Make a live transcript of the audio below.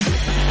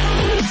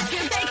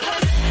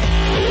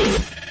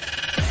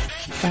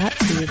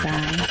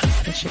by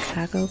the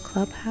Chicago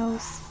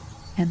Clubhouse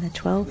and the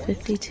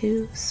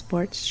 1252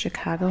 Sports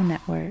Chicago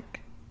Network.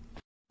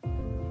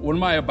 What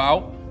am I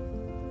about?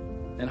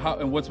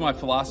 And what's my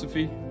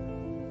philosophy?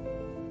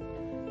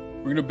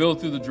 We're going to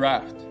build through the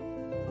draft.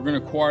 We're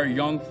going to acquire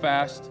young,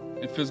 fast,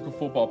 and physical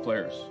football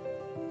players.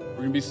 We're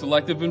going to be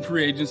selective in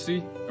free agency,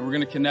 and we're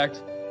going to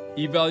connect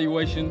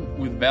evaluation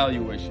with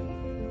valuation.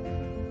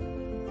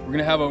 We're going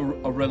to have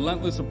a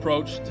relentless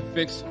approach to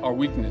fix our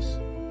weakness.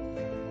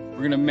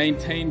 We're going to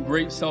maintain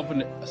great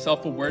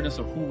self-awareness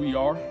of who we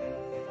are.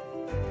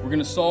 We're going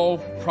to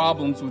solve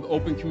problems with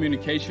open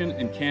communication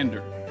and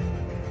candor.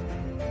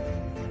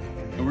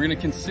 And we're going to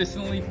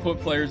consistently put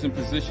players in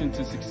position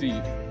to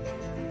succeed.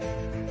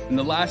 And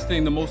the last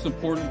thing, the most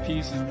important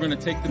piece, is we're going to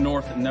take the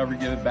North and never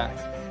give it back.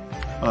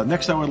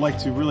 Next, I would like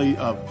to really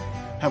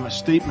have a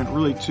statement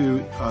really to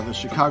the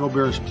Chicago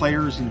Bears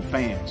players and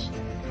fans.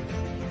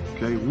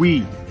 Okay,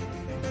 we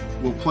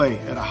will play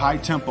at a high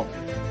tempo,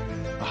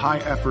 a high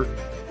effort,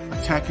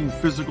 attacking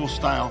physical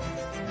style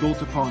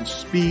built upon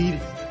speed,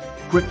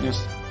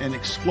 quickness, and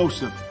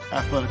explosive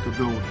athletic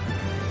ability.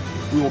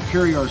 We will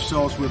carry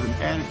ourselves with an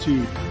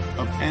attitude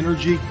of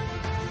energy,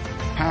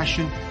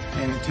 passion,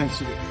 and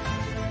intensity.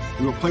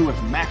 We will play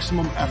with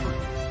maximum effort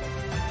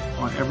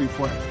on every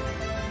play.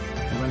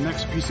 And my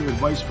next piece of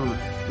advice for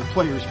the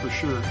players, for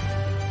sure,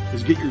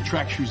 is get your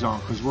track shoes on,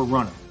 because we're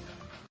running.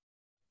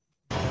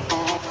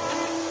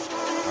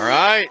 All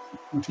right.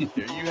 There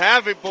you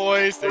have it,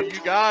 boys. There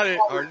you got it.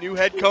 Our new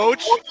head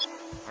coach,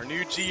 our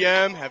new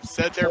GM have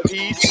said their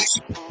piece.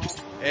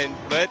 And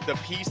let the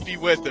peace be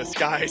with us,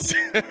 guys.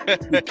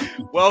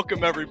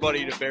 Welcome,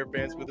 everybody, to Bear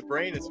Fans with a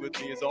Brain. It's with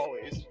me, as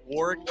always,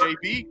 Warwick,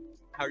 JB.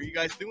 How are you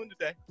guys doing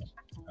today?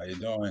 How you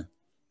doing?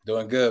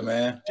 Doing good,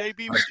 man.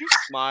 JB, would you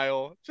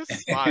smile? Just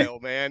smile,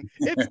 man.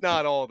 It's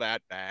not all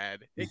that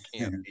bad. It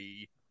can't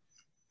be.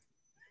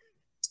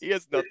 He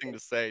has nothing to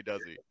say, does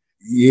he?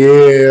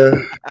 Yeah.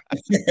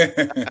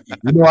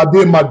 I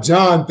did my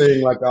John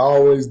thing like I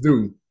always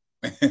do.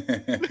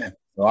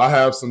 So I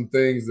have some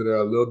things that are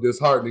a little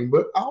disheartening,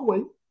 but I'll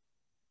wait.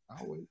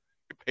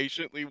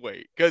 Patiently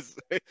wait, because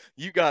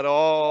you got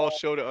all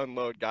show to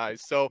unload,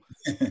 guys. So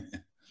you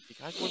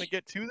guys want to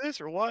get to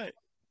this or what?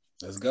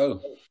 Let's go. I'm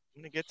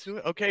going to get to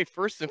it. Okay,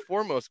 first and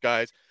foremost,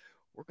 guys,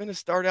 we're going to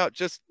start out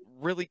just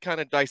really kind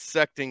of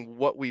dissecting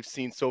what we've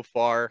seen so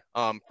far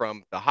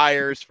from the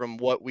hires, from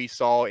what we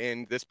saw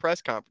in this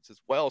press conference as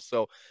well.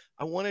 So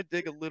I want to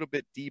dig a little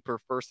bit deeper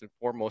first and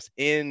foremost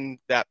in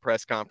that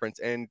press conference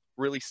and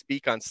really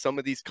speak on some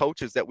of these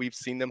coaches that we've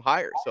seen them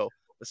hire. So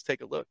let's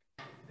take a look.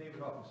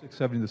 David off of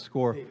 670 the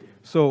score.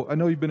 So I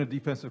know you've been a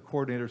defensive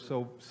coordinator,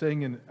 so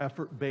saying an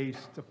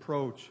effort-based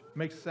approach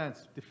makes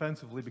sense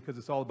defensively because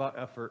it's all about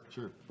effort.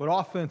 Sure. But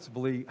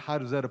offensively, how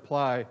does that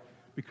apply?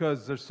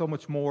 Because there's so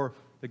much more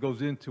that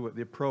goes into it,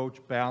 the approach,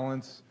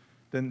 balance,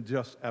 than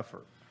just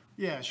effort.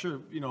 Yeah,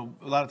 sure.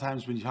 A lot of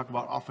times when you talk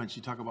about offense,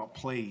 you talk about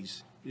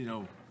plays.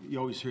 You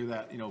always hear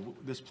that,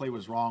 this play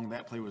was wrong,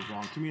 that play was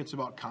wrong. To me, it's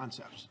about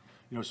concepts.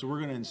 So we're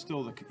going to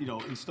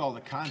install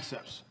the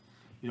concepts,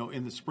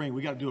 in the spring.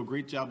 We got to do a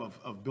great job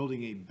of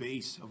building a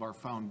base of our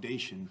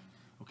foundation,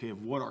 okay,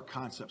 of what our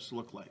concepts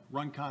look like.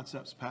 Run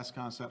concepts, pass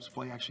concepts,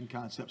 play action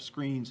concepts,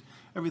 screens,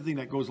 everything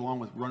that goes along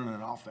with running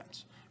an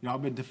offense.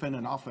 I've been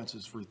defending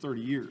offenses for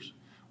 30 years.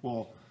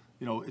 Well,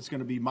 it's going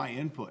to be my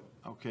input,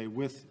 okay,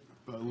 with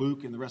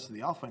Luke and the rest of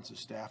the offensive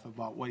staff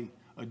about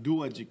a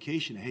dual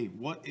education. Hey,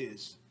 what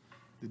is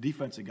the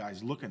defensive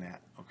guys looking at,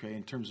 okay,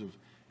 in terms of,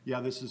 yeah,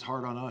 this is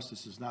hard on us,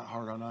 this is not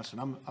hard on us.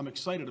 And I'm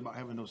excited about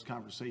having those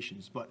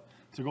conversations. But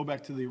to go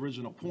back to the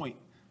original point,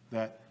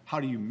 that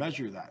how do you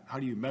measure that? How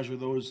do you measure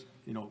those,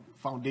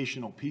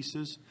 foundational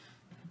pieces?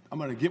 I'm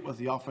going to get with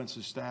the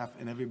offensive staff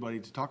and everybody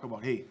to talk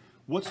about, hey,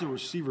 what's the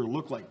receiver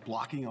look like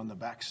blocking on the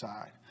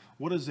backside?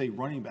 What does a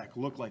running back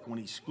look like when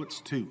he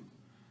splits two?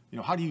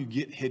 How do you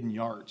get hidden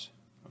yards?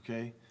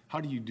 Okay,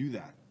 how do you do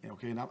that?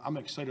 Okay, and I'm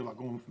excited about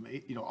going from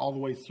all the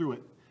way through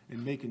it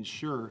and making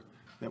sure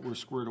that we're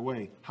squared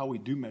away how we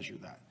do measure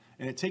that.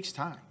 And it takes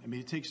time.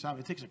 It takes time.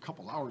 It takes a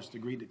couple hours to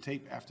read the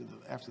tape after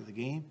the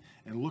game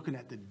and looking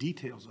at the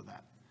details of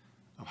that,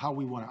 of how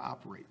we want to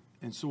operate.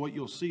 And so what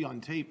you'll see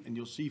on tape, and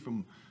you'll see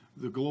from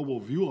the global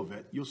view of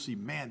it, you'll see,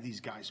 man, these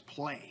guys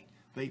play.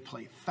 They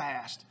play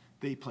fast.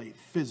 They play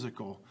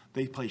physical.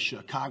 They play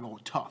Chicago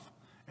tough.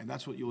 And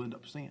that's what you'll end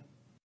up seeing.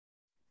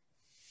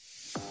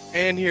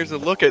 And here's a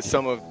look at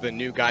some of the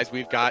new guys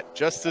we've got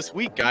just this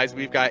week, guys.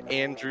 We've got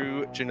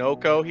Andrew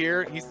Janoko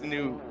here. He's the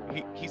new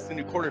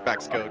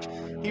quarterbacks coach.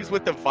 He's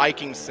with the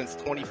Vikings since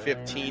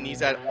 2015. He's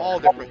had all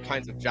different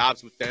kinds of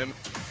jobs with them,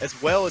 as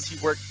well as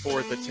he worked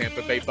for the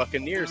Tampa Bay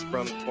Buccaneers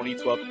from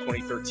 2012 to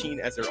 2013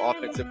 as their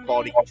offensive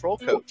quality control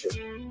coach.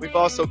 We've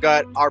also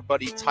got our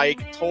buddy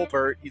Tyke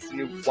Tolbert. He's the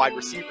new wide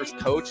receivers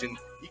coach, and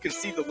you can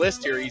see the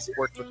list here. He's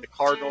worked with the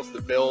Cardinals,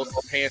 the Bills,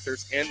 the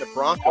Panthers, and the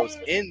Broncos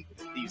in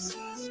these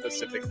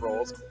specific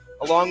roles,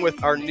 along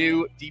with our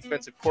new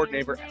defensive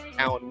coordinator,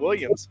 Alan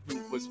Williams,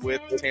 who was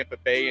with Tampa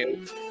Bay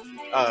in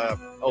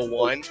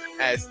 2001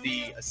 as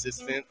the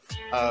assistant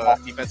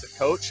defensive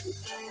coach.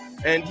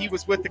 and he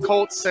was with the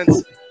Colts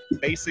since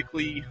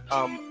basically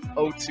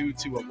 02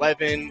 to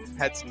 11.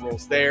 Had some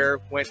roles there.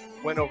 Went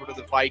over to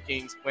the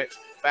Vikings. Went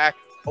back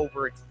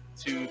over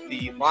to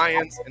the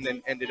Lions, and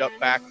then ended up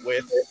back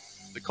with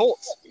the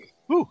Colts.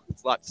 Whew,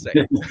 it's a lot to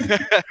say.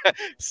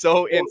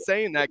 So in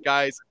saying that,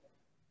 guys,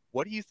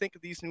 what do you think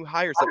of these new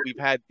hires that we've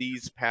had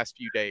these past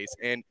few days?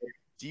 And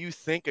do you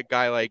think a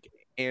guy like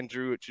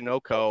Andrew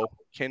Janocko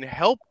can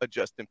help a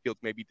Justin Fields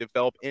maybe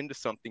develop into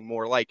something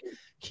more? Like,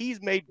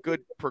 he's made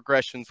good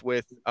progressions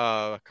with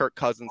Kirk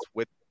Cousins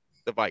with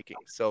the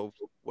Vikings. So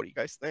what do you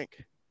guys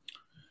think?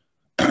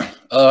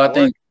 I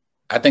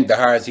think the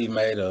hires he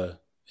made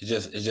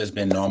it's just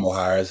been normal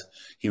hires.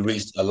 He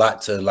reached a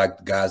lot to like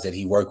the guys that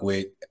he worked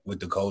with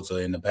the Colts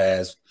or in the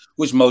past,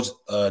 which most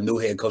new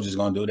head coaches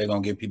gonna do. They're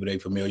gonna get people they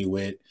familiar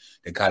with.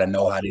 They kind of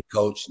know how they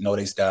coach, know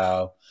their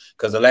style.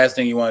 Because the last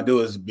thing you want to do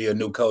is be a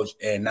new coach,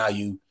 and now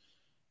you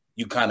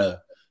kind of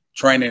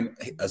training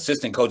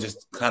assistant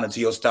coaches kind of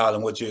to your style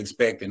and what you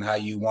expect and how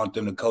you want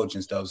them to coach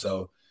and stuff.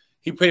 So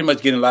he pretty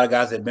much getting a lot of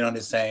guys that have been on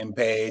the same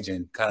page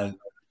and kind of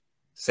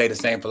say the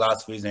same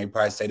philosophies, and they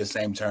probably say the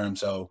same terms.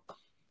 So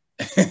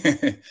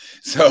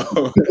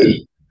so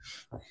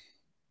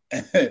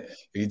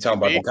you talking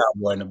about the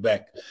cowboy in the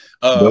back.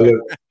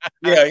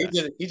 Yeah,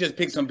 he just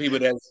picked some people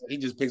that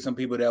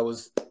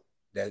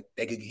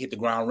they could hit the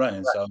ground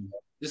running. So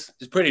it's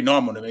pretty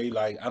normal to me.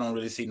 Like, I don't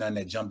really see nothing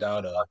that jumped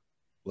out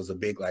was a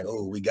big like,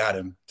 oh, we got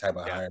him type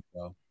of hire.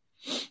 So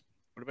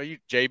what about you,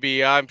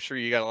 JB? I'm sure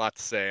you got a lot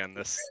to say on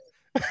this.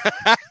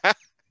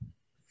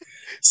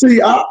 See,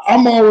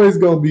 I'm always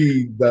gonna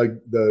be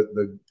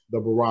the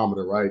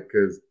barometer, right?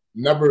 Because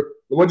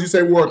what'd you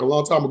say, Warwick, a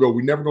long time ago?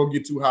 We never gonna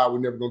get too high, we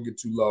never gonna get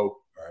too low.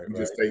 We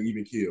just stay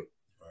even keel.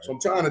 Right. So I'm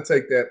trying to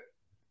take that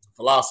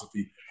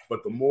philosophy,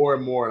 but the more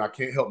and more, and I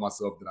can't help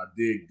myself, that I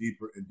dig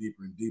deeper and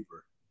deeper and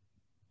deeper,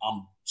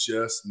 I'm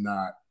just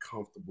not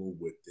comfortable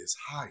with this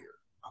hire.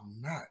 I'm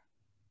not.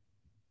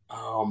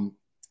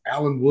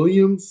 Alan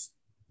Williams,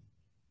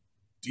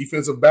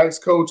 defensive backs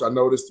coach. I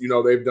noticed,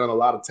 they've done a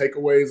lot of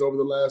takeaways over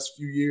the last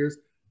few years.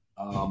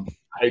 I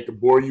hate to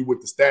bore you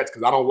with the stats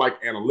because I don't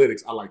like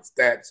analytics. I like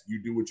stats.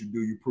 You do what you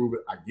do. You prove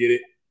it. I get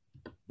it.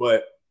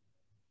 But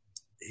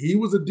he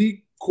was a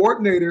D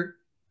coordinator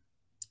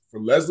for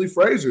Leslie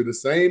Frazier, the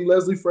same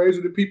Leslie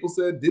Frazier that people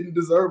said didn't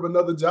deserve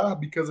another job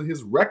because of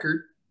his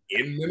record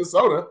in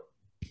Minnesota.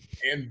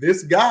 And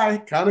this guy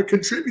kind of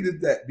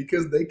contributed that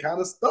because they kind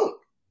of stunk.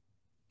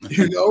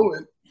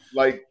 And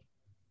like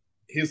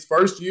his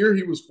first year,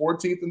 he was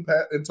 14th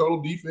in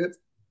total defense,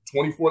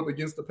 24th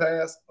against the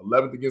pass,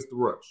 11th against the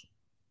rush.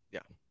 Yeah.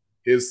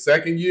 His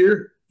second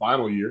year,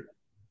 final year,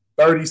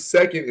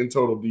 32nd in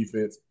total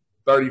defense,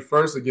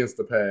 31st against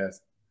the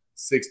pass,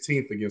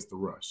 16th against the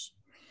rush.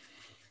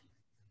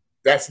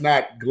 That's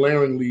not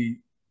glaringly,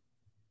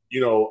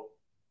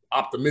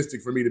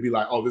 optimistic for me to be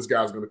like, oh, this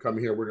guy's going to come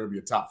here. We're going to be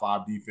a top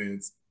 5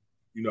 defense,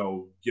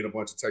 get a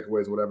bunch of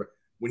takeaways or whatever.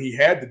 When he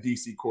had the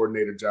DC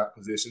coordinator job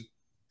position,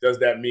 does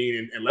that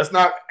mean, and let's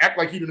not act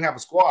like he didn't have a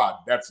squad.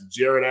 That's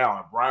Jared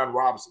Allen, Brian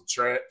Robinson,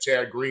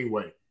 Chad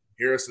Greenway,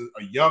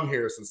 a young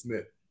Harrison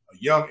Smith, a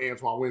young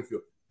Antoine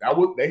Winfield.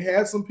 They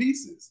had some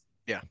pieces.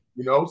 Yeah.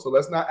 So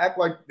let's not act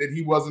like that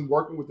he wasn't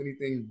working with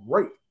anything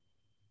great.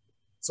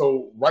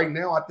 So right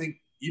now, I think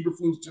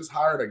Eberflus just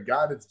hired a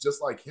guy that's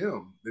just like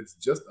him, that's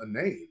just a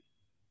name.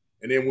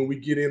 And then when we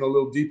get in a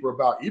little deeper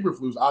about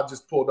Eberflus, I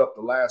just pulled up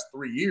the last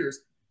 3 years.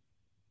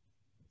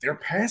 Their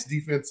pass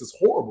defense is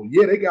horrible.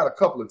 Yeah, they got a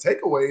couple of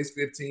takeaways,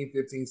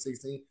 15,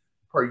 16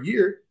 per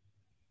year.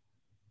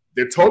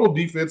 Their total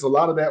defense, a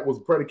lot of that was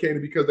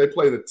predicated because they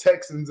play the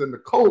Texans and the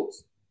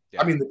Colts.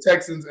 Yeah. I mean, the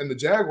Texans and the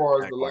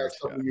Jaguars the last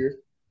couple of years.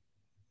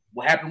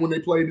 What happened when they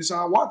played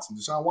Deshaun Watson?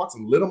 Deshaun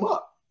Watson lit them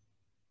up.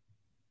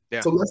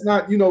 Yeah. So let's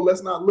not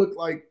look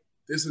like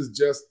this is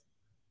just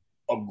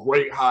a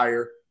great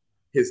hire.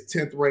 His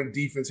 10th ranked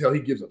defense, hell, he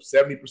gives up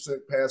 70%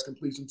 pass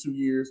completion 2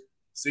 years,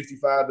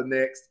 65 the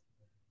next.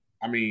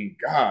 I mean,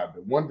 God,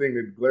 the one thing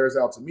that glares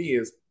out to me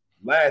is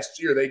last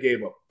year they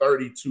gave up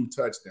 32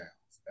 touchdowns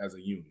as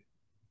a unit.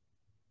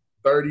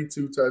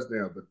 32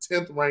 touchdowns. The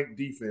 10th ranked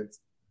defense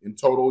in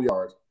total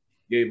yards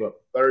gave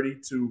up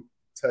 32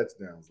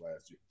 touchdowns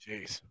last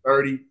year. Jeez.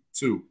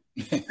 32.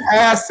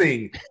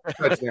 Passing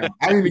touchdown.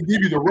 I didn't even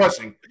give you the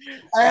rushing.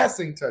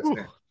 Passing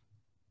touchdown.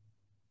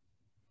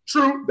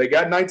 True, they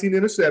got 19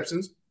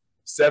 interceptions,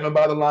 7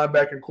 by the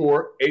linebacking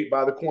core, 8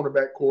 by the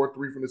cornerback core,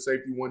 3 from the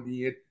safety, 1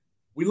 DN.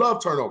 We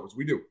love turnovers.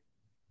 We do.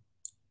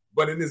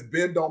 But in this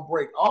bend, don't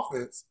break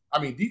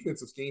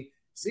defensive scheme,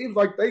 seems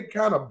like they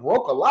kind of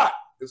broke a lot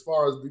as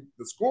far as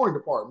the scoring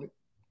department.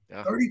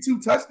 Yeah.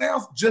 32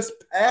 touchdowns just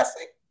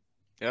passing.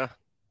 Yeah.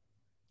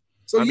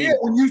 So,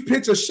 when you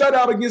pitch a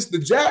shutout against the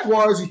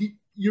Jaguars,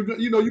 you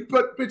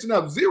pitching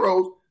up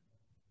zeros,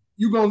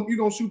 you're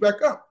gonna shoot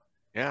back up.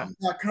 Yeah. I'm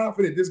not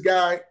confident. This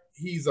guy,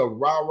 he's a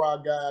rah-rah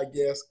guy, I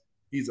guess.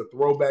 He's a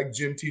throwback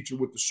gym teacher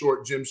with the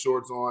short gym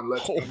shorts on.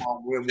 Let's come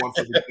on, win one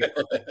for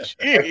the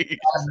day.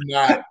 I'm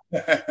not.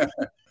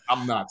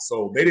 I'm not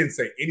sold. They didn't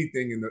say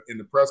anything in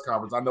the press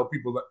conference. I know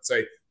people that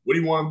say, "What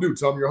do you want them to do?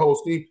 Tell them your whole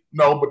scheme?"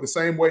 No, but the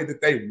same way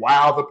that they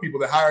wow the people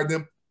that hired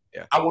them,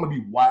 I want to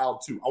be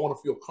wild too. I want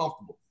to feel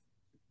comfortable.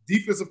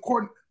 Defensive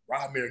coordinator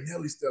Rob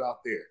Marinelli's still out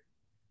there.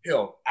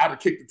 Hell, I'd have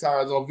kicked the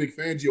tires on Vic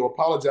Fangio,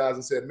 apologized,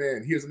 and said,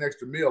 "Man, here's an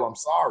extra meal. I'm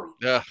sorry."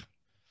 Yeah.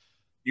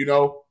 You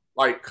know,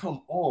 like,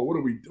 come on, what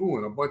are we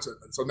doing?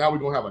 So now we're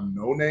gonna have a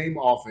no-name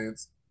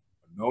offense,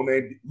 a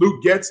no-name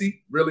Luke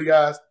Getsy. Really,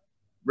 guys?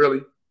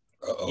 Really?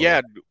 Yeah,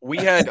 we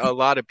had a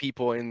lot of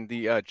people in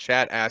the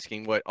chat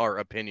asking what our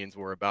opinions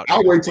were about.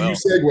 I'll wait till you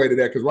segue to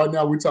that, because right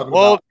now we're talking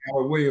about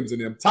Alan Williams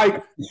and them.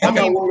 Type. I'm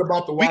not worried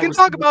about the. We can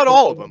talk about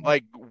all of them.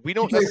 Like, we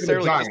don't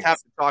necessarily just have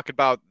to talk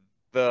about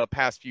the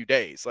past few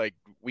days. Like,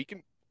 we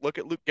can look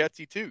at Luke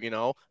Getsy too. You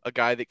know, a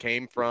guy that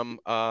came from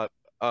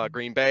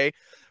Green Bay.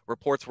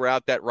 Reports were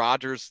out that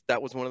Rodgers,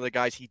 that was one of the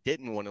guys he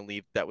didn't want to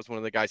leave. That was one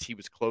of the guys he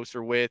was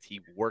closer with.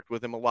 He worked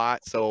with him a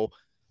lot. So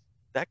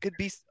that could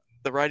be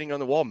the writing on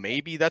the wall.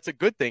 Maybe that's a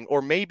good thing.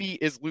 Or maybe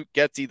is Luke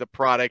Getsy the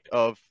product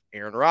of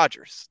Aaron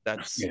Rodgers?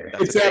 That's a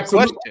good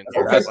question.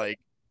 Okay. Like,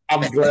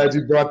 I'm glad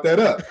you brought that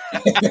up.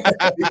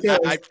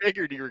 I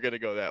figured you were going to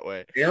go that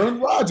way. Aaron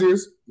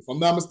Rodgers, if I'm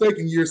not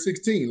mistaken, year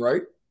 16,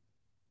 right?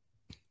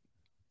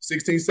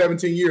 16,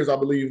 17 years, I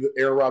believe that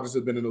Aaron Rodgers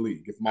has been in the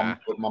league, if my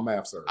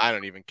math serves. I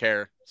don't even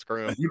care.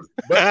 Screw him.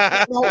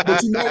 But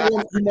you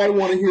might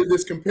want to hear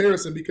this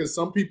comparison, because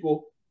some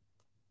people,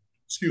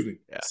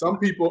 some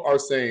people are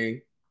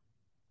saying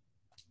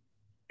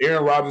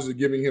Aaron Rodgers is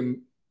giving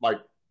him like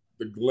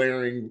the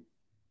glaring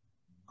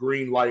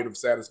green light of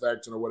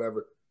satisfaction or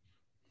whatever.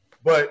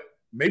 But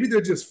maybe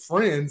they're just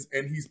friends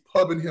and he's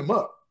pubbing him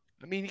up.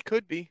 I mean, he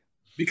could be.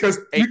 Because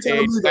you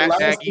telling me the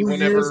last 3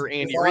 whenever years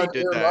Andy Reid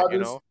did that, Rodgers, you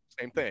know,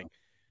 same thing.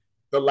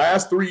 The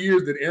last 3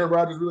 years, did Aaron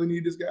Rodgers really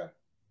need this guy?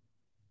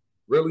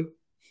 Really?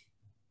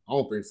 I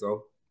don't think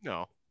so.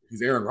 No.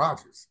 He's Aaron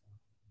Rodgers.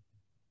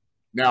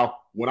 Now,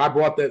 when I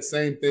brought that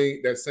same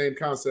thing, that same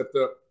concept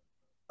up,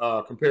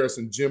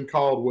 comparison, Jim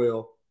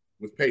Caldwell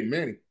with Peyton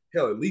Manning.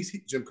 Hell, at least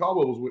Jim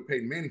Caldwell was with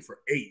Peyton Manning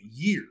for 8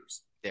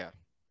 years. Yeah.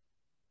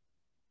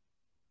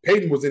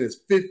 Peyton was in his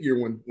 5th year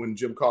when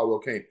Jim Caldwell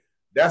came.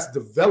 That's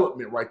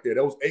development right there.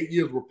 Those 8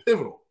 years were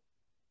pivotal.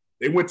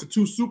 They went to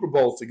 2 Super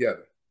Bowls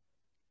together.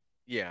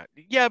 Yeah,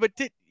 but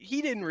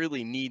he didn't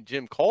really need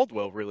Jim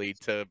Caldwell really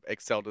to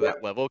excel to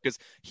that level, because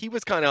he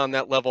was kind of on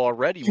that level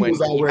already when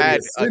he had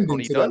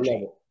Tony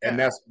Dungy. And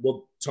that's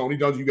Tony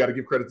Dungy. You got to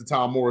give credit to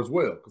Tom Moore as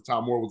well, because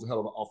Tom Moore was a hell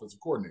of an offensive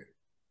coordinator.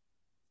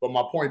 But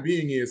my point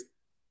being is,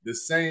 the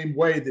same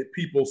way that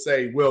people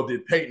say, well,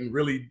 did Peyton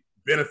really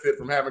benefit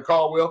from having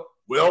Caldwell?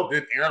 Well,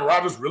 did Aaron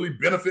Rodgers really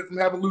benefit from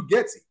having Luke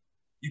Getsy?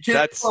 You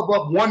can't club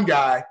up one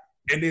guy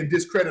and then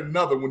discredit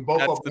another when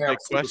both of them have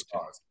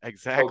superstars.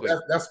 Exactly.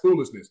 So that's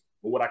foolishness.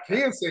 But what I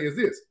can say is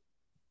this: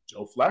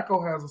 Joe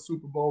Flacco has a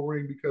Super Bowl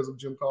ring because of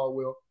Jim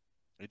Caldwell.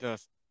 He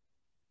does.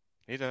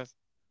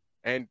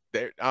 And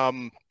there,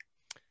 Ian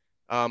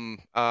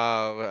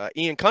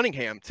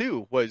Cunningham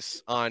too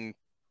was on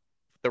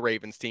the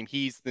Ravens team.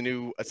 He's the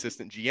new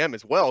assistant GM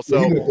as well. So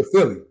he went to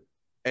Philly.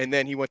 And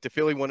then he went to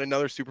Philly, won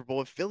another Super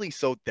Bowl in Philly.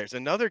 So there's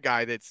another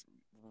guy that's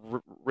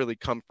really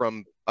come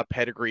from a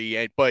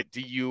pedigree. But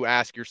do you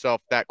ask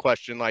yourself that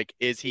question, like,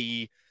 is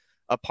he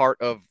a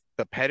part of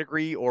the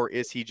pedigree, or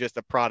is he just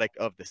a product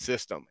of the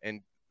system?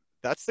 And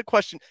that's the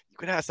question. You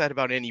could ask that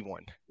about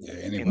anyone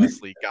in this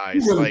league,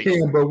 guys. You really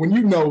can, but when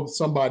you know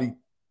somebody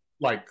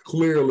like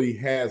clearly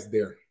has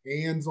their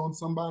hands on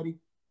somebody,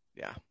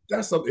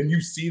 that's something. And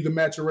you see the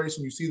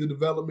maturation, you see the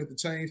development, the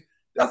change.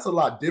 That's a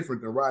lot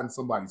different than riding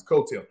somebody's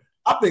coattail.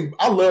 I think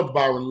I loved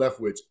Byron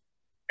Leftwich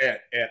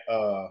at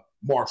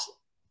Marshall.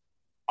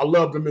 I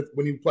loved him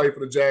when he played for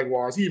the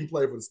Jaguars. He even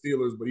played for the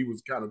Steelers, but he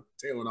was kind of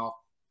tailing off.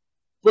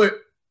 But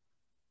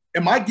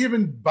am I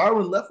giving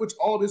Byron Leftwich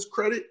all this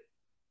credit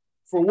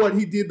for what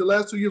he did the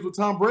last 2 years with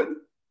Tom Brady?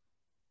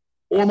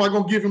 Or am I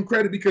going to give him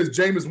credit because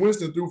Jameis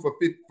Winston threw for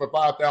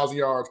 5,000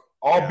 yards,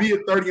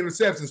 albeit 30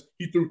 interceptions,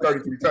 he threw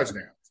 33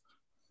 touchdowns?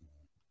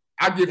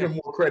 I give him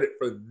more credit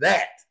for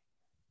that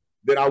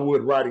than I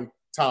would riding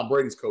Tom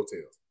Brady's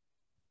coattails.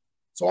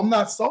 So I'm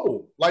not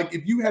sold. Like,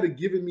 if you had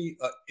given me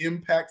an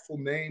impactful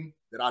name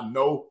that I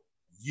know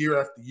year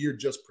after year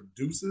just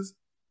produces,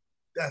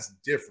 that's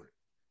different.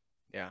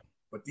 Yeah.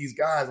 But these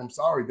guys, I'm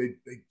sorry,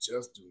 they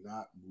just do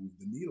not move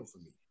the needle for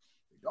me.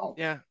 They don't.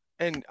 Yeah,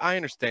 and I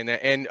understand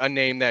that. And a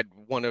name that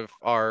one of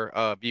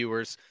our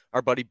viewers,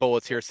 our buddy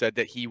Bullets here, said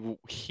that he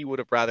would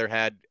have rather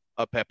had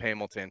a Pep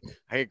Hamilton.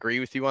 I agree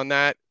with you on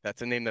that.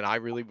 That's a name that I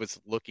really was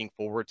looking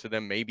forward to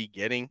them maybe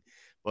getting.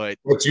 But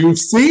you've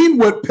seen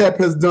what Pep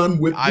has done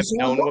with. I've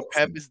known what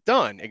Pep has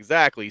done,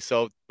 exactly.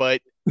 So,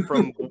 but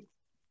from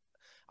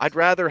I'd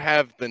rather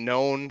have the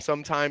known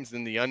sometimes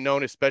than the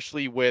unknown,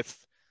 especially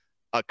with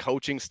a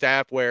coaching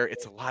staff where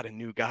it's a lot of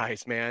new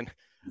guys, man.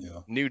 Yeah.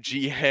 New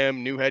GM,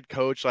 new head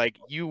coach. Like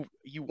you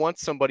want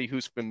somebody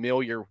who's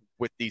familiar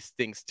with these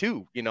things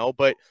too, you know.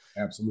 But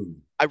absolutely,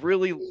 I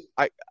really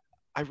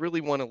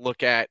want to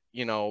look at,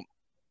 you know,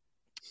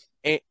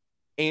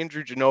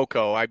 Andrew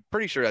Janoko, I'm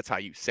pretty sure that's how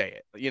you say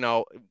it, you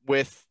know,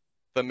 with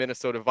the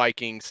Minnesota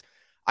Vikings,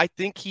 I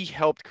think he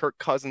helped Kirk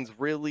Cousins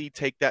really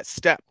take that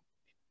step.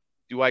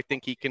 Do I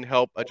think he can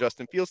help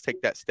Justin Fields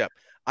take that step?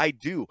 I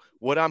do.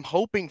 What I'm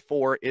hoping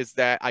for is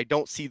that I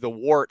don't see the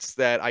warts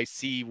that I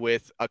see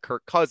with a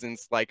Kirk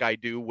Cousins like I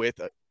do with,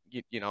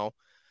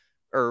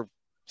 or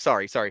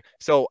sorry.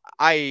 So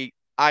I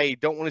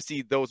don't want to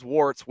see those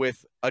warts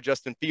with a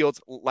Justin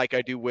Fields like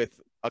I do with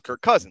a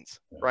Kirk Cousins,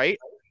 right?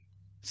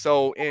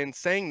 So in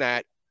saying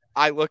that,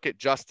 I look at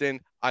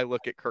Justin, I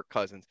look at Kirk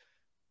Cousins.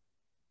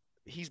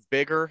 He's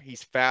bigger,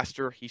 he's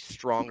faster, he's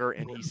stronger,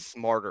 and he's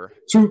smarter.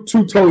 Two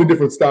totally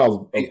different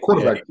styles of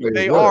quarterback play.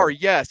 They are,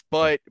 yes,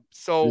 but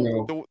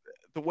so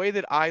the way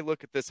that I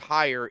look at this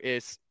hire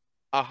is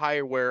a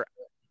hire where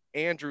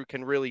Andrew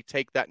can really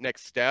take that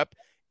next step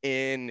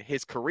in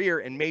his career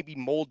and maybe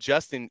mold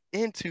Justin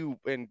into,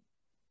 and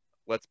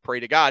let's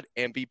pray to God,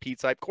 MVP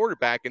type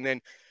quarterback. And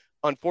then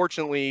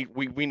unfortunately,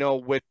 we know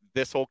with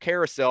this whole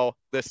carousel,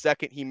 the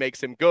second he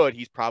makes him good,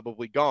 he's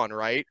probably gone,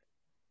 right?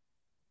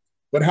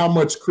 But how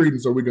much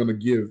credence are we going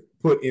to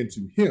put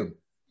into him?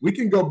 We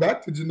can go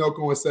back to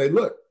Janoko and say,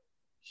 look,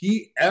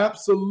 he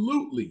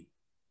absolutely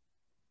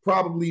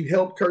probably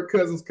helped Kirk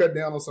Cousins cut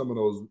down on some of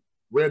those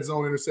red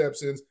zone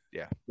interceptions.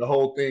 Yeah. The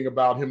whole thing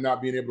about him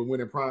not being able to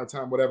win in prime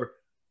time, whatever.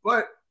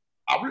 But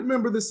I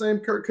remember the same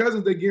Kirk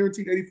Cousins they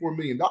guaranteed $84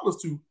 million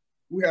to,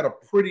 who had a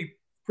pretty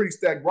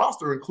stacked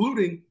roster,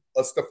 including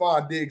a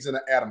Stephon Diggs and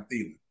an Adam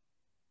Thielen.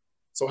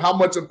 So how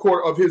much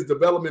of his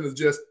development is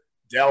just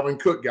Dalvin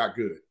Cook got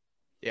good?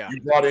 Yeah.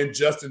 You brought in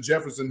Justin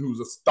Jefferson, who's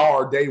a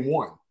star day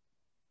one.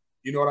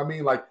 You know what I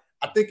mean? Like,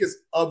 I think it's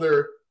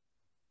other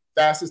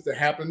facets that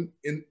happen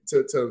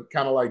to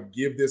kind of like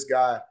give this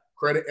guy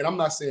credit. And I'm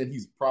not saying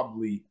he's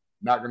probably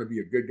not going to be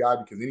a good guy,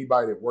 because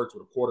anybody that works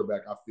with a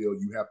quarterback, I feel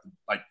you have to,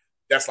 like,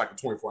 that's like a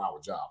 24-hour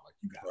job. Like,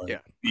 you got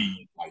to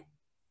be like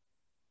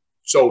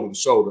shoulder to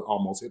shoulder,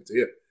 almost hip to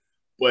hip.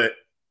 But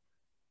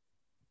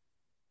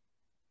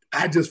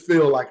I just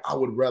feel like I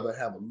would rather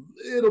have a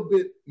little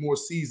bit more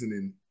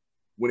seasoning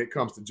when it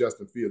comes to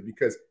Justin Fields,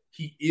 because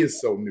he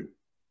is so new.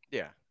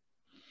 Yeah.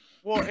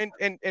 Well,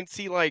 and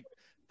see, like,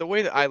 the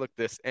way that I look at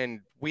this, and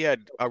we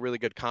had a really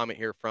good comment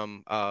here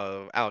from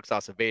Alex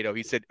Acevedo.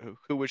 He said,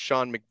 who was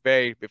Sean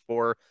McVay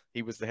before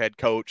he was the head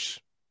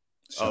coach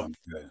of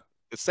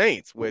the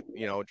Saints with,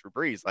 Drew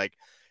Brees? Like,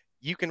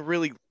 you can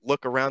really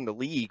look around the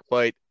league,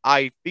 but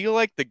I feel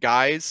like the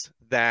guys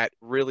that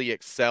really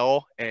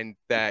excel and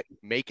that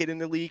make it in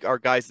the league are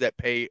guys that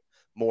pay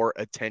more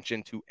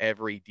attention to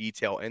every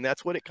detail. And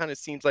that's what it kind of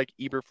seems like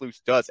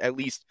Eberflus does, at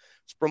least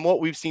from what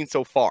we've seen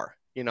so far,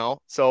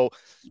 So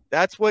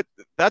that's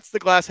the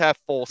glass half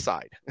full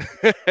side.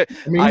 I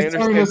mean, he's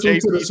turning us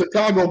into the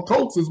Chicago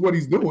Colts is what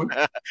he's doing.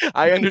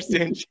 I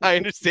understand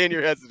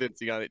your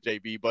hesitancy on it,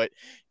 JB, but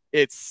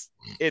it's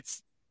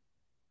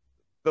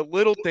the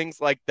little things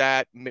like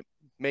that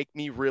make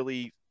me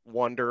really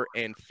wonder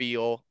and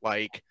feel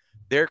like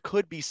there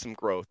could be some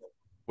growth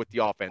with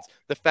the offense.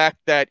 The fact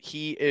that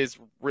he is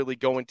really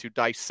going to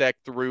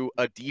dissect through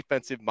a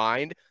defensive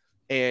mind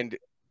and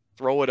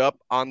throw it up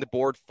on the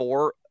board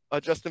for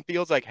Justin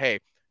Fields, like, hey,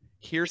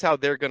 here's how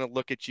they're going to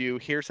look at you.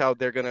 Here's how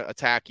they're going to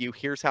attack you.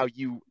 Here's how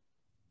you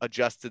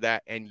adjust to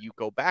that, and you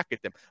go back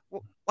at them.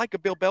 Well, like a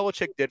Bill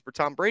Belichick did for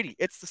Tom Brady.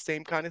 It's the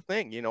same kind of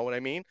thing. You know what I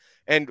mean?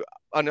 And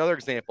another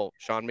example,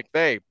 Sean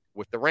McVay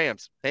with the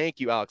Rams. Thank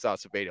you, Alex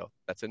Acevedo.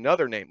 That's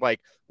another name.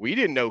 Like, we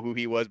didn't know who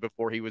he was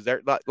before he was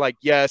there. Like,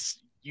 yes,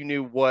 you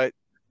knew what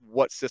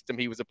system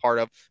he was a part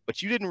of,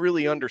 but you didn't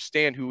really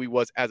understand who he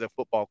was as a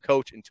football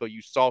coach until you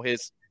saw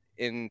his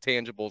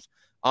intangibles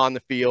on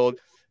the field.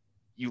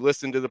 You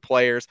listened to the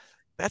players.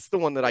 That's the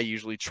one that I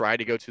usually try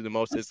to go to the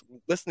most, is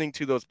listening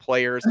to those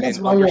players. And that's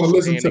what I want to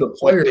listen to the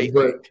players.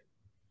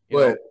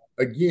 But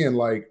again,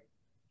 like,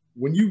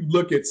 when you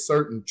look at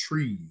certain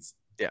trees,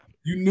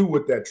 you knew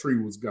what that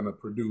tree was going to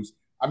produce.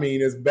 I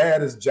mean, as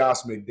bad as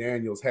Josh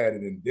McDaniels had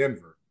it in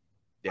Denver,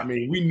 I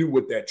mean, we knew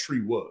what that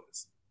tree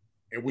was.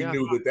 And we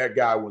knew that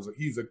guy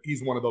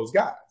he's one of those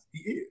guys.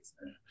 He is.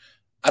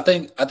 I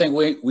think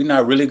we're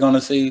not really going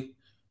to see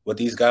what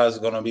these guys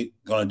are going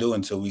to do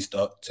until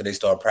they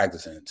start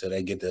practicing, until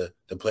they get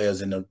the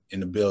players in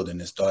the building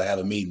and start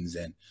having meetings,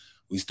 and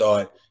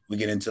we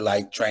get into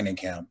like training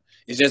camp.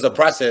 It's just a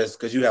process,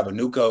 because you have a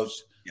new coach,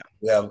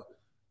 we have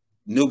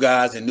new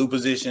guys in new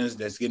positions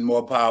that's getting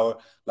more power,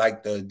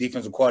 like the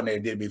defensive coordinator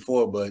did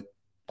before, but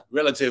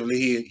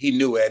relatively he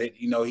new at it.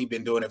 He's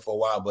been doing it for a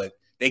while, but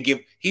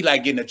he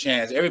like getting a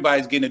chance.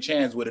 Everybody's getting a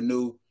chance with a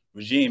new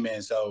regime,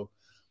 and so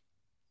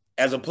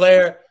as a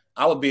player,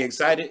 I would be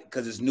excited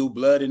because it's new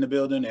blood in the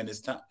building, and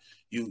it's time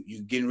you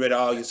getting rid of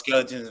all your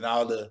skeletons and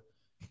all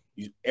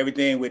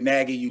everything with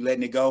Nagy, you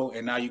letting it go,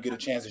 and now you get a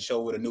chance to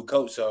show with a new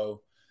coach.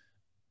 So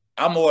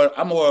I'm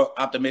more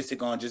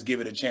optimistic on just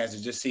give it a chance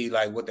to just see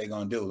like what they're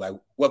gonna do, like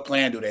what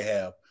plan do they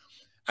have.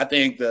 I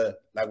think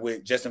like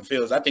with Justin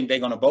Fields, I think they're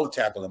gonna both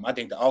tackle him. I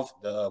think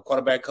the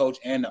quarterback coach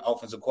and the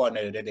offensive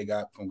coordinator that they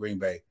got from Green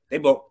Bay, they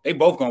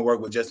both gonna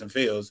work with Justin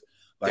Fields.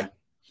 Like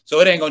So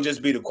it ain't gonna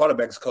just be the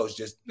quarterback's coach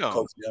just No.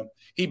 coaching them.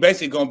 He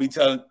basically gonna be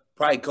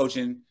probably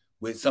coaching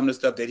with some of the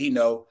stuff that he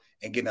know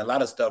and getting a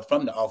lot of stuff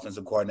from the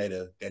offensive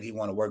coordinator that he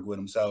want to work with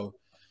him. So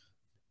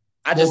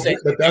I just say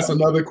that's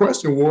another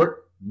question, Ward.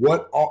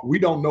 We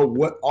don't know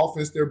what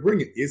offense they're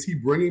bringing. Is he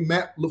bringing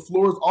Matt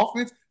LaFleur's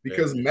offense?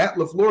 Because Matt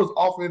LaFleur's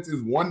offense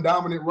is one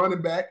dominant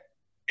running back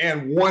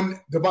and one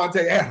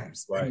Devontae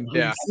Adams. Right.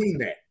 We've seen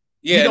that.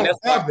 Yeah, we don't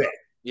have that.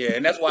 Yeah,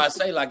 and that's why I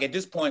say, like, at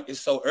this point, it's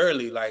so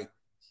early. Like,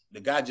 the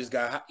guy just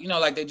got,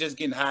 like, they're just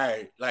getting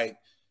hired. Like,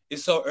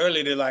 it's so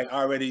early to, like,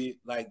 already,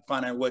 like,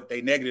 find out what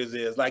their negatives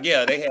is. Like,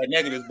 yeah, they had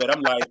negatives, but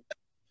I'm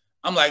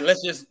like,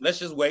 let's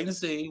just wait and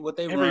see what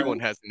they run. Everyone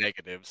has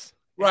negatives.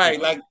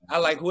 Right. Like, I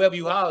like whoever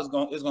you hire is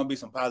gonna be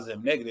some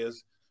positive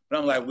negatives. But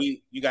I'm like,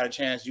 you got a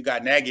chance. You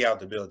got Nagy out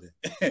the building.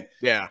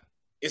 Yeah.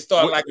 It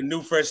started like a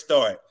new, fresh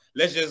start.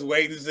 Let's just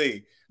wait and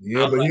see.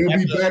 Yeah, but he'll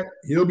be back.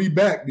 He'll be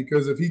back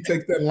because if he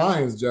takes that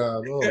Lions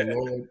job, oh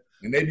Lord,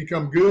 and they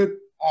become good,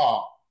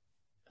 well,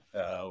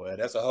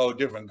 that's a whole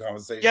different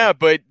conversation. Yeah,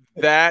 but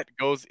that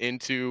goes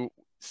into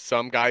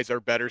some guys are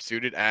better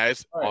suited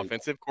as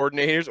offensive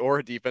coordinators or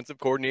a defensive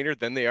coordinator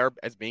than they are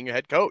as being a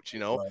head coach. You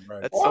know,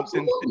 that's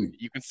something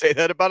you can say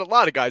that about a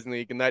lot of guys in the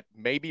league, and that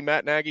maybe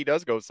Matt Nagy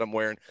does go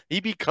somewhere and he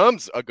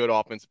becomes a good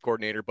offensive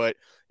coordinator. But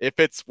if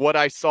it's what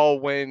I saw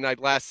when I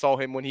last saw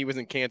him when he was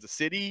in Kansas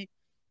City,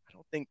 I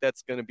don't think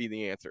that's going to be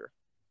the answer.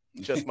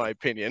 Just my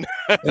opinion.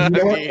 And,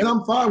 and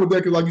I'm fine with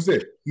that because, like you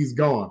said, he's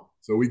gone,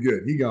 so we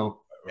good. He gone.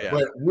 Yeah.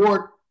 But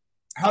Ward,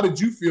 how did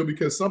you feel?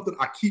 Because something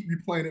I keep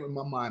replaying it in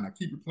my mind. I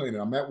keep replaying it.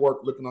 I'm at work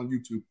looking on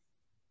YouTube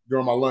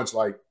during my lunch.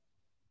 Like,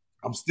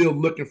 I'm still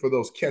looking for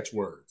those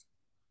catchwords.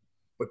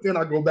 But then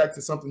I go back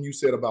to something you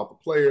said about the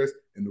players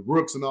and the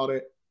rooks and all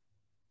that.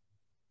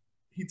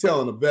 He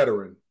telling a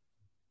veteran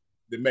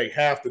that make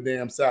half the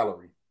damn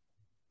salary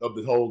of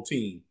the whole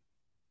team,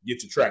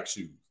 get your track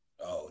shoes.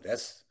 Oh,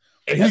 that's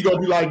and he's gonna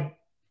be like,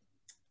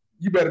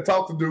 you better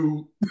talk to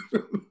dude.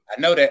 I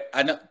know that.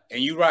 I know,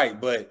 and you're right.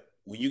 But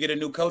when you get a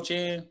new coach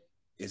in,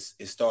 it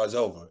starts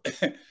over.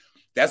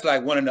 That's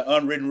like one of the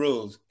unwritten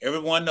rules.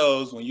 Everyone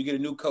knows when you get a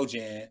new coach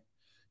in,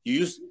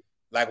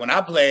 like when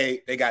I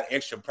played, they got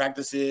extra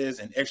practices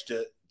and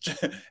extra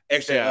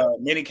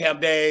mini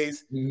camp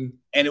days. Mm-hmm.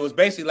 And it was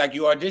basically like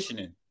you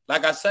auditioning.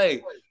 Like I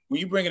say, when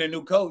you bring in a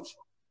new coach,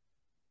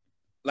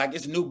 like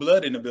it's new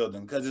blood in the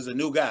building because it's a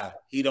new guy.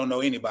 He don't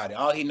know anybody.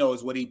 All he knows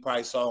is what he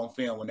probably saw on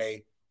film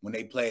when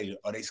they played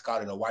or they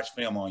scouted or watched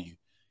film on you.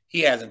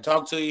 He hasn't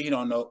talked to you. He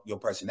don't know your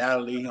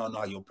personality. He don't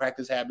know your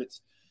practice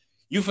habits.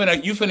 You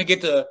finna get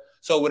to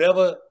so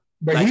whatever.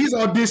 But like, he's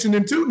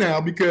auditioning too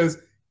now because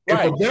if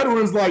a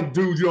veteran's like,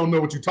 dude, you don't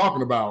know what you're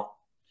talking about.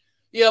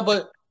 Yeah,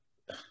 but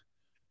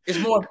it's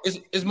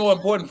more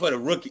important for the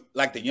rookie,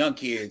 like the young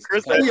kids.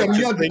 Chris, I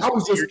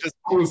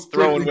was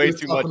throwing way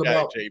too much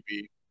at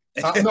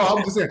JB. No, I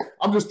was just saying,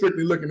 I'm just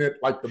strictly looking at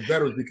like the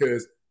veterans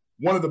because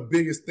one of the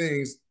biggest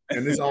things,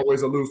 and this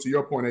always alludes to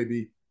your point,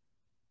 AB,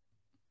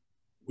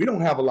 we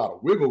don't have a lot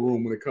of wiggle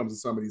room when it comes to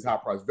some of these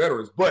high-priced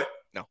veterans. But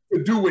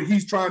to do what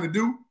he's trying to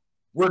do,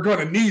 we're going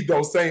to need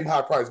those same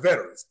high-priced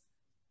veterans.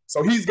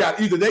 So he's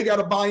got either they got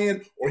to buy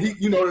in or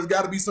there's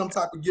got to be some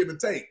type of give and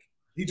take.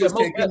 He just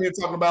can't come in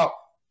talking about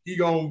he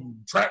going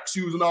to track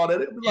shoes and all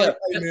that. It'd be like,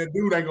 hey, man,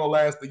 dude ain't going to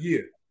last a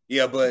year.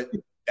 Yeah, but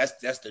that's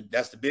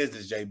the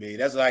business, JB.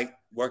 That's like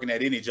working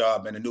at any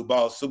job and a new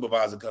boss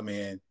supervisor come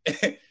in.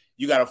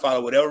 You got to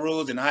follow whatever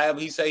rules and however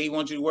he say he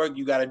wants you to work,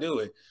 you got to do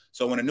it.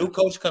 So when a new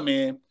coach come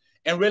in,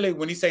 and really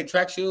when he say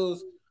track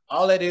shoes,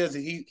 all that is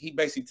he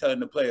basically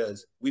telling the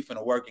players, we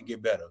finna work and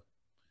get better.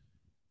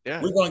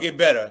 Yeah. We're going to get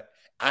better.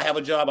 I have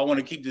a job. I want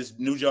to keep this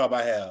new job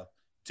I have.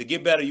 To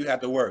get better, you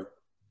have to work.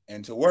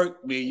 And to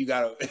work, man, you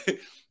got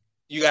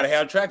to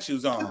have track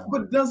shoes on.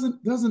 But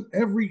doesn't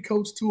every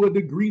coach to a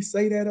degree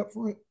say that up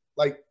front?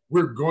 Like,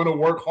 we're going to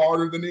work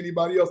harder than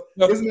anybody else.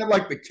 Isn't that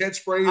like the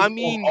catchphrase? I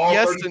mean,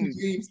 yes, and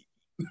teams?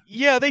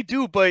 Yeah, they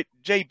do. But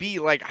JB,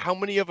 like, how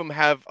many of them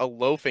have a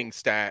loafing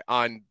stat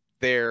on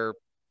their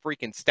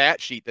freaking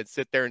stat sheet that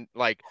sit there and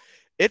like?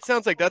 It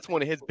sounds like that's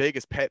one of his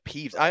biggest pet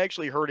peeves. I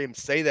actually heard him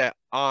say that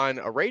on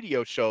a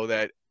radio show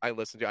that I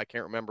listened to. I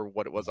can't remember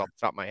what it was off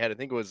the top of my head. I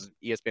think it was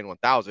ESPN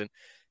 1000. He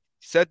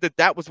said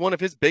that was one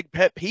of his big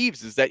pet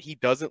peeves is that he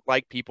doesn't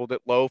like people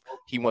that loaf.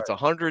 He wants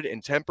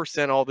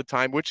 110% all the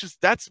time,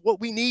 that's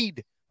what we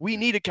need. We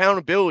need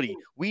accountability.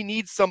 We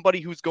need somebody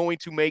who's going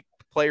to make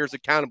players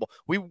accountable.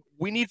 We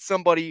need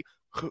somebody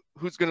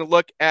who's going to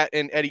look at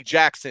an Eddie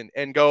Jackson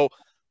and go,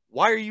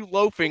 why are you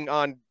loafing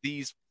on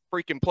these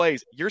freaking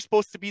plays? You're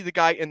supposed to be the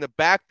guy in the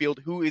backfield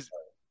who is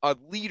a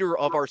leader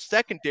of our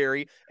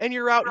secondary, and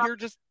you're out here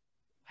just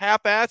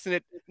half-assing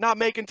it, not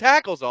making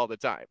tackles all the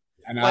time.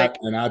 And I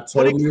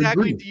totally what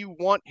exactly agree. Do you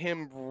want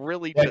him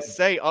really to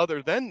say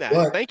other than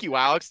that? Thank you,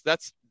 Alex.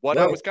 That's what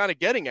I was kind of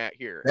getting at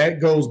here.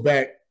 That goes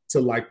back to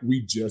like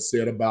we just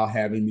said about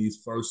having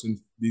these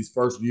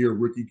first year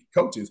rookie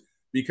coaches,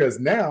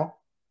 because now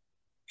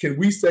can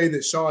we say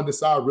that Sean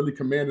Desai really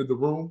commanded the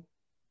room?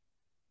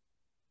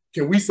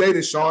 can we say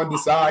that Sean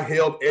Desai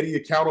held Eddie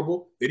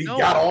accountable, that he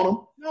got on him?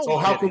 No, so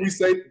how can we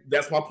say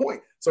that's my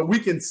point? So we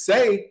can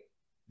say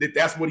that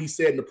that's what he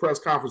said in the press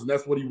conference and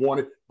that's what he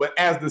wanted. But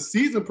as the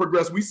season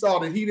progressed, we saw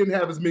that he didn't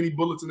have as many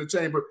bullets in the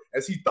chamber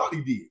as he thought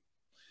he did.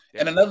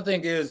 And another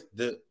thing is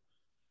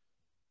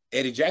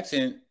Eddie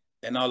Jackson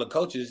and all the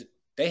coaches,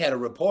 they had a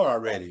rapport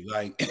already.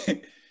 Like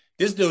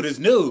this dude is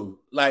new.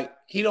 Like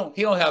he don't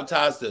have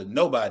ties to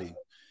nobody.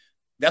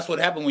 That's what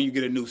happened when you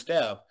get a new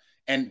staff.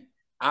 And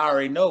I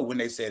already know when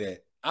they say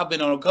that. I've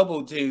been on a couple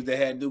of teams that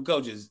had new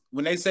coaches.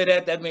 When they say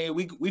that, that means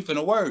we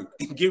finna work.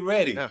 Get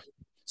ready. Yeah.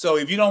 So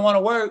if you don't want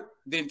to work,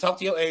 then talk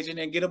to your agent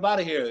and get up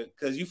out of here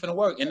because you finna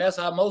work. And that's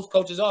how most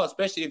coaches are,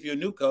 especially if you're a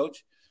new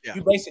coach. Yeah.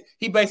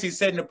 He basically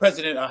setting the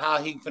precedent of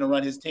how he finna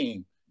run his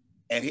team.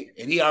 And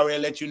he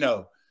already let you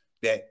know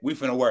that we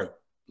finna work.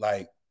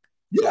 Like,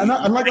 yeah,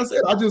 and like I said,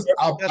 I've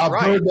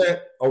heard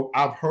that. Oh,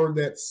 I've heard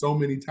that so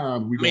many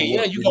times.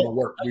 You gonna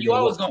work. You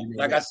always gonna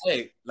like I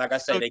say,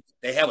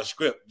 they have a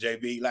script,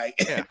 JB. Like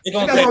that's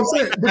what I'm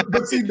saying.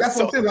 But see, that's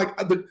what I'm saying. Like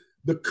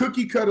the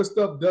cookie cutter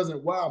stuff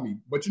doesn't wow me.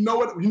 But you know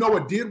what? You know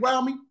what did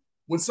wow me?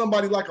 When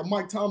somebody like a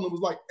Mike Tomlin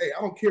was like, "Hey,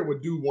 I don't care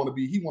what dude want to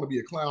be. He want to be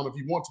a clown if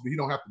he wants to, but he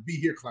don't have to be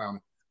here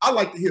clowning." I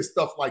like to hear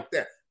stuff like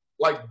that.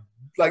 Like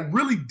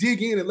really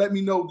dig in and let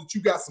me know that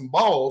you got some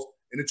balls.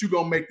 And that you're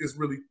gonna make this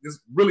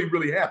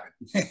really happen.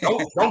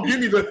 Don't give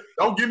me the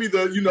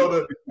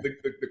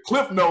the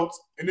cliff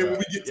notes, and then when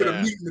we get to the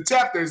meat and the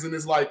chapters, and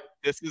it's like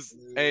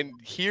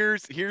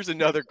here's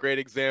another great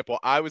example.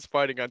 I was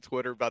fighting on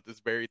Twitter about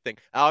this very thing.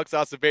 Alex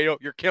Acevedo,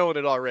 you're killing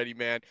it already,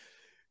 man.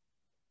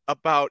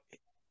 About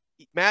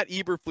Matt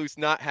Eberflus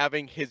not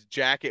having his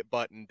jacket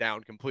button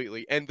down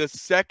completely, and the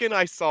second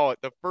I saw it,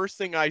 the first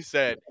thing I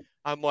said,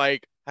 I'm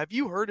like, "Have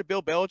you heard of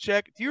Bill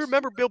Belichick? Do you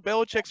remember Bill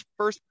Belichick's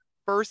first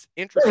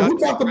introduction? Who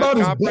talked about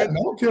his button?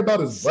 I don't care about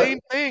his button. Same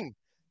thing.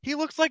 He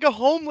looks like a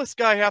homeless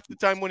guy half the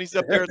time when he's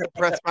up there at the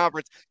press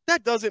conference.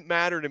 That doesn't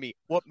matter to me.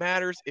 What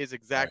matters is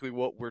exactly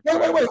what we're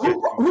trying to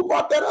do. Who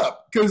brought that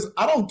up? Because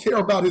I don't care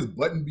about his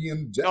button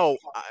being no,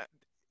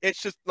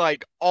 it's just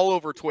like all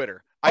over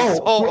Twitter. I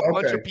saw a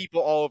bunch of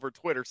people all over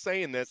Twitter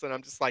saying this, and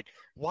I'm just like,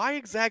 why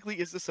exactly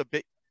is this a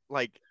bit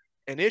like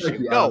an issue?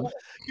 No,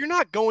 you're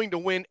not going to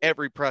win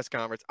every press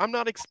conference. I'm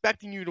not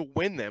expecting you to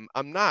win them.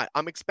 I'm not.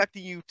 I'm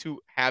expecting you to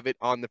have it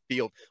on the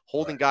field,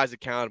 holding guys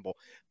accountable,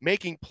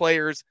 making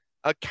players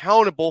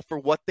accountable for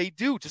what they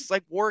do. Just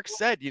like Warwick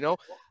said,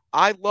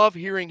 I love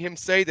hearing him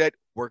say that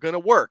we're going to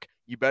work.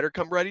 You better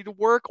come ready to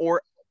work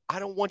or I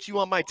don't want you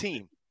on my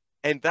team.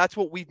 And that's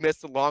what we've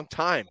missed a long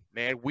time,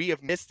 man. We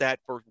have missed that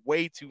for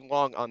way too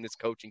long on this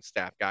coaching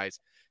staff, guys.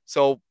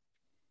 So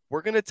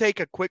we're going to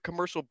take a quick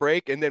commercial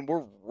break, and then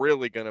we're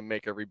really going to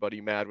make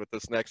everybody mad with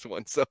this next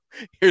one. So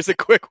here's a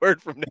quick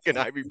word from Nick and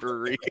Ivy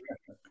Brewery.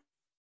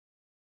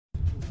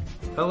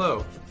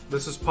 Hello,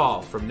 this is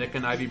Paul from Nick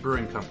and Ivy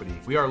Brewing Company.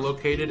 We are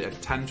located at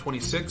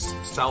 1026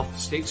 South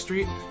State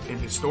Street in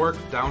historic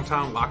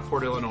downtown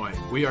Lockport, Illinois.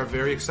 We are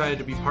very excited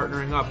to be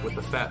partnering up with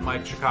the Fat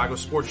Mike Chicago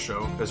Sports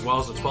Show as well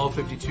as the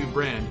 1252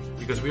 brand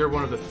because we are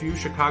one of the few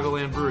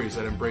Chicagoland breweries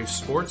that embrace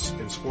sports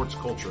and sports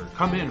culture.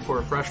 Come in for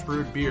a fresh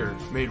brewed beer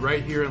made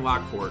right here in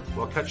Lockport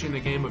while catching the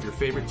game of your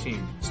favorite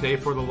team. Stay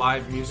for the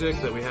live music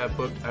that we have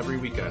booked every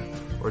weekend.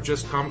 Or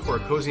just come for a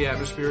cozy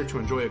atmosphere to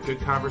enjoy a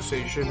good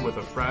conversation with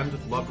a friend,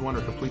 loved one,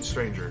 or complete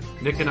stranger.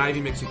 Nick and Ivy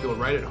makes you feel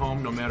right at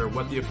home no matter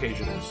what the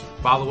occasion is.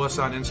 Follow us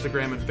on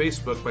Instagram and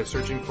Facebook by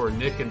searching for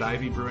Nick and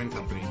Ivy Brewing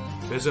Company.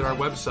 Visit our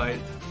website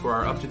for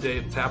our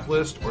up-to-date tap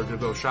list or to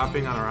go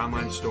shopping on our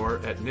online store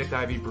at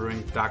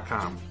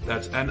nickivybrewing.com.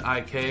 That's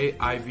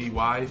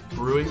Nikivy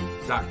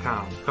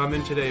brewing.com. Come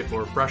in today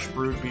for fresh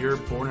brewed beer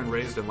born and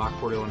raised in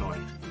Lockport, Illinois.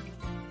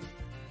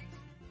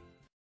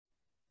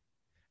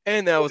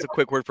 And that was a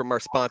quick word from our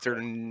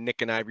sponsor,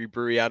 Nick and Ivy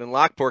Brewery out in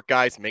Lockport,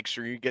 guys. Make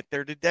sure you get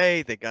there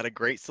today. They got a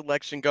great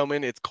selection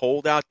coming. It's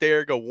cold out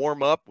there. Go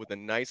warm up with a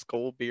nice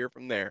cold beer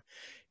from there.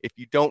 If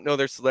you don't know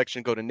their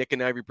selection, go to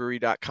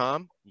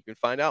nickivybrewing.com. You can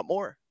find out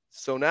more.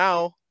 So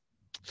now,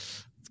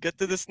 let's get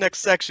to this next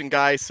section,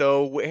 guys.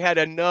 So we had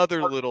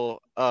another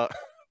little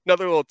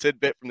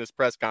tidbit from this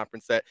press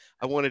conference that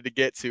I wanted to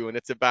get to, and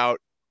it's about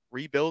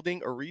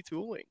rebuilding or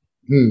retooling.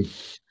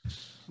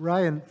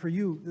 Ryan, for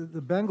you,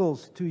 the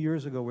Bengals 2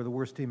 years ago were the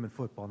worst team in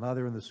football. Now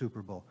they're in the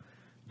Super Bowl.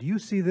 Do you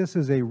see this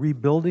as a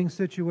rebuilding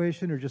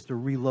situation or just a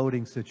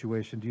reloading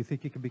situation? Do you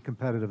think you can be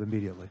competitive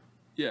immediately?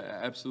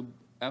 Yeah,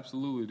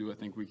 absolutely do I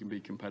think we can be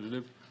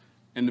competitive.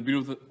 And the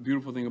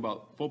beautiful thing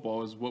about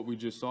football is what we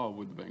just saw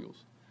with the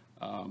Bengals.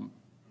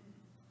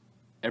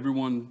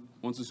 Everyone,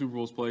 once the Super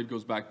Bowl is played,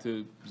 goes back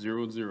to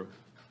 0-0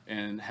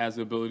 and has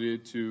the ability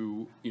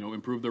to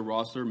improve their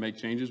roster, make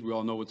changes. We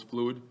all know it's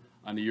fluid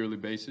on a yearly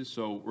basis,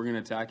 so we're going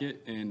to attack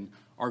it, and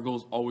our goal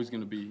is always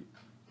going to be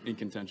in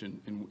contention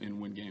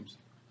and win games.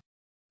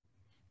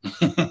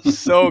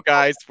 So,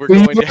 guys, we're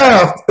going to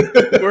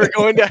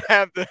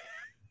have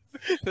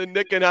the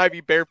Nick and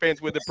Ivy Bear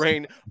fans with the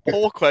brain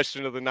poll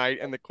question of the night,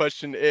 and the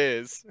question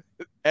is,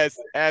 as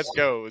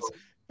goes,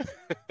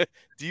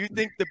 do you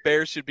think the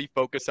Bears should be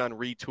focused on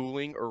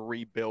retooling or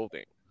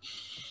rebuilding?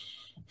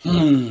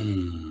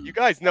 You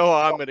guys know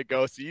how I'm going to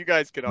go, so you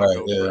guys can all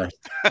go first.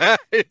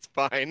 It's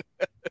fine.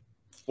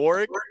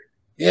 Warwick?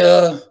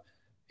 Yeah.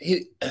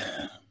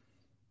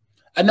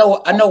 I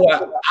know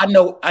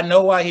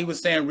why he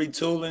was saying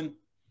retooling,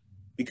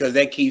 because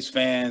that keeps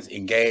fans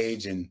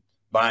engaged and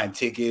buying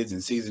tickets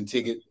and season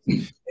tickets,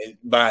 and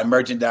buying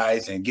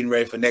merchandise and getting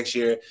ready for next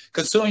year.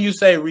 Because soon you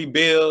say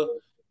rebuild,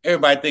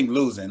 everybody think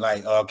losing.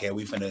 Like, okay,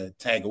 we finna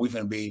tank, or we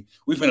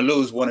finna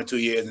lose 1 or 2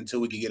 years until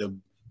we can get a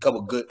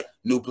couple good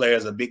new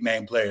players or big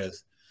name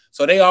players.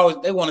 So they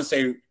want to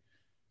say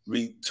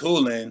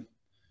retooling.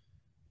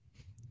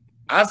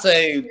 I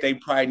say they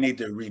probably need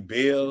to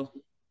rebuild,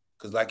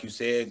 because like you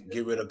said,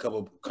 get rid of a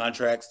couple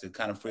contracts to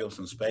kind of free up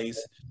some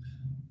space.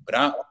 But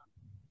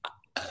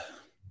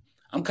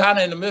I'm kind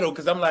of in the middle,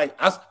 because I'm like,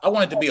 I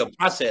want it to be a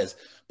process.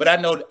 But I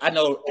know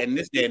in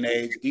this day and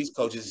age, these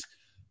coaches,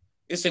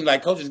 it seems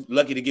like coaches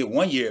lucky to get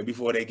 1 year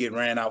before they get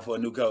ran out for a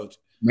new coach.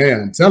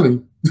 Man, I'm telling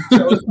you.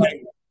 So it's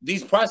like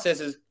these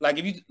processes, like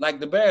if you like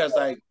the Bears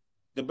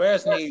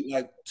need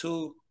like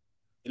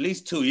at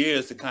least 2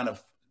 years to kind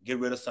of get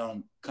rid of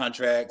some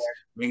contracts,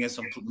 bring in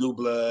some new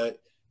blood,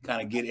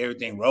 kind of get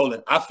everything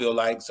rolling. I feel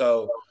like,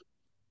 so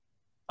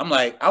I'm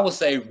like, I would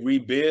say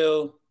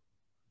rebuild,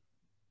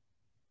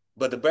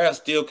 but the Bears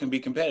still can be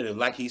competitive.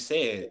 Like he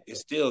said, you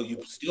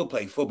still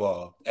play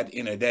football at the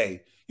end of the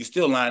day. You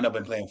still line up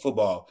and playing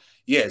football.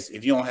 Yes,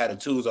 if you don't have the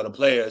tools or the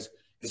players,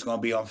 it's going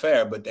to be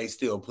unfair, but they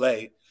still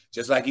play.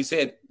 Just like he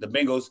said, the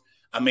Bengals,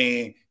 I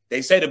mean,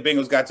 they say the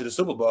Bengals got to the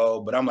Super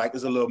Bowl, but I'm like,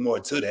 there's a little more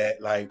to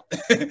that. Like,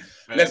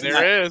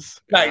 there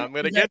is. Like, I'm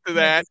going to get to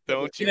that.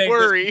 Don't you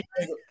worry.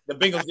 The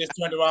Bengals just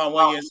turned around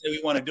 1 year and said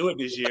we want to do it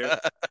this year.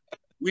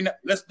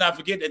 Let's not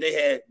forget that they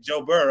had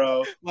Joe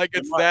Burrow. Like,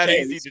 it's that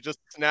easy to just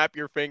snap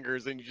your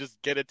fingers and you just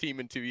get a team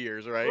in 2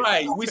 years, right?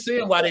 Right. We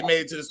seeing why they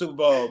made it to the Super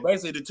Bowl.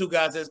 Basically, the two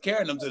guys that's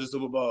carrying them to the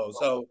Super Bowl.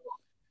 So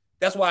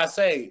that's why I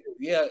say,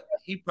 yeah,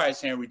 he probably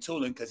saying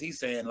retooling, because he's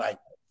saying, like,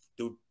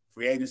 through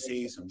free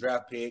agency, some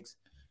draft picks,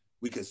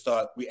 we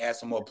add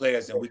some more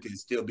players and we can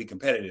still be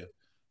competitive.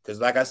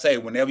 Because like I say,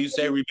 whenever you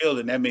say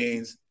rebuilding, that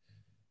means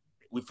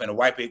we finna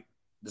wipe the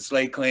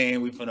slate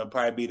clean. We finna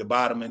probably be the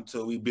bottom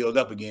until we build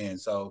up again.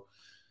 So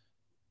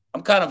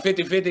I'm kind of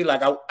 50-50.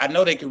 Like, I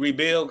know they can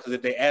rebuild, because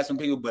if they add some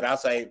people, but I'll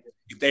say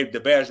if the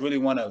Bears really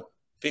want to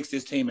fix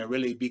this team and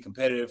really be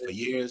competitive for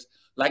years,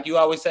 like you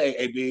always say,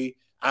 AB,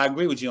 I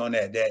agree with you on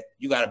that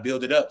you got to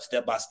build it up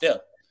step by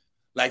step.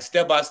 Like,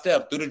 step by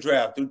step, through the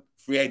draft, through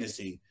free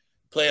agency,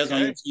 players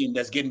on your team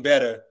that's getting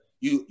better,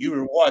 you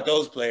reward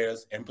those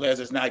players, and players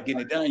that's not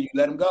getting it done, you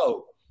let them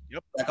go.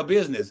 Yep. Like a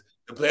business.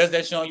 The players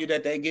that's showing you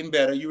that they're getting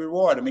better, you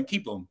reward them and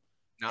keep them.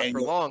 Not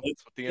for long.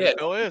 That's what the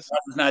NFL is.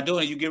 It's not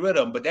doing it, you get rid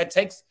of them. But that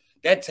takes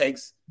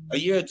a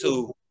year or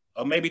 2,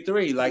 or maybe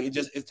 3. Like,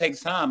 it takes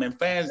time, and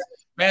fans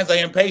are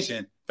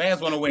impatient.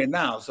 Fans want to win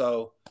now.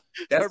 So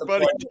that's the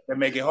part that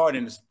make it hard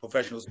in this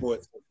professional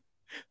sports.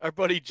 Our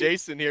buddy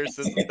Jason here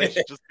says that they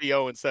should just be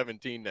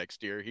 0-17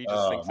 next year. He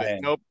just thinks that,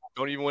 nope,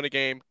 don't even win a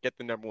game, get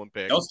the number 1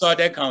 pick. Don't start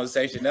that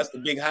conversation. That's the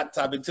big hot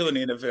topic too in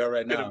the NFL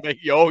right now.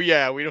 Oh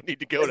yeah, we don't need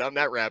to go down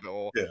that rabbit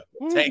hole. Yeah.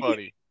 Ooh,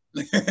 buddy.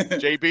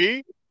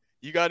 JB,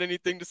 you got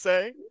anything to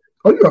say?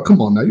 Oh yeah,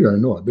 come on now. You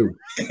already know I do.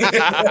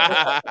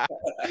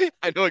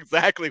 I know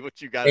exactly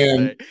what you got to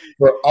say.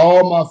 For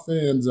all my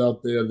fans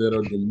out there that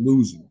are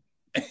delusional,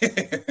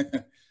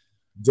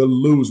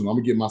 I'm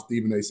gonna get my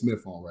Stephen A.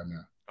 Smith on right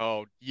now.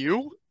 Oh,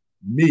 you?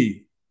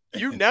 Me.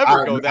 You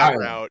never go that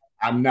route.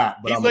 I'm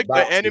not. But he's I'm like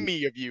about the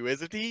enemy of you,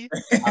 isn't he?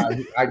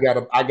 I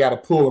gotta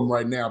pull him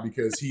right now,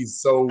 because he's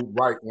so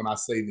right when I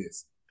say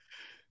this.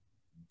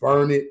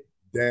 Burn it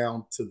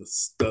down to the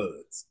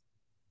studs.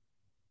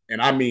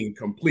 And I mean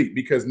complete,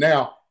 because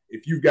now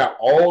if you've got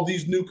all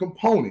these new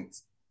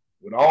components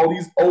with all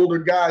these older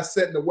guys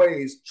setting the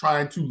ways,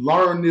 trying to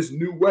learn this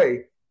new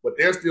way, but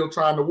they're still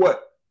trying to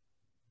what?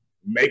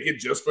 Make it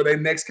just for their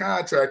next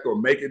contract, or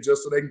make it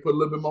just so they can put a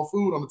little bit more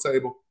food on the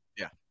table.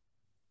 Yeah.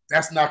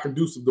 That's not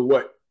conducive to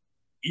what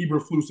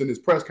Eberflus in his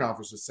press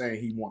conference is saying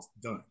he wants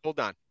done. Hold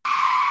on.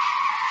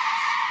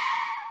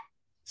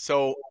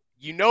 So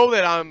you know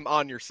that I'm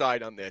on your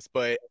side on this,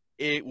 but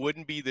it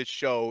wouldn't be this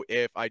show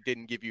if I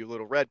didn't give you a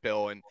little red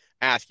pill and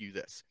ask you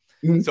this.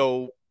 Mm-hmm.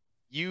 So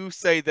you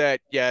say that,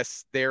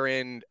 yes, they're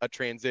in a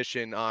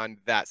transition on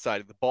that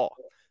side of the ball.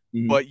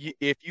 Mm-hmm. But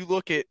if you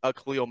look at a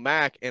Khalil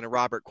Mack and a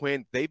Robert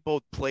Quinn, they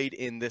both played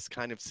in this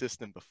kind of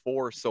system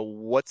before. So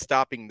what's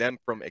stopping them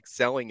from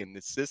excelling in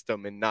this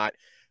system and not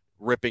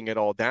ripping it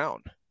all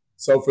down?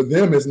 So for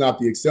them, it's not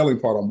the excelling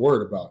part I'm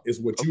worried about. It's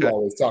what you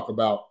always talk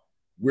about.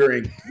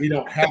 We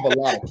don't have a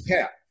lot of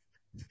cap.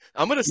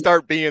 I'm going to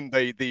start being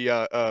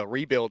the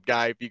rebuild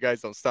guy if you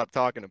guys don't stop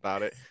talking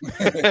about it.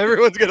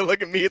 Everyone's going to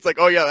look at me. It's like,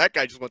 oh, yeah, that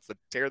guy just wants to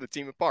tear the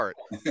team apart.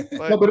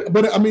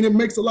 But I mean, it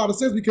makes a lot of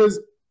sense, because,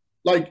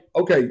 like,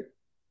 okay,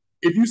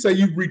 if you say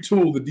you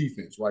retool the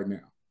defense right now,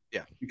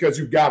 yeah, because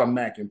you've got a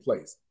Mack in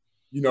place,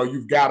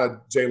 you've got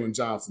a Jalen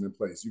Johnson in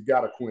place, you've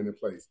got a Quinn in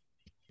place,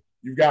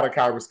 you've got a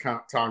Kyrus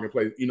Tong in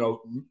place,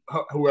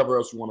 whoever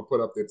else you want to put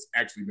up that's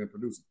actually been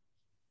producing.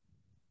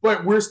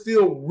 but we're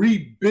still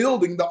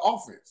rebuilding the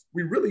offense.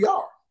 We really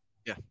are.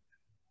 Yeah.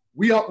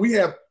 We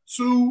have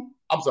two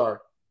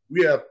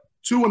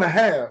and a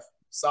half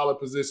solid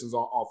positions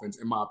on offense,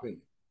 in my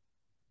opinion.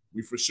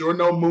 We for sure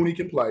know Mooney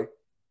can play.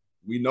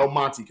 We know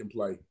Monty can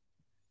play.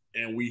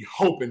 And we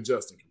hoping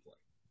Justin can play.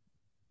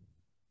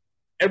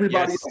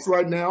 Everybody else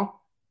right now,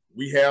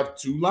 we have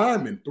three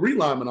linemen,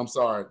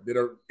 that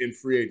are in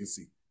free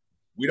agency.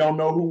 We don't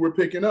know who we're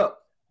picking up.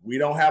 We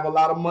don't have a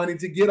lot of money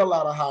to get a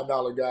lot of high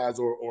dollar guys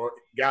or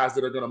guys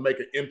that are going to make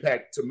an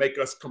impact to make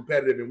us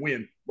competitive and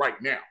win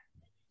right now.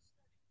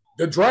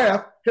 The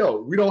draft,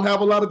 hell, we don't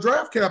have a lot of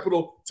draft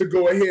capital to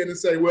go ahead and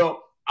say,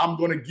 well, I'm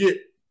going to get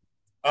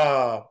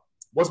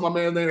what's my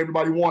man's name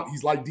everybody want?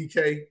 He's like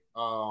DK,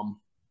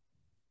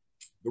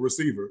 the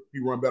receiver. He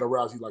run better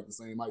routes. He's like the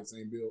same height,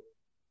 same build.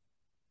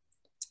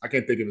 I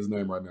can't think of his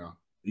name right now.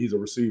 He's a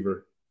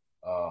receiver.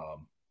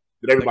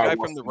 That everybody the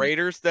guy from the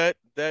Raiders that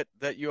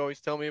you always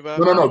tell me about?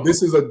 No.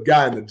 This is a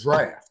guy in the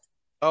draft.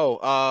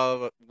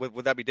 Oh,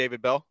 would that be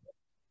David Bell?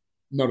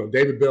 No.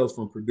 David Bell's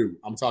from Purdue.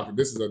 I'm talking.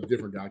 This is a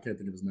different guy. I can't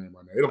think of his name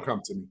right now. It'll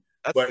come to me.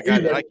 That's the guy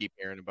that I keep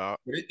hearing about.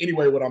 But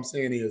anyway, what I'm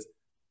saying is,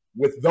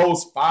 with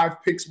those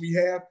 5 picks we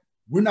have,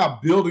 we're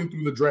not building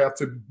through the draft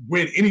to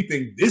win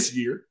anything this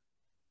year.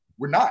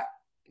 We're not.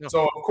 No.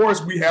 So of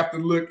course we have to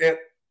look at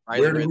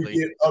where do we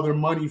get other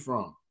money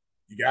from.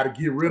 You got to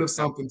get rid of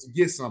something to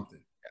get something.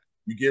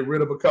 You get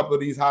rid of a couple of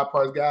these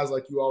high-priced guys,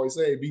 like you always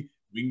say, we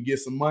can get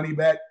some money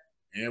back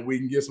and we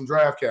can get some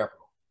draft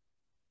capital.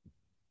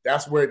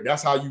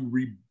 That's how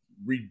you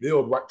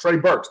rebuild. Right? Trey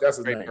Burks, that's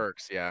his name. Trey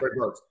Burks, yeah. Trey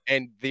Burks.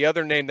 And the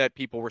other name that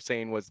people were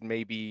saying was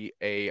maybe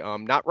a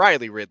not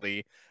Riley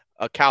Ridley,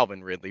 a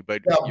Calvin Ridley,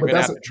 but you're going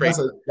to have to trade.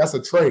 That's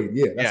a trade.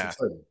 Yeah, that's a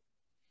trade.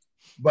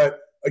 But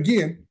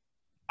again,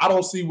 I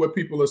don't see what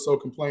people are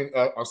so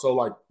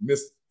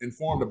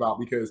misinformed about,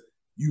 because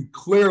you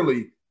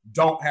clearly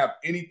don't have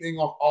anything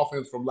on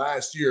offense from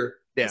last year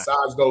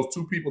besides those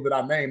 2 people that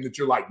I named that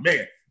you're like,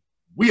 man,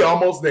 we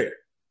almost there.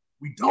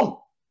 We don't.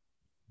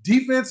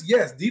 Defense,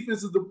 yes.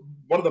 Defense is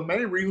one of the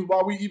main reasons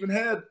why we even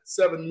had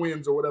 7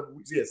 wins or whatever.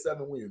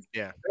 7 wins.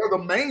 Yeah. They're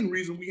the main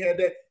reason we had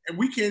that. And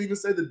we can't even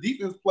say the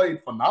defense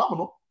played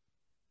phenomenal.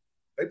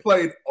 They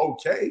played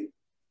okay.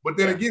 But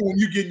then again, when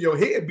you're getting your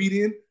head beat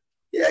in,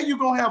 you're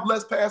going to have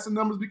less passing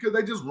numbers because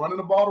they're just running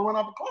the ball to run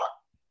out the clock.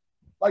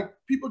 Like,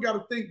 people got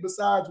to think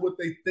besides what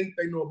they think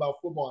they know about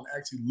football and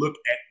actually look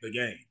at the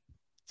game.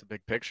 It's a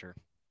big picture.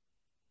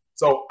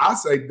 So I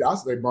say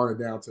burn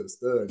it down to the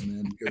studs,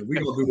 man, because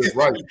we're going to do this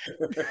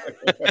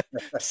right.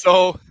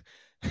 So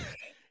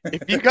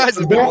if you guys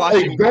have been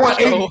watching going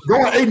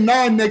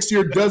 8-9 next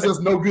year does us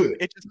no good.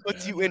 It just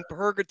puts you in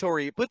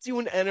purgatory. It puts you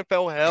in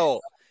NFL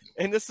hell.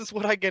 And this is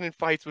what I get in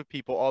fights with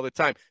people all the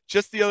time.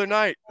 Just the other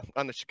night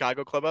on the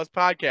Chicago Clubhouse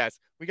podcast,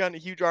 we got in a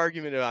huge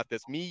argument about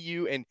this. Me,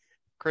 you, and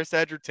Chris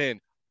Edgerton,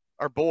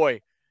 our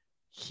boy.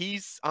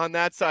 He's on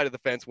that side of the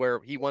fence where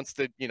he wants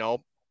to,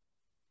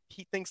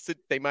 he thinks that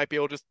they might be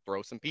able to just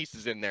throw some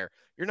pieces in there.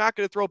 You're not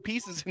going to throw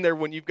pieces in there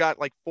when you've got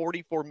like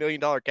 $44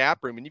 million cap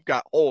room and you've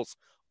got holes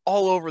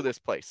all over this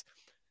place.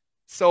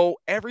 So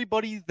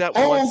everybody that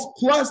holes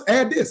plus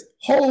add this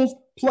holes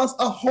plus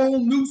a whole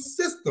new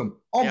system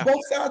on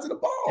both sides of the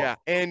ball. Yeah,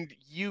 and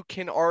you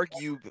can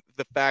argue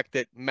the fact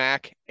that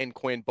Mac and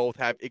Quinn both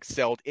have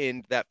excelled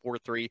in that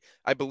 4-3.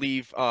 I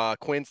believe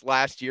Quinn's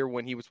last year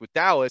when he was with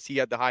Dallas, he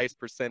had the highest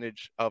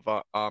percentage of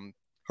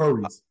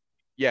hurries.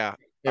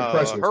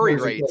 Hurry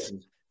rates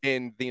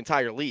in the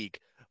entire league.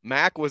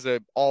 Mac was a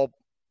all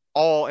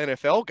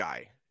NFL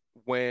guy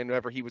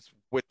whenever he was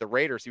with the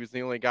Raiders. He was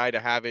the only guy to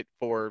have it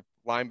for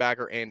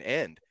linebacker and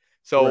end.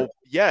 So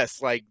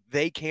yes, like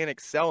they can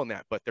excel in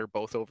that, but they're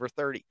both over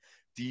 30.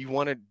 Do you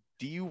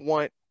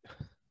want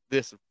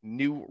this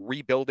new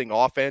rebuilding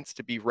offense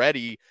to be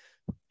ready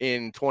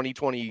in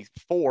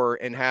 2024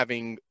 and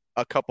having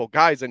a couple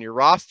guys on your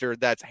roster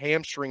that's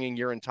hamstringing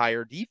your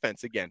entire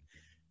defense again?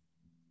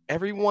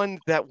 Everyone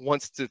that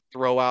wants to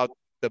throw out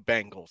the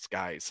Bengals,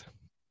 guys,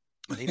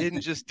 they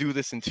didn't just do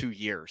this in 2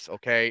 years,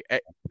 okay?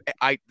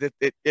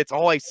 It's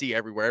all I see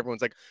everywhere.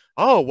 Everyone's like,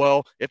 oh,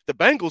 well, if the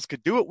Bengals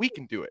could do it, we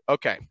can do it.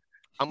 Okay,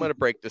 I'm going to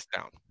break this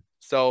down.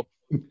 So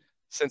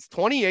since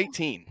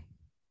 2018,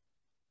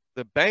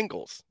 the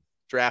Bengals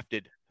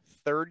drafted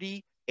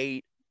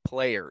 38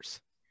 players.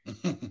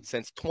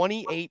 Since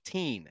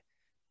 2018,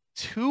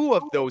 2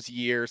 of those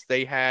years,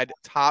 they had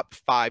top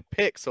 5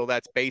 picks. So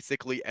that's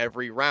basically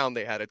every round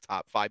they had a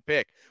top 5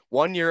 pick.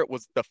 1 year it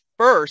was the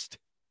first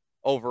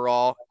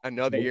overall.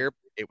 Another year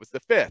it was the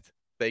 5th.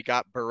 They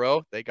got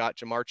Burrow. They got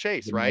Jamar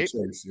Chase, right?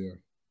 Chase, yeah.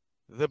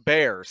 The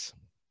Bears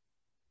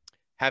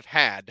have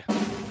had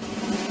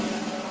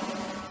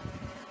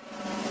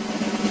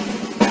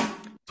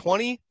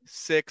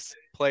 26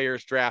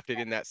 players drafted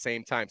in that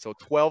same time. So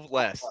 12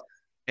 less.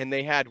 And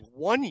they had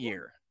 1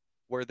 year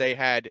where they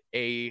had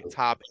a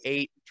top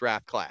 8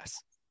 draft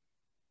class.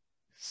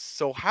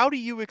 So how do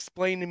you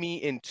explain to me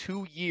in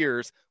 2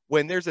 years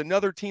when there's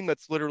another team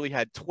that's literally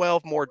had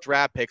 12 more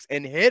draft picks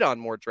and hit on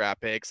more draft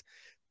picks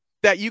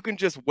that you can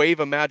just wave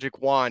a magic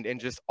wand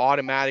and just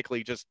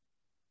automatically just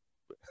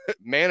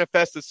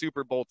manifest a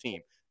Super Bowl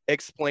team.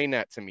 Explain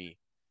that to me.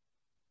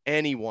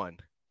 Anyone.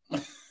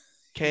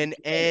 Can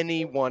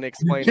anyone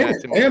explain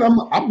that to me? And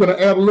I'm going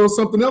to add a little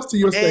something else to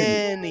your statement.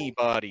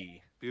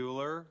 Anybody.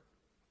 Bueller.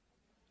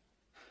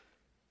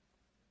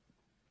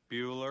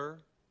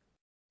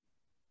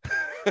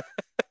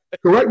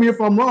 Correct me if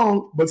I'm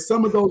wrong, but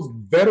some of those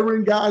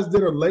veteran guys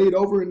that are laid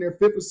over in their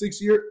 5th or 6th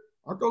year,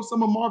 aren't those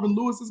some of Marvin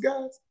Lewis's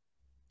guys?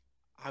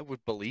 I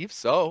would believe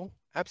so.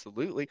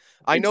 Absolutely.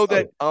 I know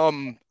that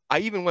I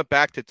even went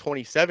back to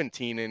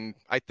 2017, and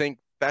I think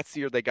that's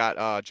the year they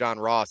got John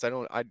Ross.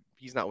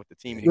 He's not with the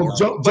team anymore.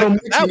 Well, Joe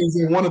Mixon is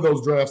in one of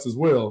those drafts as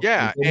well.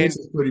 Yeah, and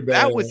pretty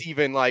bad. That was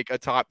even like a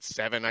top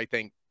 7, I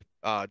think,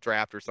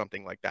 draft or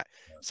something like that.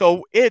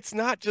 So it's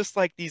not just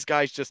like these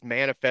guys just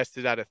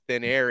manifested out of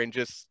thin air and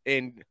just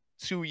in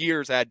 2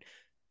 years had,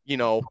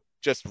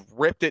 just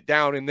ripped it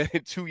down, and then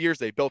in 2 years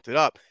they built it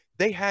up.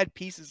 They had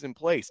pieces in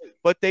place,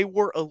 but they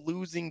were a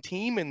losing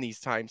team in these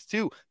times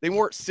too. They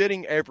weren't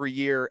sitting every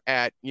year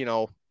at,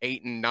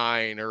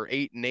 8-9 or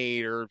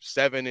 8-8 or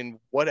 7 and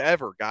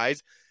whatever,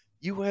 guys.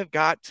 You have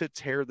got to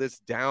tear this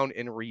down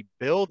and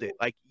rebuild it.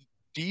 Like,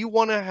 do you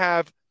want to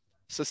have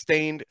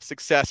sustained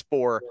success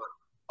for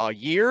a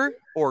year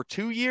or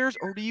 2 years,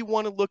 or do you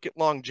want to look at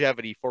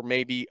longevity for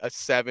maybe a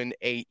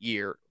 7-8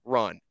 year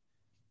run?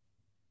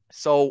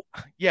 So,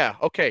 yeah,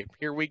 okay,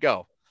 here we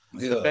go.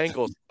 Yeah. The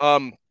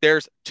Bengals.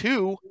 There's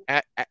 2,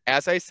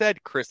 as I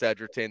said, Chris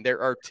Edgerton,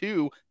 there are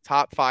 2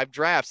 top 5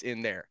 drafts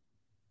in there.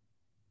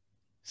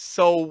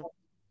 So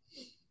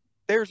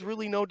there's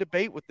really no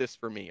debate with this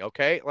for me,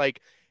 okay?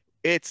 Like,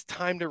 it's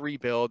time to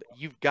rebuild.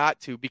 You've got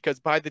to, because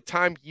by the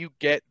time you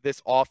get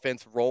this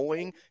offense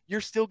rolling,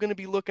 you're still going to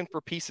be looking for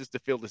pieces to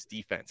fill this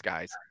defense,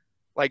 guys.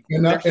 Like,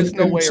 there's just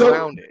no way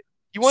around it.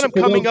 You want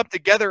them coming up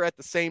together at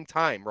the same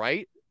time,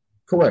 right?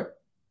 Correct.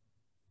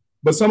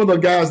 But some of the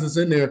guys that's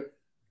in there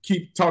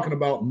keep talking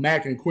about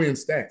Mac and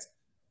Quinn's stats.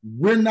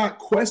 We're not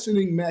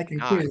questioning Mac and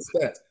Quinn's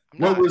stats.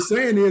 What we're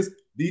saying is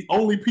the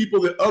only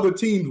people that other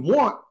teams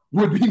want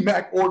would be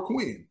Mac or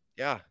Quinn.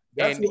 Yeah.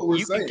 That's what we're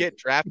saying. You can get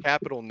draft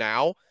capital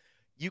now.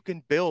 You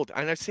can build,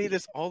 and I say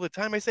this all the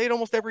time. I say it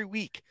almost every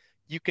week.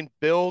 You can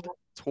build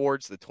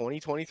towards the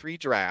 2023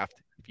 draft.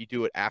 If you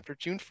do it after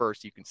June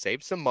 1st, you can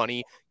save some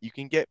money. You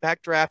can get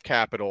back draft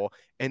capital,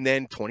 and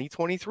then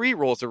 2023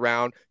 rolls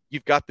around.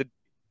 You've got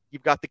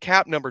the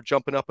cap number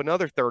jumping up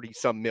another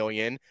 30-some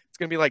million. It's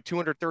going to be like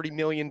 $230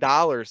 million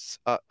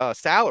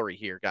salary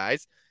here,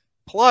 guys,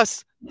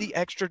 plus the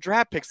extra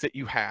draft picks that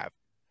you have.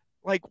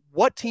 Like,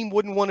 what team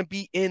wouldn't want to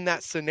be in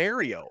that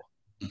scenario?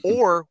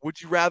 Or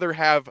would you rather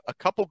have a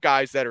couple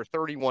guys that are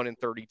 31 and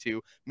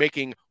 32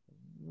 making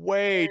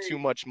way too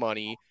much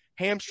money,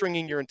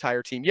 hamstringing your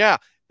entire team? Yeah,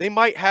 they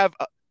might have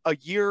a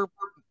year,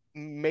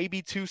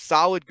 maybe 2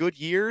 solid good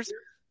years.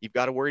 You've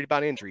got to worry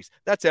about injuries.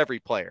 That's every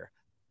player.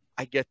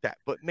 I get that.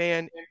 But,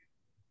 man,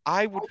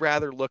 I would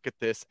rather look at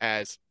this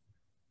as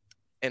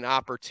an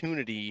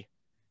opportunity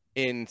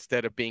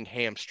instead of being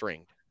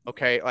hamstringed,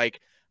 okay? Like,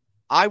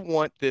 I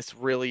want this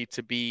really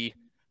to be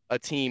a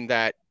team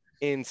that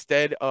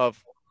instead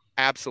of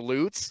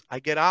absolutes, I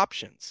get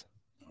options.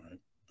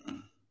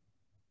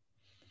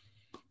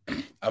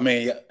 I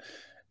mean,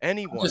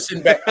 anyone. I'm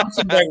sitting back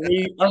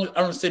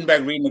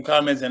reading the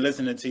comments and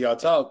listening to y'all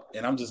talk,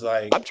 and I'm just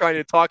like, I'm trying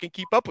to talk and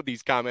keep up with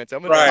these comments.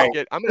 I'm gonna have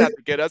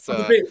to get us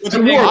a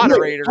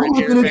moderator in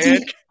here,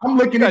 man. I'm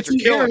looking at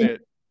T. Aaron.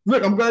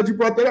 Look, I'm glad you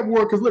brought that up,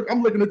 Ward, because look,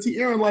 I'm looking at T.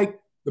 Aaron like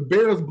the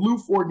Bears blew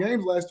 4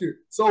 games last year.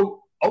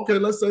 So, okay,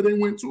 let's say they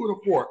win 2 of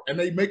the 4 and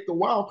they make the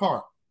wild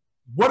card.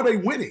 What are they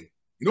winning?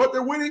 You know what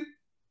they're winning?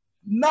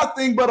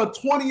 Nothing but a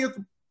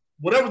 20th,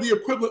 whatever the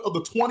equivalent of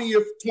the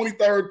 20th,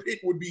 23rd pick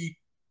would be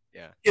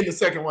in the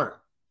second round.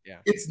 Yeah.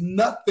 It's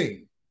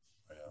nothing.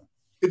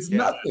 It's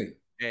nothing.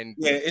 And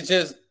it's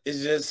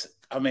just,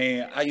 I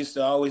mean, I used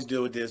to always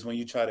deal with this when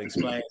you try to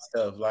explain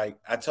stuff. Like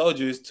I told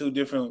you, it's 2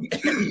 different.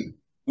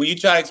 When you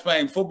try to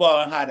explain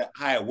football and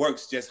how it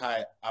works, just how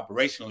it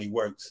operationally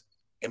works,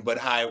 but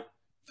how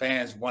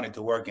fans want it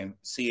to work and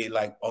see it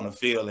like on the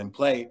field and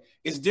play,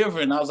 it's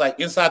different. I was like,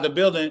 inside the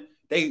building,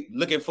 they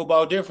look at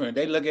football different.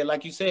 They look at,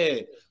 like you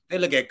said, they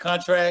look at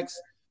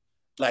contracts,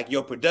 like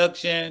your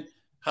production,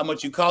 how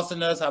much you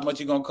costing us, how much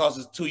you're going to cost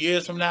us 2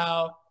 years from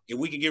now. If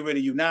we can get rid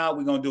of you now,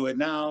 we're going to do it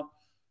now.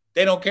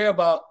 They don't care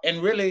about,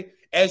 and really,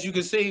 as you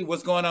can see,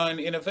 what's going on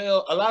in the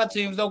NFL, a lot of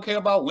teams don't care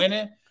about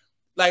winning.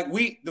 Like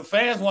the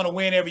fans want to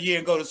win every year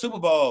and go to Super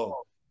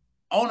Bowl.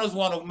 Owners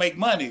want to make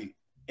money,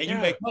 and you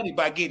make money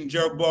by getting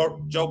Joe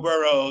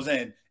Burrows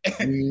and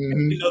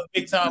those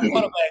big-time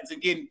quarterbacks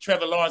and getting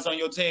Trevor Lawrence on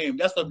your team.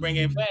 That's what brings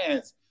in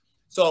fans.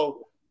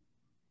 So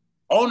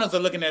owners are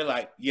looking at it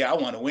like, yeah, I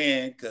want to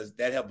win because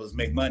that helps us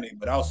make money.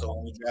 But also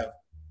when we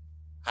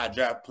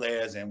draft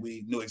players and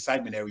we new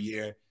excitement every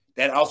year,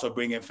 that also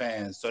brings in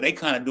fans. So they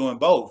kind of doing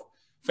both.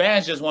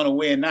 Fans just want to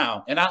win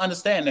now, and I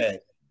understand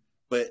that.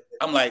 But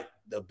I'm like,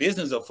 the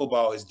business of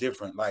football is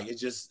different. Like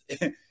it's just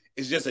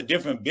a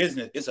different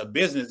business. It's a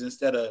business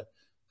instead of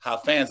how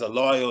fans are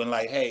loyal and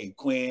like, hey,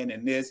 Quinn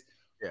and this.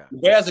 Yeah. The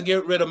Bears will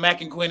get rid of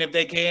Mac and Quinn if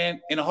they can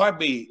in a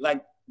heartbeat.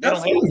 Like They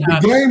don't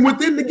have the game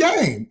within the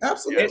game.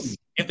 Absolutely.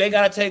 If they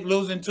got to take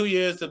losing 2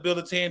 years to build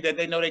a team that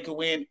they know they can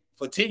win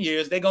for 10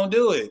 years, they're going to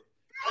do it.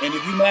 And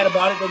if you're mad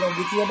about it, they're going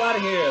to get you up out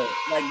of here.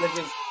 Like,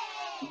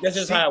 that's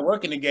just how it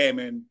works in the game.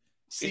 And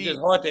it's just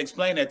hard to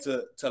explain that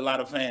to a lot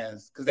of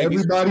fans.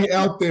 Everybody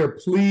out there,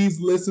 please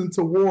listen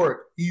to Ward.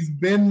 He's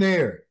been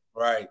there.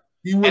 Right.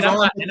 He was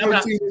on the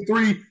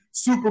 13-3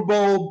 Super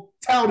Bowl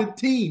touted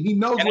team. He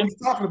knows what he's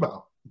talking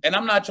about. And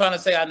I'm not trying to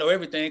say I know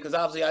everything, because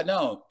obviously I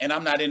don't. And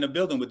I'm not in the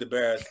building with the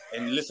Bears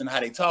and listen to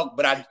how they talk.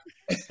 But I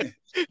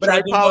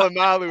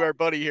Polamalu, our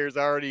buddy here, is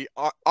already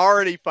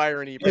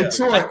firing emails.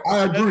 Detroit,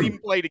 I agree. Doesn't even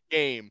play the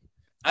game.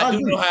 I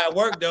do know how it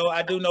works, though.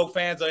 I do know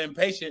fans are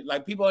impatient.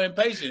 Like, people are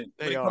impatient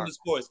when it comes to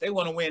sports. They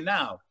want to win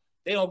now.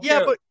 They don't care.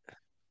 Yeah, but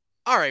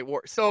all right,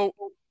 Ward. So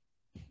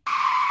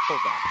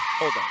hold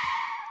on.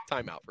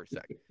 Time out for a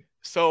second.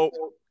 So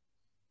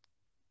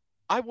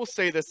I will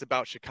say this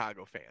about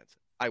Chicago fans.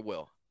 I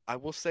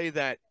will say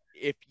that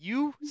if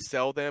you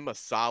sell them a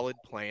solid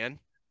plan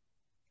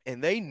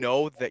and they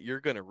know that you're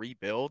going to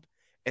rebuild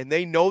and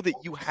they know that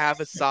you have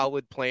a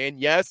solid plan,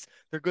 yes,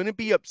 they're going to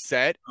be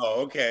upset.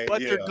 Oh, okay.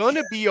 But they're going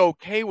to be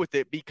okay with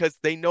it because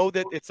they know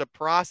that it's a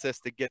process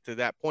to get to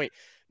that point.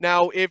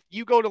 Now, if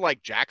you go to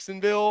like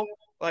Jacksonville,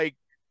 like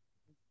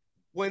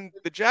when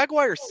the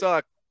Jaguars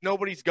suck,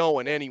 nobody's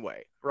going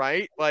anyway,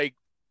 right? Like,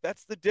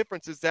 that's the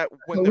difference, is that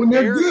when the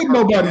they're Bears good,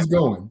 nobody's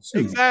going. Shoot.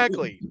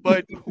 Exactly.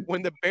 But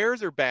when the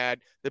Bears are bad,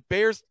 the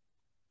Bears,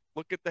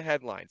 look at the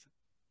headlines.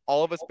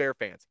 All of us Bear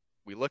fans,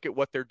 we look at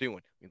what they're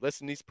doing. We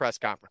listen to these press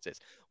conferences.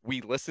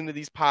 We listen to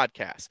these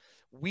podcasts.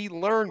 We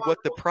learn what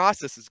the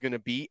process is going to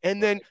be,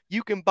 and then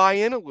you can buy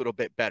in a little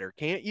bit better,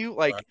 can't you?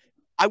 Like, right.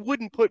 I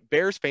wouldn't put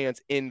Bears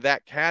fans in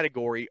that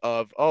category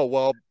of, oh,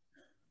 well,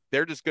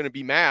 they're just going to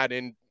be mad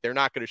and they're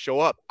not going to show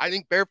up. I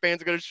think Bear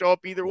fans are going to show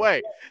up either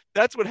way.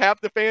 That's what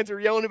half the fans are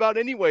yelling about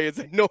anyway, is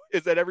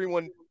that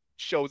everyone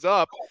shows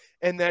up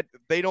and that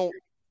they don't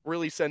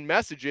really send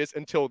messages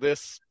until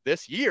this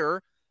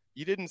year.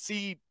 You didn't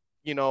see,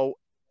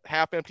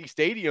 half empty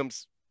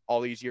stadiums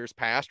all these years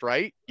past,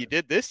 right? You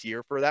did this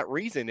year for that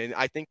reason. And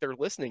I think they're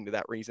listening to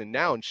that reason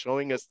now and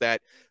showing us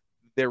that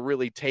they're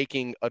really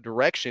taking a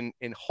direction,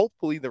 and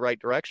hopefully the right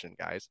direction,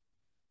 guys.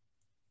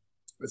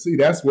 See,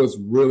 that's what's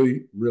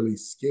really, really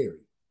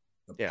scary.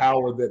 The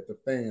power that the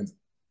fans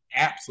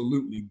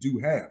absolutely do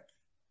have.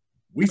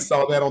 We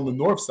saw that on the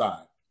north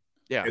side.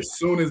 Yeah. As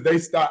soon as they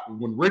stopped,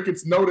 when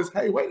Ricketts noticed,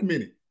 hey, wait a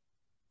minute.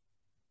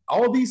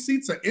 All these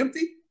seats are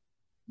empty.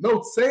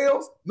 No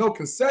sales, no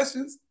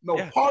concessions,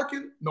 no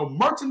parking, no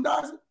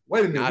merchandising.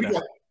 Wait a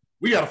minute.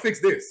 We got to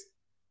fix this.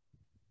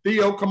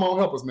 Theo, come on,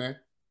 help us, man.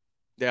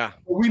 Yeah.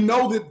 We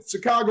know that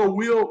Chicago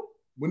will,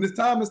 when it's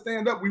time to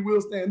stand up, we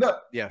will stand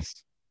up.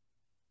 Yes.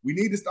 We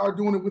need to start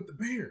doing it with the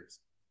Bears.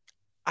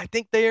 I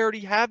think they already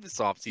have this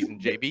offseason,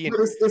 JB. And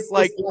it's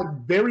like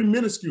very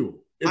minuscule.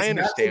 I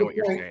understand what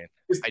you're saying.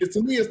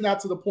 To me, it's not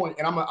to the point,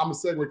 and I'm a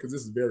segue because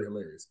this is very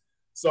hilarious.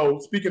 So,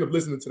 speaking of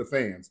listening to the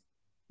fans,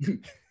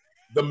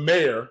 the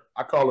mayor,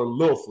 I call her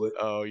Littlefoot.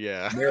 Oh,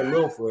 yeah. Mayor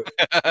Littlefoot.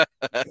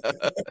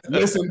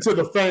 Listened to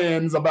the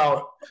fans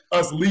about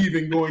us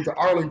leaving, going to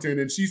Arlington,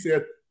 and she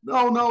said,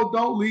 no,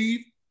 don't leave.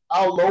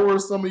 I'll lower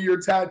some of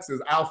your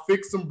taxes. I'll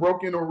fix some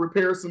broken or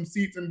repair some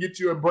seats and get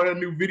you a brand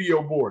new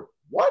video board.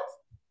 What?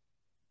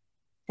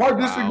 Park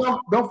District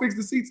don't fix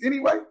the seats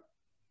anyway?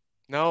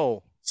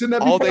 No. Shouldn't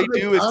that be all they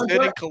do is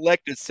sit and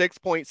collect a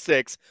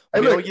 $6.6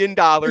 million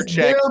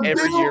check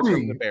every year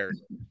from the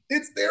Bears.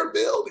 It's their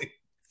building.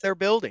 It's their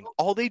building.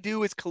 All they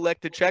do is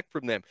collect a check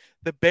from them.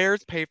 The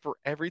Bears pay for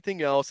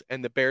everything else,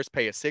 and the Bears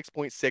pay a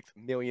 $6.6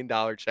 million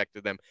check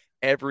to them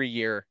every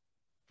year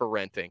for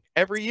renting.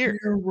 Every year.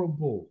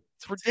 Terrible.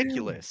 It's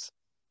ridiculous.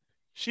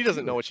 She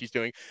doesn't know what she's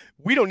doing.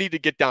 We don't need to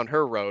get down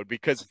her road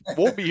because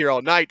we'll be here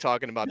all night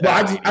talking about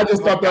that. I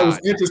just thought that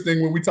was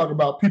interesting when we talk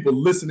about people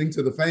listening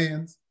to the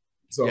fans.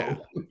 So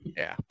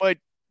yeah. But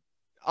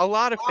a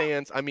lot of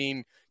fans, I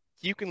mean,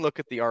 you can look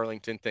at the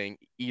Arlington thing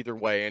either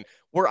way, and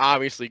we're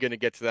obviously going to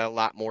get to that a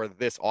lot more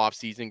this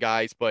offseason,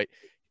 guys. But,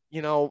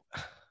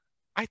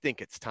 I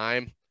think it's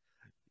time.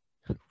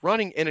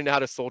 Running in and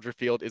out of Soldier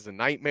Field is a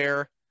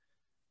nightmare.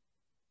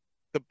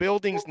 The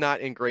building's not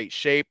in great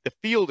shape. The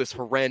field is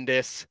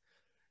horrendous.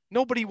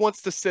 Nobody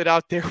wants to sit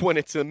out there when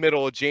it's the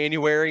middle of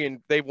January and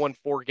they've won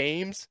 4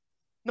 games.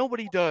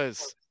 Nobody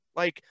does.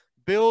 Like,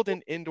 build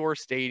an indoor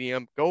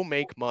stadium, go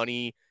make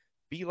money,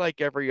 be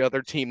like every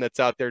other team that's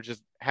out there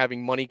just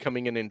having money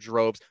coming in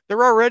droves.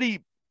 They're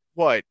already,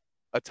 a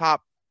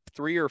top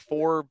 3 or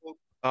 4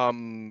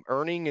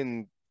 earning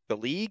in the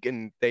league,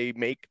 and they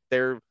make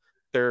their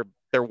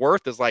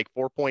worth is like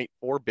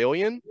 $4.4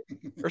 billion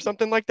or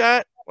something like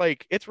that.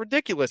 Like, it's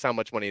ridiculous how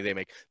much money they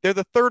make. They're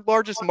the 3rd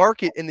largest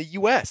market in the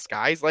U.S.,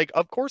 guys. Like,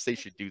 of course they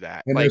should do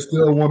that. And they're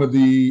still one of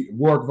the,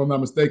 if I'm not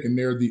mistaken,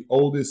 they're the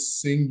oldest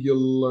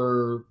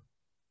singular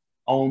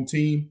owned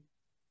team.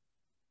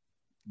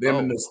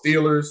 And the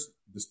Steelers,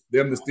 the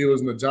Steelers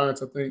and the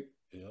Giants, I think.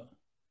 Yeah.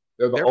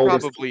 They're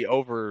probably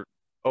over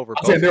over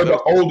I'm both saying they're of those.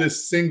 the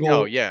oldest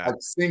single, yeah. like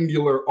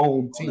singular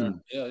owned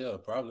team. Yeah,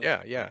 probably.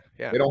 Yeah.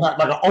 They don't have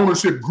like an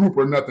ownership group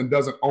or nothing.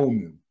 Doesn't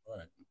own them.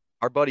 Right.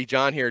 Our buddy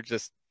John here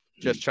just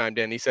chimed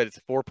in. He said it's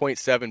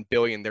 4.7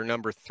 billion. They're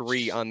number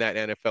 3 on that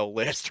NFL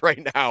list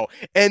right now,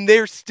 and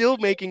they're still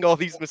making all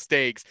these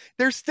mistakes.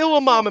 They're still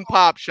a mom and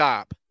pop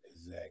shop.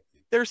 Exactly.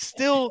 They're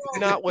still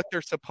not what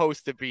they're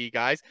supposed to be,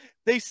 guys.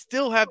 They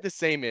still have the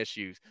same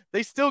issues.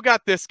 They still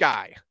got this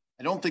guy.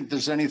 I don't think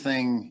there's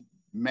anything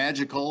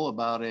magical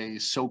about a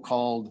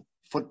so-called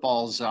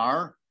football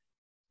czar.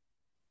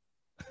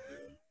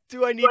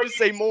 Do I need to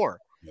say more?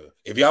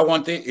 If y'all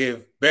want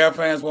if Bear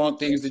fans want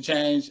things to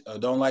change or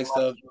don't like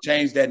stuff,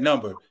 change that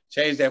number.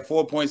 Change that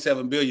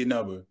 4.7 billion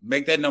number.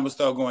 Make that number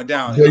start going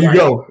down. There you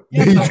go.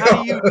 Yeah,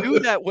 how do you do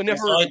that whenever?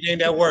 That's the only thing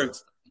that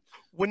works.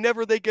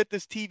 Whenever they get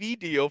this TV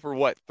deal for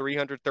what,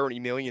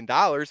 $330 million,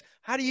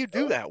 how do you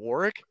do that,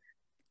 Warwick?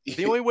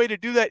 The only way to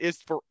do that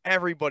is for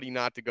everybody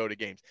not to go to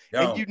games.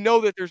 And you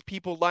know that there's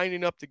people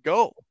lining up to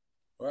go.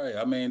 Right.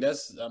 I mean,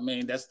 that's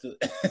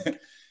the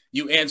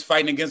you ants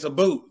fighting against a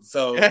boot.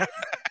 So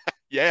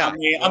yeah. I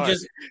mean,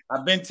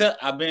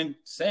 I've been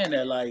saying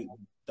that, like,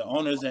 the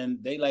owners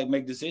and they like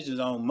make decisions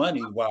on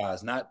money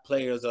wise, not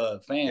players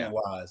fan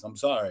wise. I'm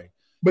sorry.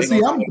 But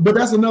but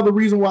that's another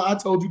reason why I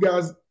told you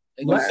guys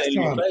last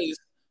time.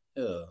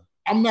 Yeah.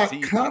 I'm not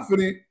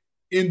confident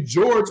in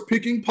George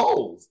picking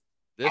polls.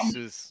 This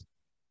is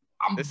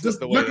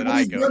the way that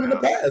I go. In the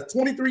past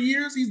 23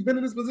 years, he's been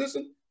in this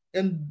position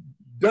and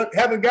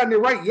haven't gotten it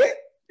right yet.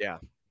 Yeah.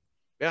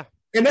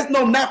 And that's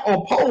no knock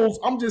on polls.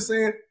 I'm just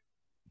saying,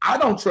 I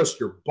don't trust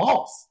your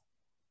boss.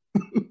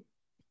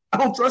 I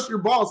don't trust your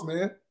boss,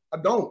 man. I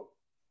don't.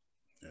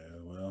 Yeah,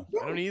 well,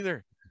 I don't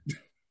either.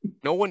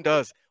 No one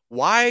does.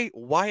 Why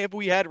have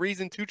we had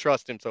reason to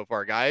trust him so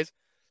far, guys?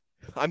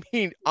 I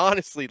mean,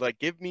 honestly, like,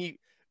 give me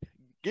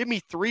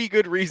 3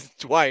 good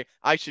reasons why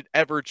I should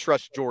ever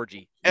trust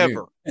Georgie.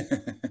 Ever.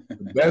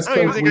 The best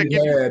coach we've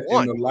had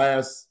in the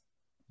last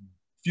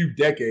few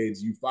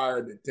decades, you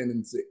fired at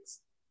 10-6.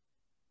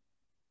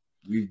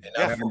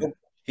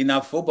 He's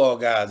not football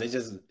guys. They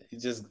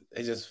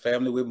just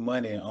family with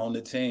money and own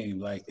the team.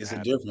 Like, it's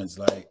a difference.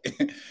 Like,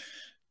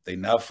 they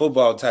not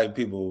football type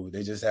people.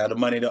 They just have the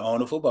money to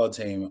own a football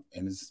team,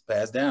 and it's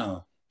passed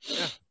down.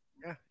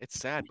 Yeah, it's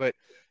sad. But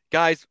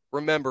guys,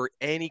 remember,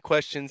 any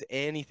questions,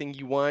 anything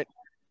you want,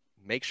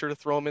 make sure to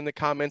throw them in the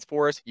comments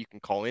for us. You can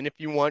call in if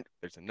you want.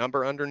 There's a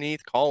number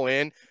underneath. Call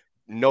in.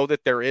 Know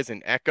that there is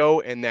an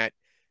echo, and that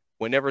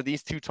whenever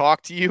these two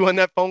talk to you on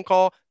that phone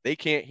call, they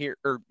can't hear,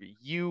 or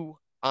you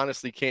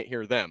honestly can't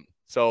hear them.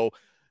 So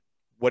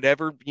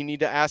whatever you need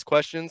to ask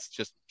questions,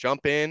 just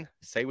jump in,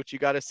 say what you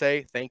got to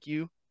say. Thank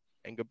you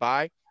and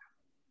goodbye.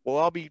 We'll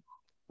all be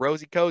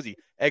rosy cozy,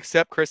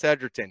 except Chris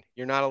Edgerton.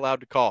 You're not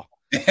allowed to call.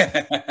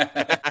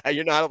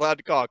 You're not allowed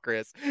to call,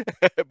 Chris.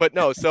 But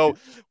no, so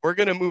we're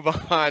going to move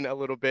on a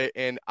little bit.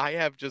 And I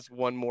have just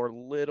one more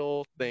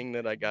little thing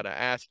that I got to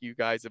ask you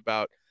guys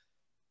about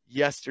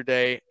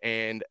yesterday,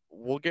 and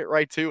we'll get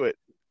right to it.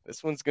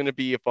 This one's going to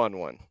be a fun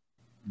one.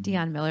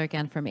 Dion Miller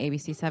again from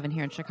ABC7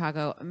 here in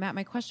Chicago. Matt,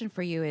 my question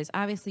for you is,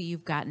 obviously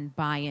you've gotten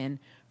buy-in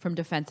from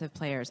defensive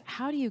players.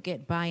 How do you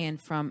get buy-in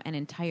from an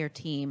entire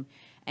team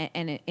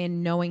and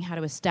in knowing how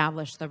to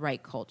establish the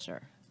right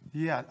culture?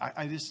 Yeah,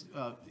 I just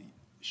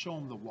show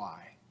them the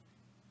why.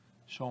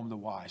 Show them the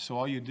why. So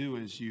all you do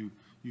is you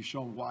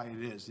show them why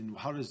it is. And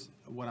how does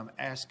what I'm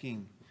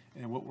asking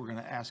and what we're going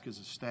to ask as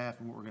a staff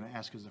and what we're going to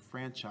ask as a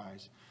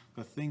franchise,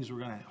 the things we're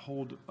going to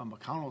hold them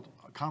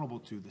accountable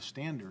to, the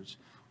standards,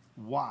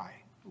 why?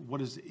 What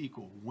does it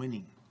equal?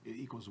 Winning. It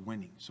equals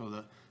winning.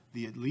 So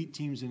the elite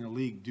teams in the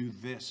league do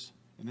this,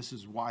 and this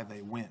is why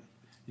they win.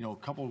 You know,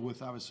 coupled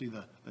with obviously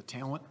the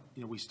talent,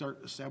 you know, we start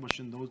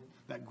establishing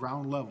that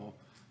ground level,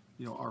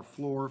 you know, our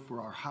floor for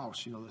our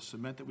house, you know, the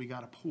cement that we got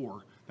to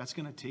pour, that's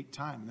going to take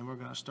time. And then we're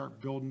going to start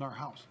building our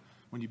house.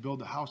 When you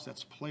build a house,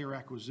 that's player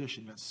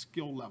acquisition, that's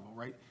skill level,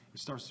 right? It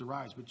starts to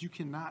rise. But you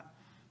cannot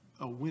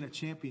win a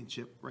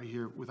championship right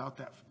here without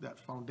that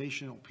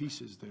foundational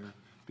pieces there.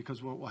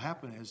 Because what will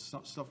happen is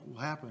stuff will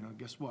happen, and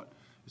guess what?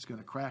 It's going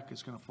to crack,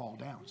 it's going to fall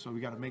down. So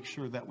we got to make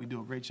sure that we do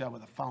a great job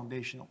with the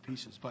foundational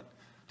pieces. But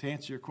to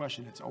answer your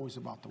question, it's always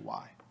about the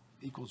why.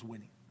 Equals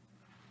winning.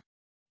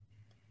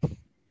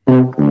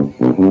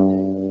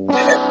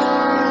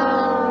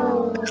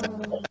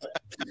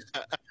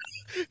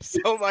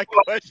 So my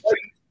question.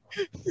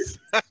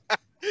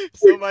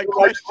 So my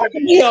question.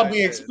 You'll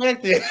be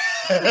expected.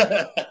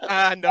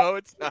 No,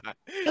 it's not.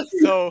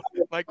 So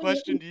my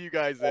question to you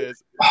guys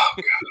is: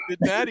 did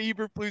Matt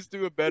Eber please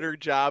do a better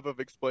job of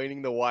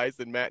explaining the whys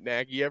than Matt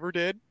Nagy ever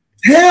did?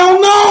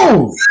 Hell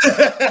no!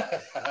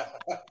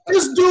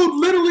 This dude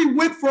literally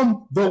went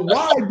from the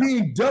Y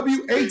being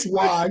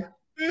WHY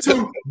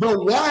to the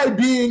Y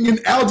being an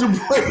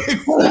algebraic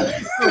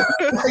function.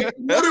 Like,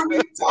 what are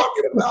we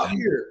talking about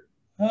here?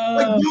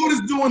 Like, dude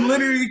is doing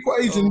linear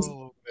equations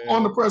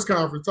on the press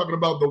conference talking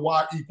about the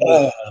Y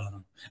equals.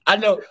 I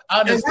know. I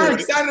understood. And we're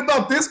excited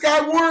about this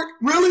guy, Warwick?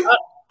 Really?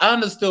 I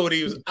understood what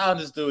he was. I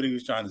understood what he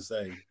was trying to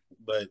say,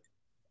 but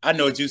I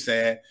know what you're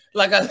saying.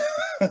 Like I,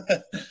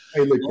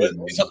 Hey, look here,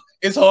 man.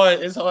 it's hard.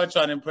 It's hard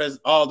trying to impress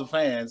all the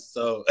fans.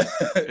 So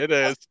It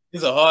is.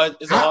 It's a hard.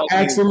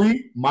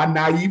 Actually, my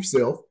naive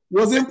self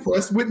was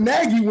impressed with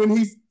Nagy when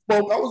he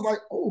spoke. I was like,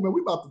 "Oh man,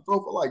 we about to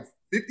throw for like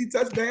 50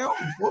 touchdowns."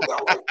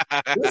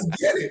 Let's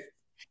get it.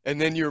 And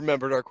then you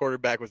remembered our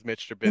quarterback was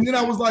Mitch Trubisky. And then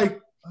I was like,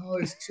 "Oh,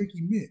 it's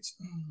tricky, Mitch."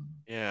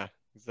 Yeah,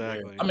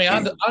 exactly. I mean,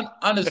 I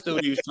understood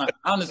what he was trying.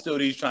 I understood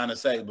what he was trying to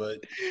say,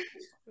 but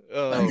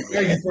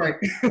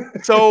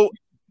so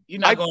you're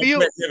not going to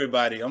impress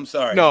everybody. I'm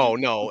sorry.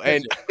 No,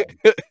 and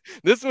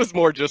this was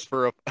more just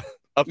for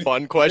a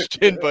fun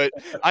question, but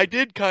I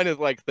did kind of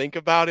like think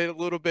about it a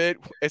little bit,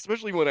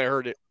 especially when I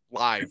heard it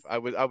live. I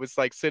was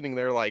like sitting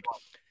there like,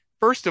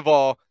 first of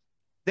all,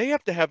 they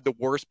have to have the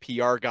worst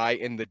PR guy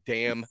in the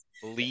damn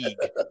league.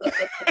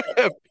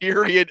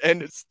 Period.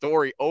 End of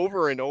story.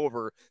 Over and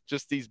over.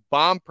 Just these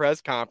bomb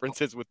press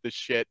conferences with this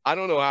shit. I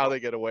don't know how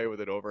they get away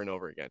with it over and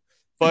over again.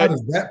 But how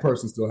does that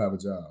person still have a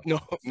job?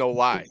 No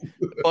lie.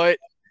 But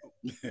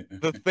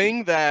the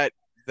thing that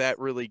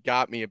really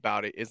got me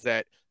about it is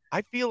that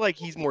I feel like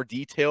he's more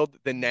detailed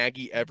than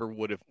Nagy ever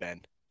would have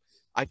been.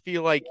 I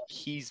feel like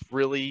he's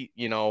really,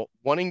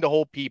 wanting to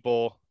hold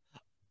people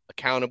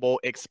accountable,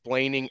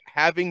 explaining,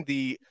 having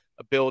the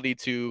ability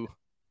to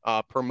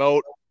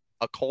promote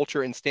a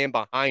culture and stand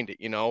behind it,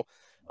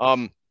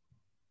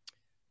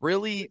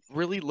 really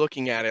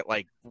looking at it,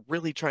 like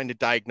really trying to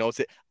diagnose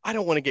it. I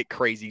don't want to get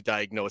crazy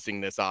diagnosing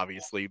this,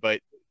 obviously,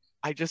 but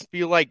I just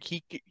feel like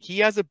he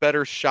has a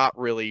better shot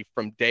really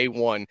from day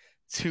one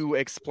to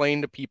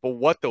explain to people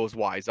what those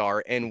whys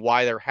are and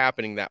why they're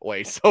happening that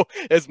way. So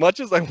as much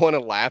as I want to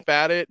laugh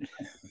at it,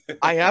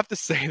 I have to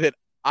say that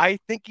I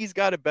think he's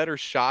got a better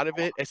shot of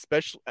it,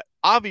 especially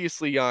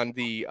obviously on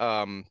the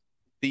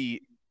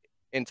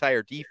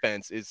entire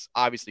defense is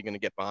obviously going to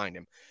get behind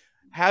him.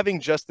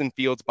 Having Justin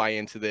Fields buy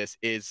into this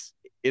is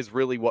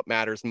really what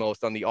matters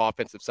most on the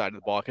offensive side of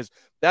the ball, because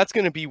that's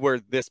going to be where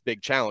this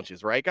big challenge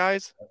is, right,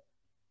 guys?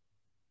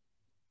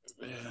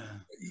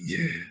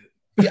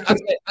 Yeah,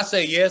 I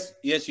say yes.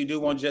 Yes, you do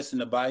want Justin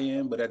to buy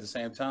in, but at the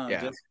same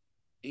time,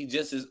 he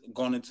just is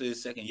going into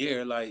his second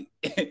year. Like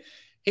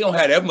he don't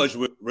have that much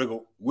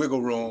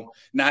wiggle room.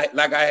 Now,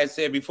 like I had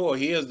said before,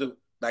 he is the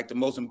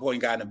most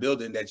important guy in the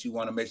building that you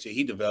want to make sure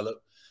he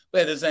develop.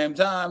 But at the same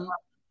time,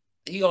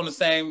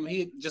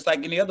 he just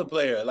like any other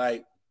player.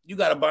 Like you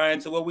got to buy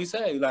into what we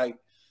say. Like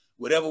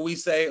whatever we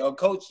say or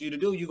coach you to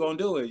do, you're gonna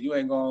do it. You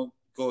ain't gonna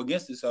go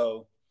against it.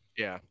 So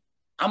yeah,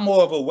 I'm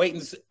more of a wait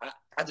and see.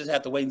 I just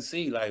have to wait and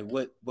see, like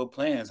what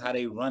plans, how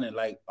they run it,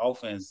 like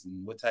offense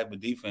and what type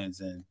of defense.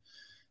 And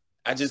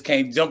I just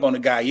can't jump on the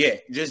guy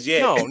yet.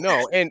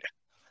 No. And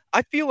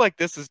I feel like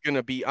this is going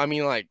to be, I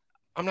mean, like,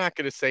 I'm not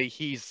going to say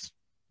he's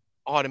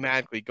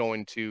automatically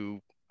going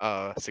to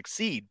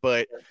succeed,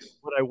 but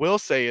what I will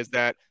say is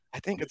that I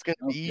think it's going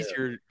to be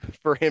easier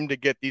for him to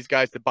get these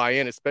guys to buy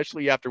in,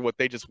 especially after what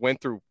they just went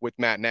through with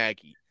Matt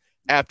Nagy.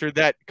 After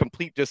that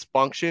complete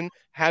dysfunction,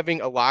 having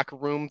a locker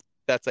room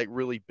that's like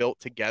really built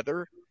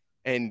together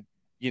and,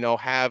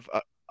 have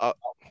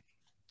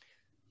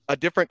a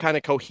different kind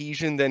of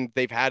cohesion than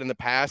they've had in the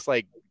past.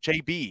 Like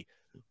JB,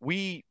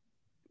 we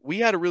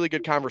had a really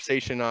good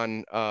conversation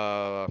on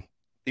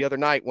the other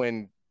night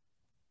when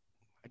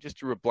I just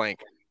drew a blank.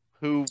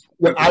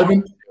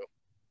 Ivan?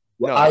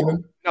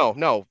 Ivan?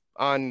 No,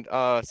 on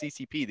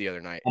CCP the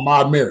other night.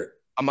 Ahmad Merritt.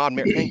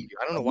 Thank you.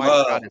 I don't know why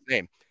I forgot his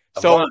name.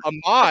 So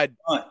Ahmad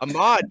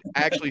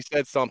actually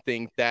said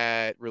something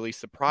that really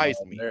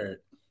surprised me.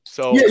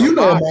 So yeah,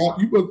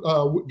 Ahmad.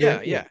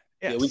 Yeah.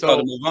 We call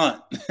him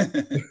Avant.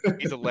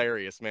 He's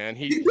hilarious, man.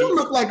 He do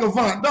look like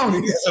Avant,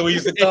 don't he? So we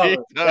used to call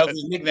him. That was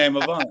his nickname,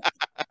 Avant.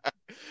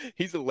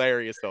 He's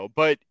hilarious though,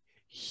 but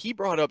he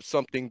brought up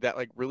something that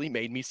like really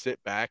made me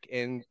sit back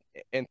and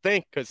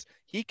think, because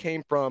he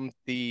came from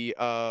the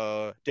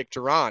Dick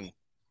Duran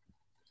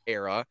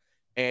era,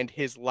 and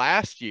his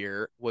last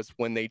year was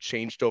when they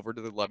changed over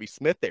to the Lovie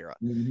Smith era.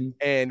 Mm-hmm.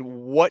 And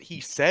what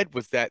he said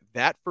was that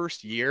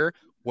first year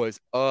was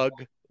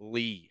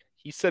ugly.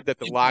 He said that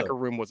the locker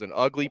room was an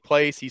ugly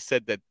place. He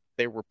said that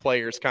there were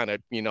players kind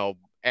of,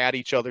 at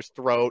each other's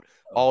throat,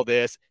 all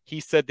this. He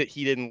said that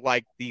he didn't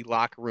like the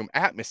locker room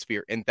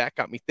atmosphere. And that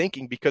got me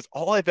thinking, because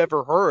all I've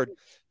ever heard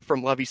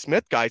from Lovie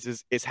Smith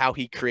guys is how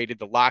he created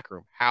the locker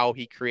room, how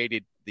he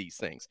created these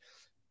things.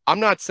 I'm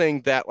not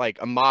saying that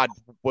like Ahmad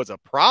was a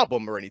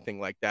problem or anything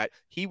like that.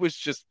 He was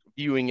just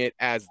viewing it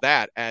as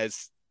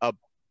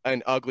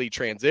an ugly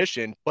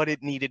transition, but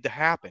it needed to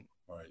happen.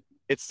 Right.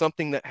 It's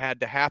something that had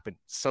to happen.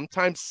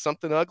 Sometimes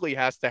something ugly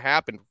has to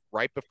happen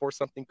right before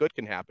something good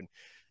can happen.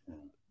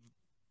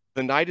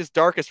 The night is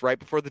darkest right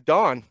before the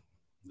dawn.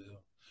 Yeah.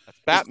 That's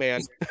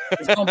Batman.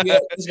 It's gonna be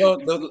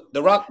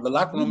the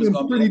locker room is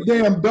gonna be pretty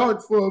damn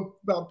dark for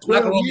about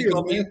 12 years.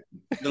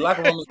 The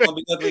locker room is gonna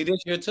be ugly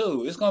this year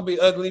too. It's gonna be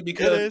ugly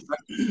because,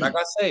 like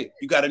I say,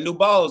 you got a new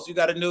boss, you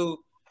got a new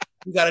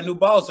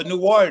boss, a new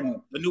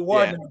warden in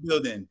the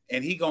building,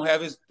 and he gonna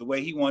have the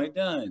way he want it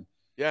done.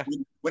 Yeah.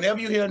 Whenever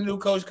you hear a new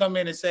coach come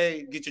in and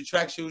say, "Get your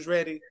track shoes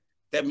ready,"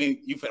 that means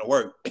you finna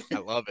work. I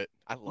love it.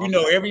 I love You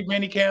know, that. every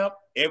mini camp,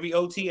 every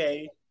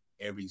OTA,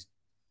 every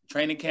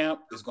training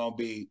camp is gonna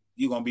be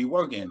you're gonna be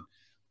working.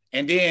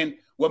 And then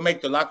what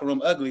make the locker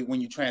room ugly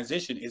when you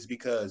transition is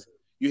because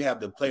you have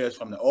the players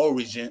from the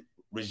old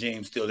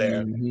regime still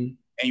there, and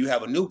you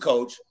have a new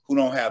coach who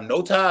don't have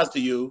no ties to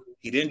you.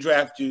 He didn't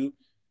draft you.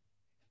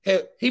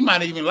 He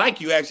might even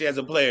like you actually as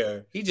a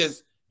player. He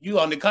just you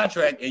on the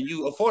contract and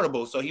you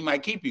affordable, so he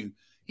might keep you.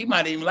 He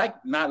might even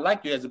not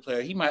like you as a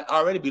player. He might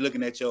already be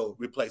looking at your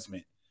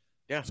replacement.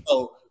 Yeah.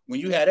 So when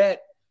you have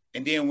that,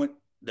 and then when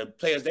the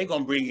players they're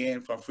gonna bring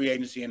in from free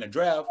agency and the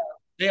draft,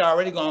 they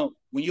already gonna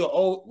when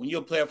you're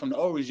a player from the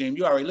old regime,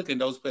 you already looking at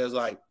those players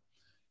like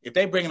if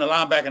they bring in a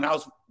linebacker in the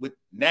house with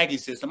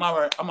Nagy's system,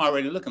 I'm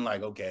already looking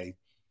like okay,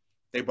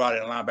 they brought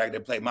in a linebacker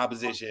that played my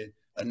position,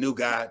 a new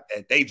guy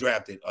that they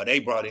drafted or they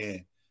brought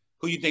in.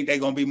 Who you think they're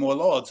gonna be more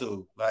loyal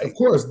to? Like, of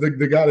course,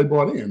 the guy they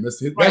brought in. That's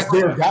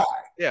their guy.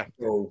 Yeah.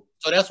 So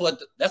that's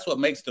what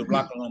makes the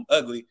locker room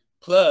ugly.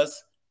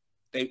 Plus,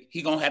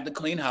 he gonna have to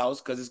clean house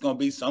because it's gonna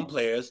be some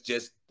players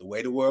just the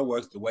way the world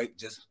works, the way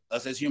just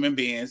us as human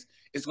beings.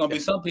 It's gonna be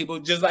some people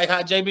just like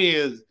how JB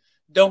is.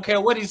 Don't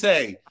care what he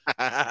say.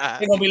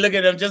 They're gonna be looking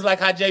at him just like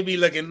how JB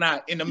looking,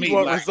 not in the meeting. You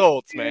want like,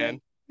 results,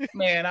 man.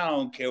 Man, I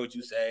don't care what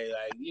you say.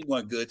 Like you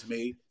weren't good to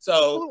me.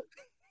 So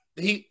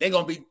they're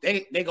gonna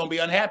be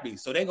unhappy.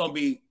 So they're gonna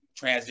be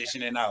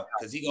transitioning out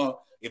because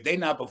if they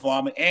not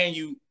performing and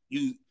you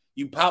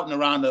pouting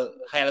around the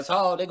Hallis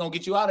Hall, they're gonna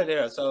get you out of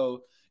there.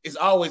 So it's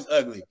always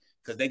ugly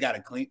because they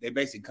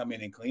basically come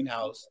in and clean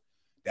house.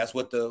 That's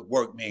what the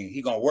work means.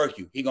 He gonna work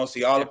you. He gonna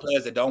see all the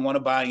players that don't want to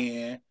buy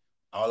in,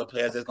 all the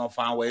players that's gonna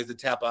find ways to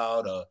tap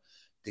out or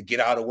to get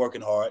out of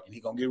working hard, and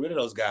he gonna get rid of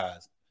those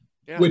guys.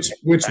 Yeah. Which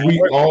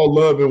we all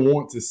love and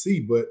want to see,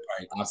 but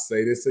I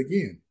say this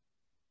again.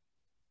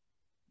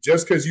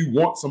 Just because you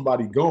want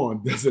somebody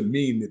gone doesn't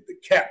mean that the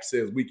cap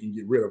says we can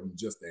get rid of them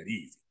just that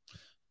easy.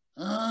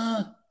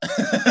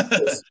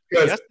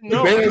 Because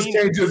the Bears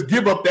can't just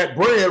give up that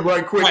bread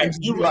right quick. Right.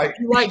 You're right,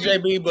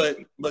 JB. But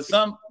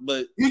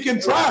he can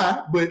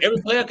try. But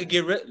every player could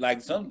get rid.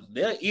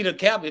 They'll eat a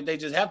cap if they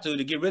just have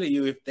to get rid of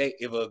you.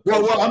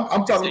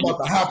 I'm talking about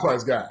the high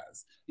price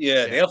guys.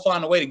 Yeah, they'll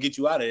find a way to get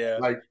you out of there.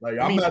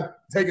 I'm not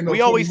taking.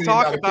 We always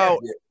talk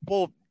about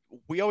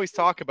we always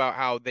talk about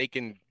how they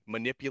can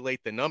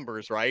manipulate the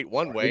numbers, right?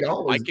 One way.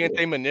 Why can't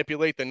they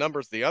manipulate the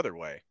numbers the other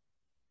way?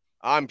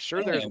 I'm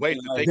sure there's ways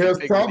that they can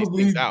figure these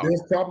things out.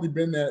 There's probably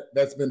been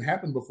that's been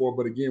happened before,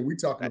 but again, we're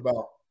talking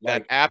about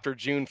that after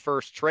June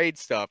 1st trade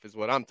stuff is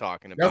what I'm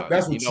talking about.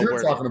 That's what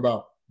you're talking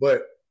about.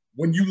 But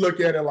when you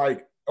look at it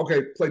like,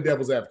 okay, play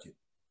devil's advocate.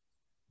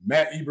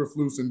 Matt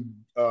Eberflus and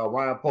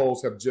Ryan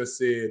Poles have just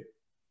said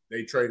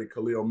they traded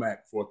Khalil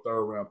Mack for a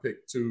 3rd round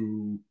pick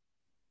to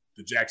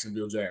the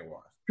Jacksonville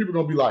Jaguars. People are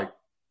going to be like,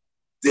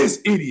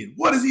 this idiot,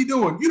 what is he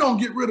doing? You don't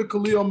get rid of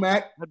Khalil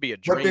Mack. That'd be a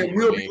dream. But then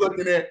we'll be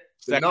looking at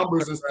the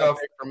numbers and stuff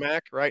for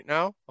Mack right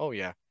now. Oh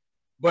yeah.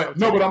 But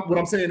no, what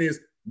I'm saying is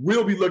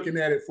we'll be looking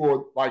at it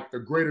for like the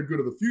greater good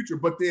of the future.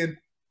 But then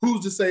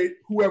who's to say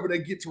whoever they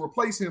get to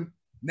replace him,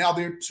 now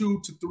they're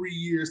 2 to 3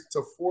 years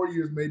to 4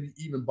 years, maybe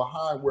even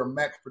behind where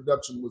Mack's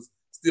production was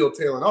still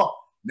tailing off.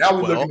 Now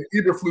we're looking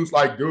at Eberflus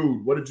like,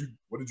 dude, what did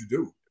you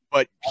do?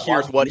 But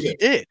here's what he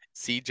did.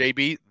 See,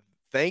 JB,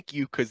 thank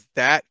you, because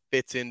that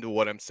fits into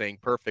what I'm saying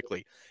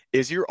perfectly.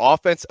 Is your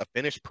offense a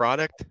finished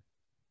product?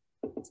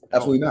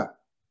 Absolutely not.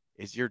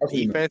 Is your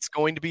defense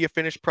going to be a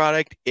finished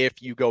product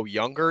if you go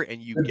younger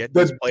and you get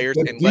these players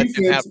and let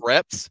them have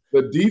reps?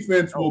 The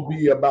defense will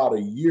be about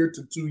 1 year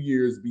to 2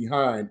 years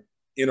behind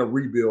in a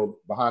rebuild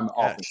behind the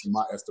offense, in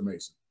my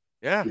estimation.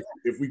 Yeah.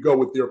 If we go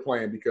with their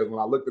plan, because when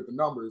I looked at the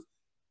numbers,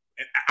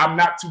 and I'm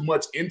not too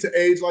much into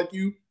age like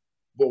you,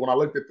 but when I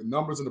looked at the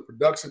numbers and the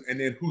production and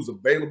then who's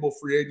available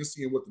free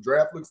agency and what the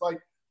draft looks like,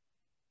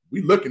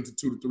 we look into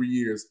 2 to 3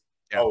 years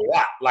a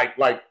lot,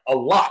 like a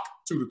lot,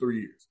 2 to 3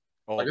 years.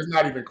 Like it's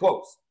not even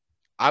close.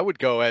 I would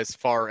go as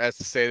far as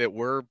to say that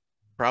we're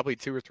probably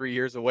 2 or 3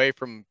 years away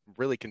from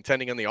really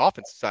contending on the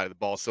offensive side of the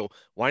ball. So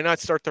why not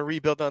start the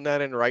rebuild on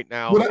that end right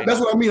now? Well, that's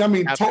what I mean. I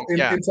mean,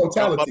 in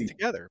totality,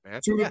 together, man.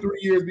 2 to 3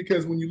 years,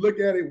 because when you look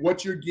at it,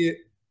 what you get,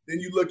 then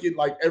you look at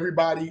like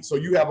everybody. So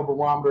you have a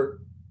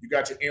barometer. You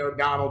got your Aaron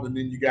Donald, and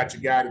then you got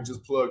your guy that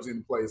just plugs in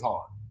and plays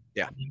hard.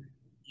 Yeah.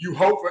 You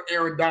hope for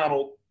Aaron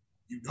Donald.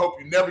 You hope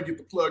you never get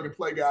the plug and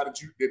play guy that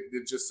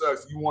just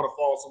sucks. You want to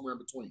fall somewhere in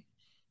between.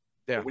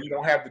 Yeah. But when you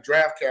don't have the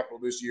draft capital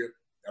this year,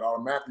 that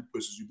automatically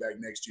pushes you back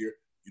next year.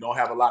 You don't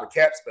have a lot of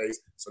cap space,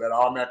 so that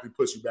automatically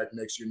pushes you back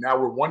next year. Now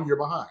we're 1 year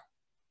behind.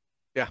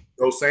 Yeah.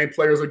 Those same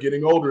players are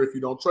getting older if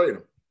you don't trade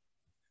them.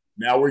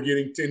 Now we're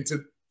getting 10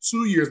 to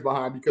 2 years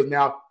behind because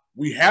now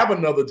we have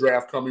another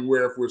draft coming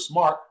where if we're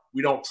smart,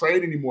 we don't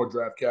trade any more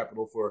draft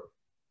capital for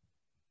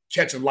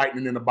catching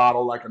lightning in a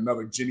bottle like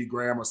another Jenny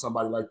Graham or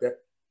somebody like that.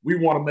 We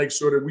want to make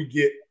sure that we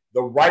get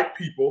the right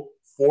people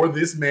for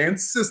this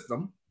man's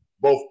system,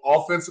 both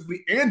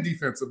offensively and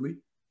defensively.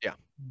 Yeah.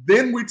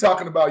 Then we're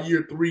talking about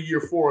year 3,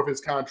 year 4 of his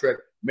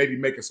contract, maybe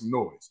making some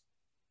noise.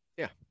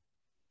 Yeah.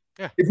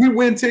 Yeah. If we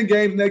win 10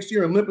 games next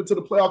year and limp into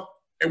the playoff,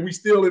 and we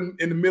still in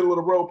the middle of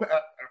the road.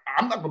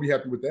 I'm not going to be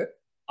happy with that.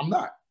 I'm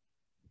not.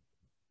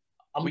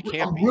 I'm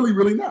really,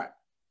 really not.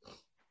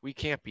 We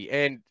can't be.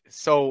 And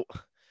so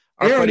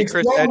our Aaron, buddy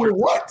Chris explode Edwards,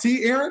 with what,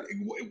 T. Aaron?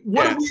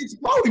 What are we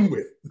exploding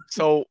with?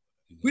 So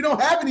we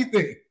don't have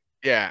anything.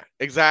 Yeah,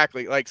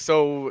 exactly. Like,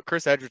 so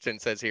Chris Edgerton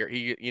says here,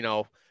 you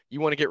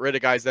want to get rid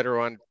of guys that are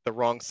on the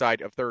wrong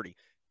side of 30.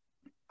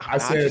 I'm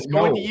not just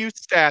going to use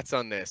stats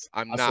on this.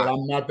 I said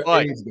I'm not the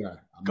age guy.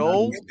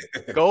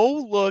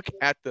 Go look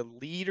at the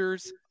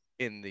leaders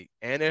in the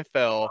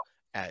NFL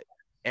at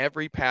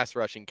every pass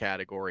rushing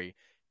category.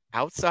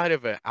 Outside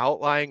of an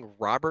outlying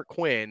Robert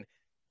Quinn,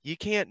 you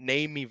can't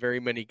name me very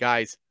many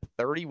guys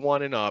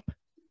 31 and up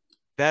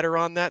that are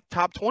on that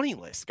top 20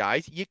 list,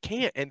 guys. You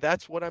can't. And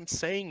that's what I'm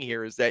saying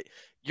here is that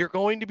you're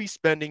going to be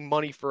spending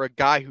money for a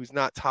guy who's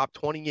not top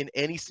 20 in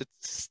any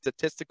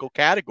statistical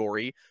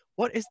category.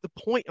 What is the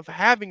point of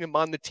having him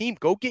on the team?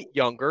 Go get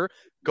younger,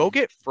 go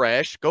get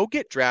fresh, go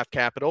get draft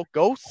capital,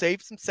 go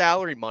save some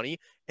salary money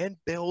and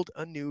build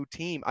a new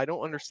team. I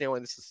don't understand why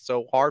this is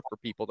so hard for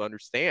people to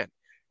understand.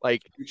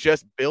 Like,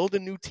 just build a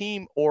new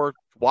team or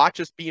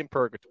watch us be in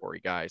purgatory,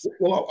 guys.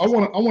 Well, I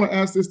want to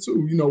ask this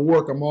too.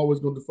 Work. I'm always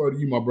going to defer to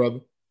you, my brother.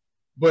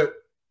 But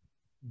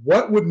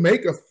what would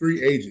make a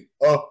free agent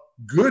a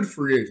good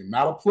free agent,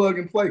 not a plug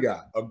and play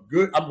guy? A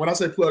good. When I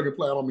say plug and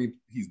play, I don't mean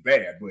he's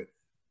bad, but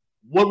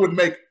what would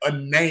make a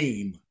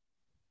name,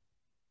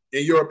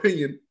 in your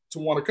opinion, to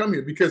want to come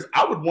here? Because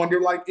I would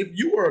wonder, like, if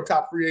you were a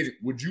top free agent,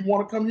 would you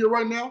want to come here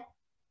right now?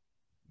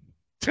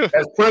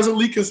 As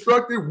presently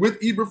constructed with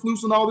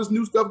Eberflus and all this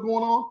new stuff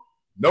going on,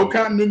 no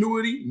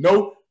continuity,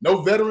 no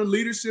veteran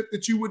leadership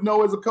that you would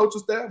know as a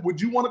coaching staff.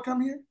 Would you want to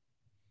come here?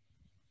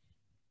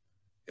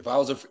 If I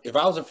was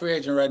a free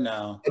agent right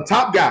now, a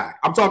top guy.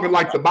 I'm talking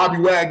like the Bobby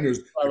Wagners,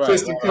 the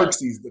Christian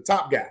Kirksey's, the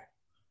top guy.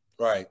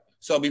 Right.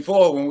 So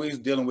before, when we was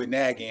dealing with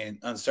nagging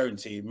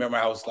uncertainty, remember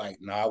I was like,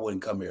 no, I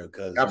wouldn't come here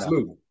because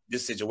absolutely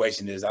this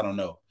situation is, I don't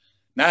know.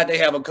 Now that they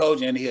have a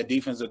coach and he's a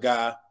defensive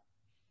guy,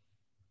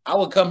 I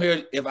would come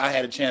here if I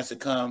had a chance to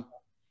come.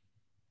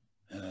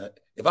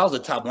 If I was a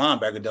top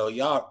linebacker, though,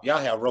 y'all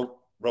have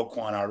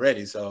Roquan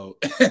already. So,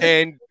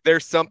 and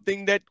there's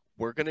something that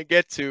we're gonna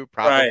get to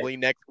probably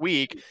next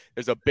week.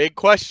 There's a big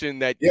question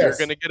that you're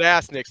gonna get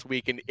asked next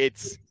week, and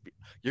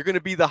you're gonna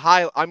be the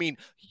high. I mean,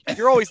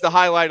 you're always the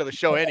highlight of the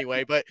show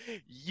anyway, but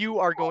you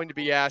are going to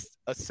be asked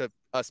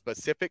a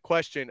specific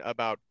question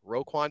about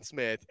Roquan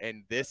Smith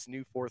and this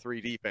new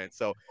 4-3 defense.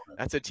 So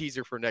that's a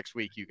teaser for next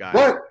week, you guys.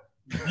 But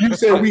you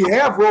said we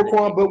have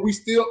Roquan, but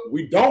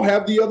we don't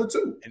have the other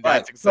two. And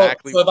that's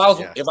exactly. So if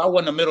I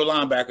wasn't a middle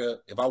linebacker,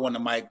 if I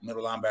wasn't a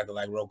middle linebacker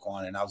like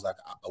Roquan, and I was like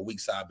a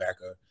weak side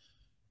backer,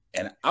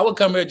 and I would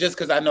come here just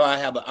because I know I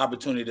have an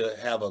opportunity to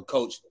have a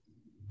coach.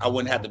 I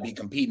wouldn't have to be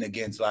competing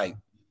against like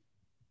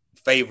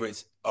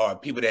favorites or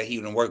people that he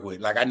wouldn't work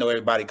with. Like, I know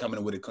everybody coming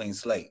in with a clean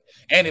slate,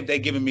 and if they're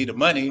giving me the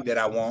money that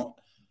I want,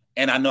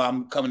 and I know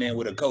I'm coming in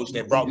with a coach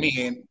that brought me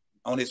in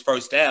on his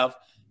first staff.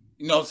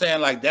 You know what I'm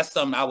saying? Like, that's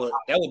something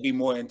that would be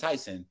more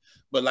enticing.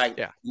 But like,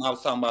 when I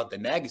was talking about the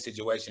Nagy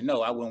situation,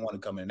 no, I wouldn't want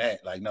to come in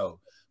that. Like, no.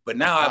 But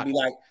now I'd be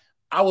like,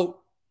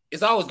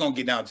 it's always going to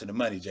get down to the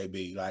money,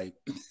 JB. Like,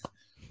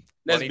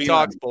 money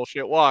talks,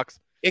 bullshit walks.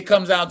 It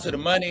comes down to the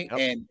money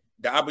and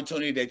the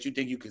opportunity that you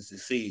think you can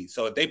succeed.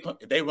 So if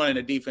they running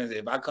the defense,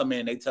 if I come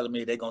in, they telling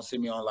me they're going to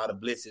send me on a lot of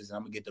blitzes and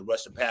I'm going to get the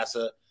rush the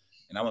passer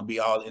and I'm going to be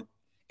all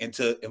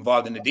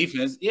involved in the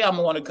defense, I'm going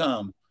to want to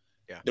come.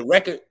 Yeah. The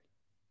record,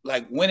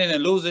 like winning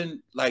and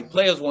losing, like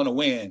players want to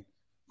win.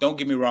 Don't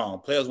get me wrong.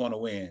 Players want to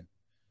win.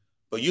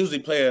 But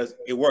usually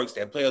it works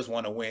that players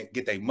want to win,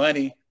 get their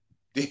money,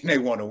 then they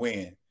want to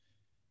win.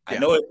 I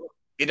know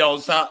it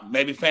don't sound,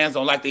 maybe fans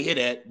don't like to hear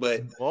that,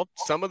 but. Well,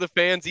 some of the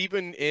fans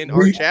even in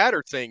our chat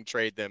are saying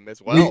trade them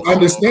as well. We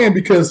understand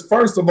because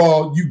first of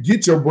all, you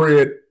get your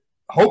bread,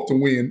 hope to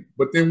win,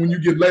 but then when you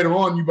get later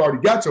on, you've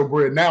already got your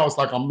bread. Now it's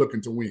like I'm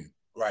looking to win.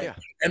 Right. Yeah.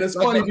 And it's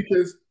funny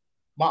because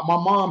my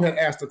mom had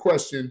asked a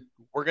question.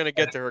 We're going to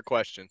get to her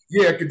question.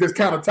 Yeah, this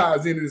kind of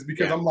ties into this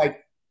because I'm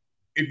like,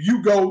 if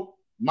you go,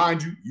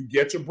 mind you, you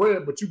get your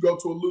bread, but you go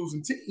to a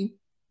losing team,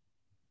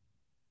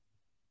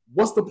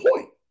 what's the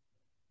point?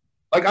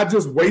 Like, I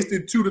just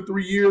wasted 2 to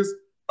 3 years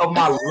of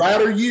my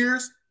latter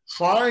years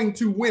trying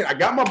to win. I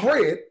got my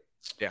bread.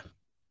 Yeah.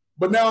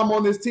 But now I'm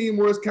on this team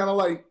where it's kind of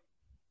like,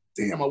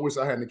 damn, I wish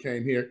I hadn't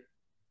came here.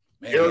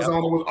 Man,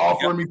 Arizona was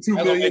offering me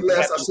 $2 million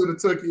less. I should have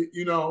took it,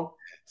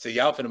 So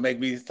y'all finna make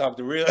me talk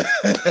the real.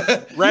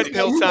 Red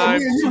pill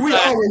time. We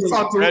always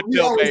talk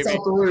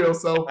the real.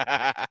 So,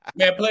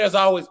 man, players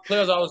always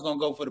gonna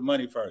go for the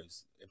money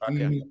first. If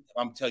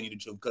I'm telling you the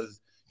truth,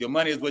 because your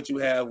money is what you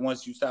have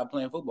once you stop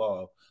playing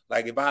football.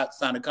 Like, if I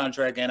sign a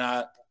contract and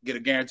I get a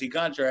guaranteed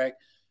contract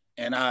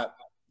and I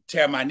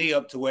tear my knee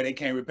up to where they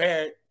can't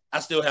repair it, I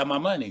still have my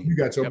money. You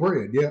got your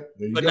bread,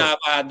 But now if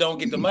I don't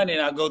get the money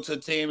and I go to a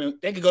team and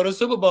they can go to the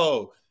Super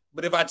Bowl.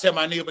 But if I tear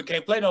my knee up and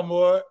can't play no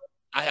more,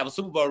 I have a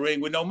Super Bowl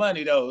ring with no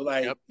money though.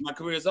 Like, my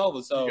career is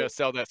over. So you gotta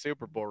sell that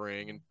Super Bowl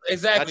ring, and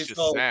exactly. That's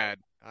just sad.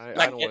 I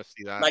don't want to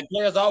see that. Like,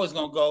 players always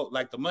gonna go.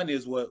 Like, the money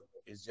is what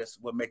It's just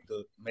what makes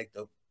the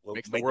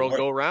world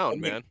go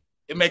round, man.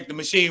 It makes the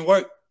machine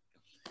work.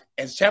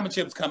 As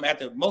championships come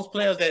after, most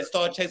players that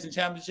start chasing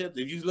championships,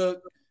 if you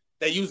look,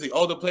 they're usually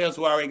older players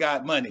who already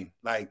got money.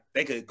 Like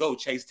they could go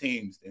chase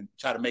teams and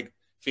try to make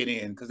fit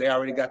in because they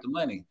already got the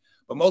money.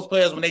 But most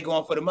players, when they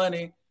going for the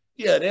money,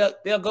 yeah,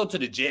 they'll go to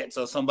the Jets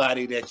or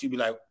somebody that you be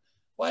like,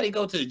 why they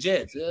go to the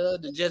Jets?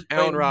 The Jets.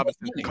 Allen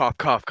Robinson, cough,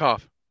 cough,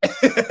 cough.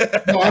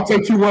 No, I'll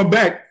take you one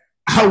back.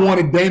 I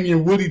wanted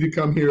Damian Woody to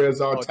come here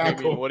as our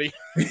tackle. Woody.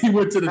 He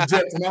went to the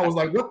Jets, and I was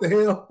like, what the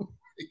hell?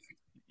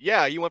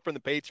 Yeah, you went from the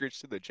Patriots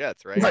to the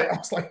Jets, right? Right. I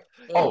was like,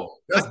 oh.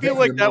 I feel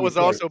like that was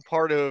also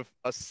part of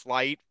a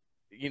slight,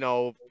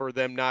 for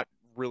them not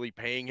really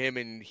paying him.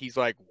 And he's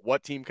like,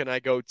 what team can I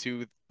go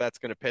to that's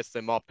going to piss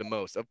them off the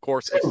most? Of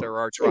course, it's their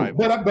arch rival.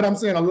 But I'm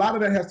saying a lot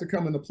of that has to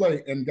come into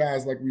play. And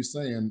guys, like we're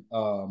saying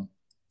to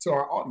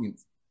our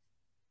audience,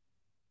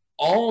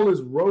 all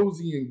is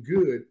rosy and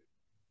good,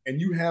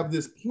 and you have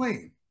this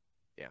plan.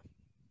 Yeah.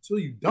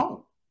 Until you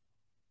don't.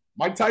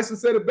 Mike Tyson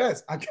said it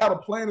best. I got a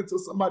plan until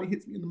somebody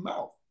hits me in the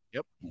mouth.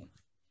 Yep.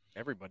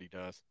 Everybody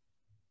does.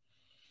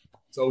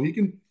 So he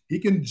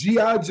can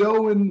G.I.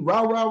 Joe and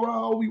rah, rah,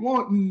 rah all we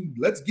want, and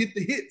let's get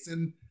the hits,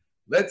 and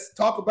let's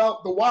talk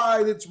about the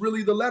Y that's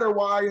really the letter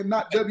Y and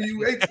not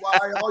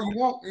W-H-Y all you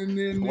want. And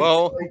then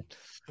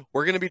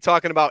we're going to be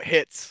talking about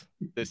hits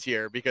this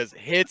year because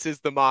hits is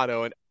the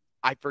motto. And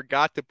I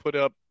forgot to put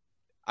up,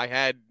 I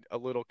had a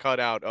little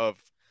cutout of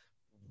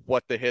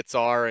what the hits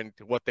are and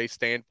what they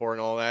stand for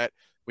and all that.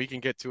 We can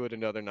get to it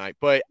another night.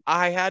 But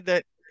I had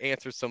to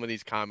answer some of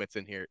these comments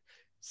in here.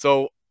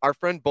 So our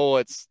friend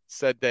Bullets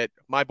said that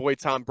my boy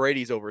Tom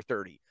Brady's over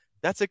 30.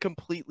 That's a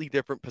completely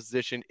different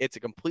position. It's a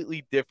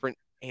completely different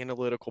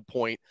analytical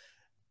point.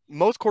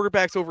 Most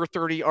quarterbacks over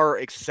 30 are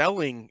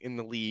excelling in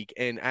the league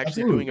and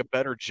actually doing a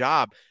better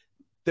job.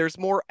 There's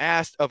more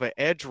asked of an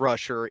edge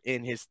rusher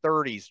in his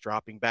 30s,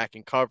 dropping back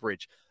in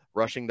coverage,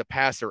 rushing the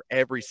passer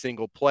every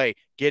single play,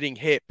 getting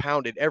hit,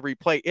 pounded every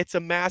play. It's a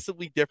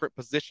massively different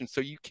position.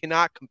 So you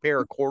cannot compare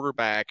a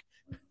quarterback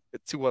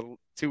to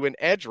an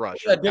edge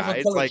rusher. A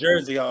different color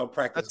jersey all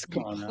practice. That's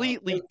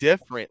completely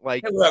different.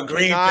 Like a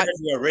green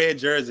jersey, a red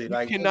jersey.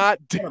 You cannot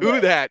do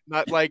that.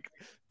 Not like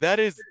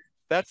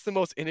that's the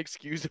most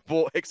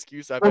inexcusable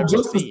excuse I've ever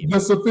seen. The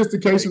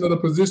sophistication of the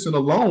position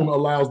alone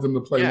allows them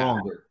to play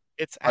longer.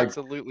 It's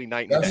absolutely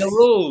night and day.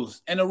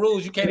 And the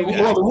rules, you can't even.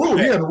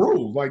 The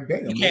rules. Like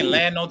damn, you can't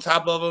land on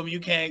top of them. You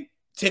can't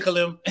tickle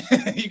him.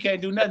 You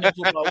can't do nothing.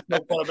 No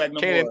quarterback.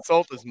 Can't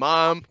insult his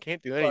mom.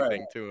 Can't do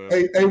anything to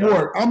him. Hey,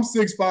 Ward, I'm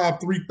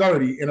 6'5",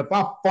 330, and if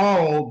I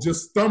fall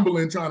just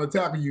stumbling trying to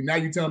tackle you, now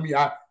you tell me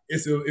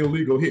it's an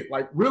illegal hit.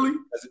 Like really?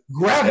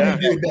 Gravity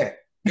did that.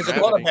 It's a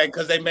quarterback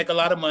because they make a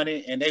lot of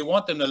money and they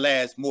want them to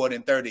last more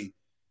than 30.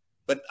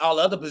 But all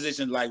other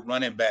positions like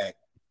running back,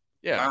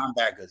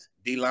 linebackers,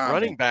 D-line.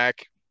 Running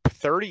back,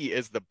 30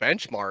 is the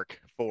benchmark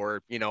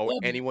for,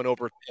 anyone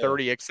over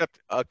 30 except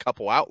a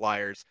couple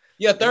outliers.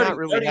 Yeah, 30. Not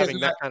really 30 having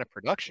that kind of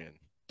production.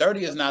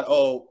 30 is not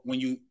old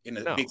when you in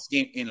a big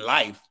scheme in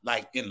life,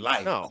 like in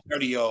life. No.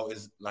 30-year-old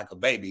is like a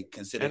baby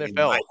considered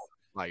NFL in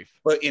life.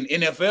 But in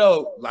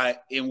NFL, like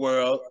in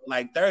world,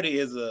 like 30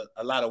 is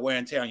a lot of wear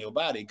and tear on your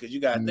body because you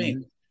got to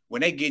think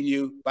when they getting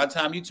you, by the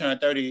time you turn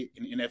 30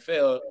 in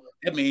NFL,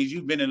 that means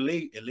you've been in the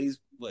league at least,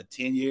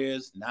 10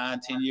 years, 10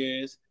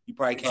 years? You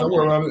probably can't.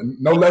 Somewhere around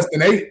no less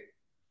than 8.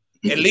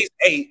 At least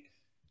 8.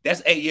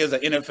 That's 8 years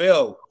of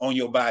NFL on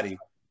your body.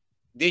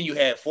 Then you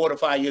had 4 to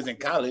 5 years in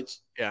college.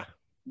 Yeah.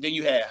 Then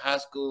you had high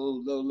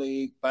school, little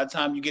league. By the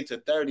time you get to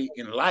 30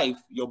 in life,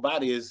 your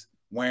body is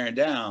wearing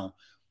down.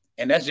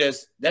 And that's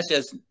just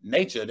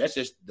nature. That's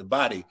just the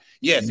body.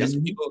 Yes, it's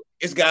people,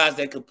 it's guys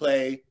that could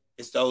play.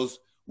 It's those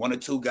 1 or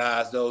 2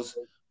 guys, those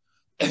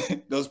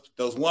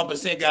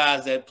 1%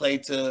 guys that play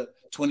to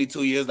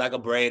 22 years like a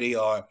Brady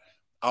or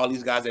all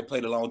these guys that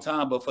played a long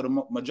time. But for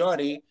the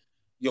majority,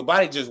 your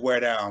body just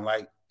wear down.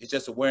 Like it's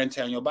just a wear and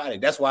tear on your body.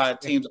 That's why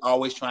teams are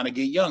always trying to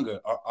get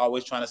younger or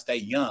always trying to stay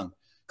young.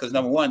 Because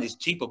number 1, it's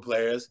cheaper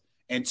players.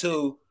 And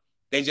 2,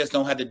 they just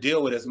don't have to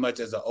deal with as much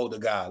as an older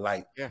guy,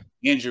 like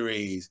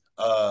injuries,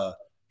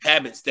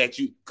 habits that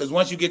because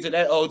once you get to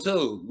that old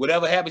too,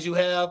 whatever habits you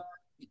have,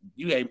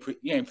 you ain't pretty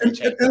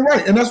change. And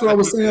right, and that's what I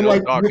was saying.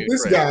 Like with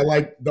this guy,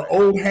 like the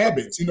old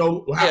habits.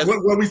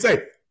 What we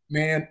say,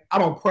 man. I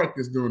don't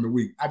practice during the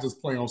week. I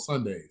just play on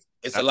Sundays.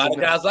 It's a lot of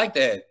guys like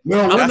that.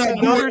 No, that's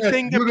another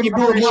thing that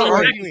people are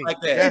starting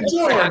like that.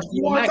 George,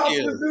 you want to talk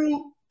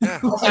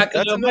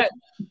to the dude?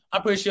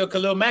 I'm pretty sure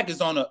Khalil Mack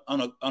is on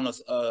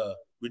a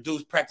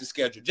reduced practice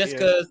schedule just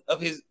because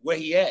of where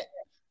he at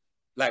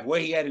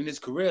in his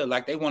career.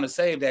 Like they want to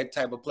save that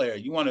type of player.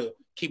 You want to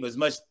keep as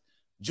much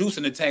juice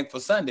in the tank for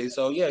Sunday.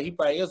 So yeah, he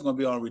probably is going to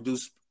be on a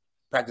reduced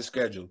practice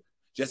schedule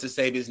just to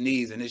save his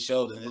knees and his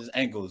shoulders and his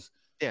ankles.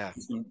 Yeah,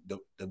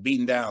 the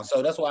beating down.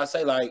 So that's why I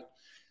say like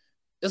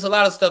there's a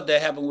lot of stuff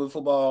that happen with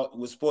football,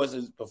 with sports,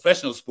 and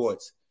professional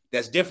sports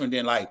that's different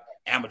than like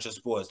amateur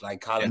sports,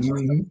 like college.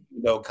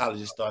 College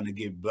is starting to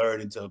get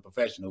blurred into a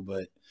professional,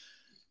 but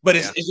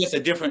it's just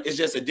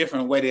a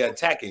different way to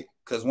attack it.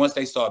 Because once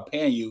they start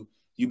paying you,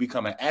 you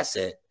become an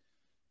asset.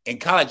 In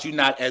college,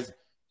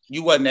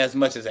 you wasn't as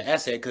much as an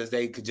asset because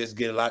they could just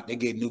get they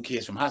get new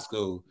kids from high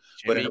school.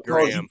 But in the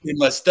pros, you pretty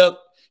much stuck.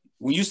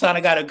 When you sign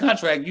a guy a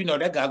contract, you know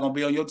that guy gonna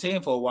be on your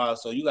team for a while,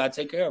 so you gotta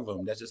take care of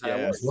him. That's just how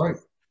it works. That's right.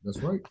 That's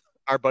right.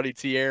 Our buddy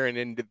T. Aaron,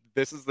 and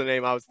this is the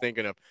name I was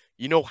thinking of.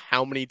 You know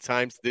how many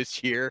times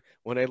this year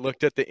when I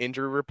looked at the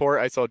injury report,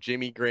 I saw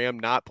Jimmy Graham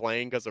not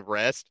playing because of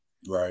rest?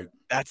 Right.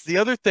 That's the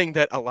other thing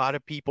that a lot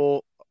of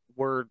people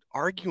were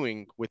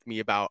arguing with me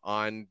about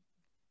on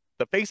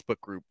the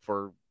Facebook group,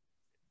 for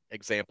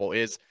example,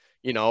 is,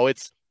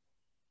 it's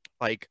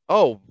like,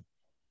 oh,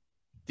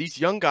 these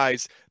young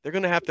guys, they're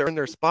going to have to earn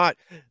their spot.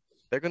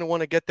 They're going to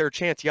want to get their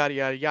chance, yada,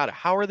 yada, yada.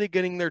 How are they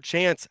getting their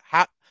chance?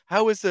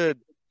 How is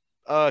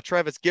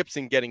Travis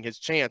Gibson getting his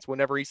chance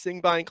whenever he's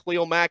sitting behind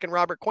Khalil Mack and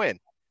Robert Quinn?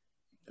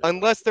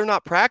 Unless they're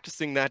not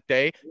practicing that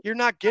day, you're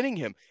not getting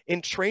him.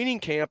 In training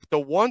camp, the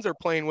ones are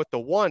playing with the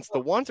ones. The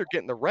ones are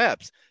getting the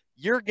reps.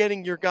 You're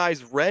getting your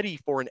guys ready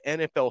for an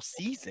NFL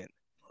season.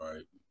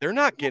 Right. They're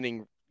not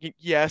getting,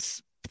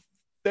 yes,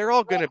 they're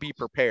all going to be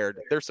prepared.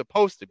 They're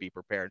supposed to be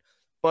prepared.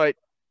 But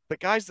the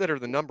guys that are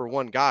the number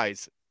one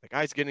guys, the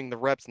guys getting the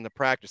reps in the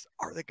practice,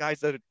 are the guys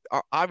that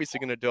are obviously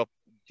going to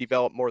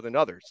develop more than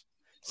others.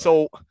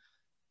 So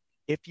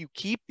if you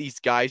keep these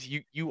guys,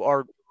 you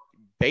are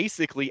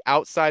basically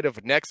outside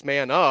of next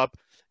man up.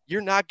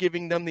 You're not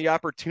giving them the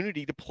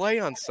opportunity to play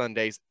on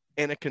Sundays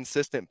in a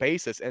consistent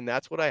basis, and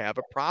that's what I have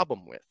a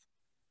problem with.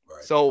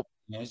 Right. So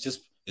it's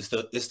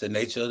the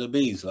nature of the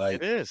beast. Like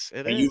it is.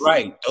 You're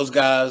right. Those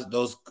guys,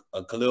 those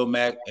Khalil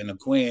Mack and the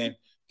Quinn,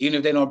 even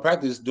if they don't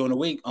practice during the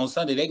week, on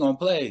Sunday they're gonna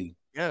play.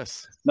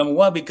 Yes. Number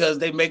one, because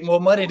they make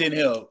more money than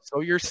him. So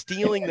you're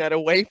stealing that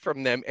away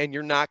from them, and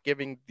you're not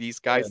giving these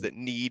guys that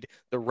need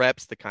the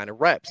reps the kind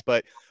of reps.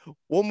 But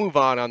we'll move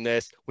on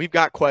this. We've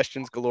got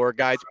questions galore,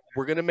 guys.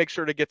 We're going to make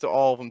sure to get to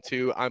all of them,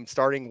 too. I'm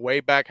starting way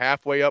back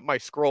halfway up my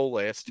scroll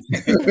list.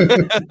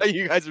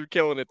 You guys are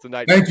killing it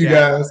tonight. Thank you,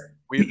 guys.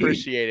 We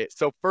appreciate it.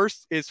 So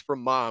first is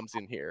from Moms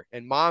in here.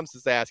 And Moms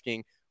is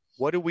asking,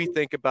 what do we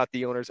think about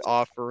the owners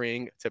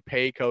offering to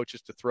pay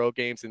coaches to throw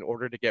games in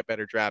order to get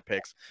better draft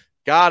picks?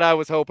 God, I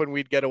was hoping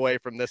we'd get away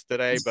from this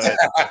today, but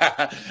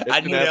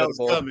I knew that was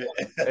coming.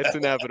 It's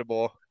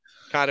inevitable.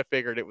 Kind of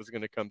figured it was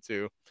going to come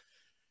too.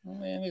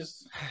 Man,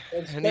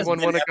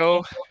 anyone want to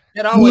go?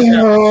 It always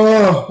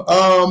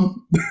happens.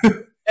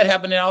 That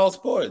happened in all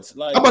sports.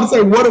 Like, I'm about to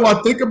say, what do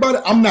I think about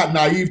it? I'm not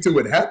naive to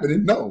it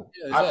happening. No,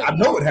 yeah, exactly. I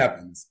know it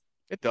happens.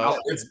 It does.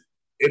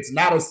 It's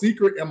not a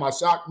secret. Am I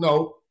shocked?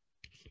 No.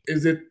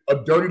 Is it a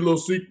dirty little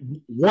secret?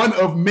 One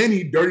of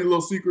many dirty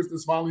little secrets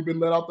that's finally been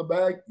let out the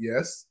bag?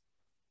 Yes.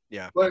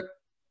 Yeah. But,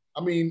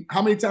 I mean,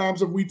 how many times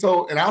have we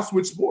told, and I'll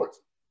switch sports,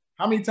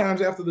 how many times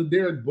after the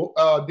Derrick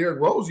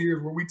Rose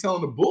years were we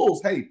telling the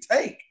Bulls, hey,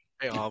 take.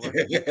 Hey, Oliver.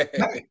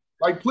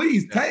 Like,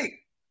 please, take.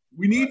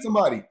 We need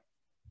somebody.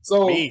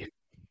 So me.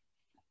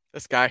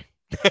 This guy.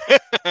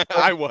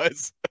 I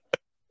was.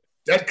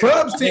 That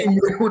Cubs team,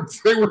 they were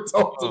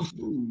told to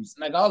lose.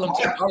 Like all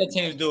the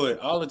teams do it.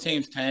 All the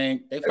teams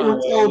tank. They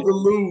were told to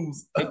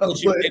lose.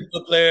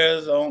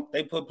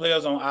 They put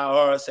players on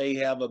IR. Say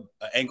you have an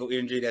ankle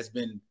injury that's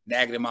been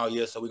nagging them all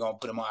year, so we're gonna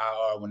put them on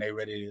IR when they're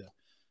ready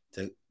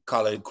to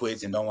call it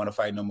quits and don't want to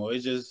fight no more.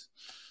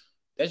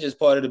 That's just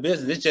part of the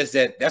business. It's just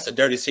that's a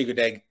dirty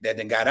secret that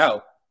then got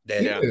out.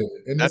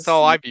 And that's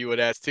all I view it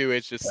as too.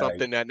 It's just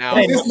something that now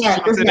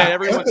something that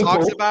everyone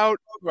talks about.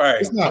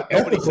 Right. It's not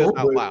nobody ethical, says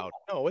out loud.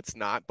 No, it's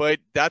not. But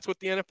that's what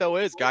the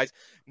NFL is, guys.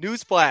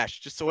 Newsflash,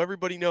 just so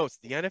everybody knows,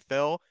 the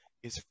NFL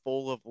is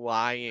full of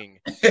lying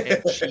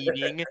and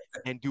cheating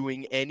and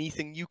doing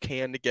anything you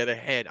can to get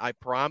ahead. I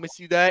promise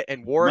you that.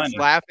 And Warwick's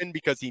laughing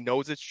because he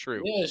knows it's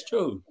true. Yeah, it's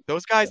true.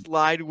 Those guys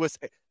lie to us.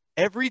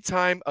 Every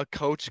time a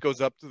coach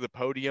goes up to the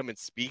podium and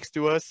speaks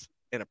to us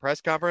in a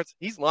press conference,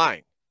 he's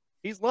lying.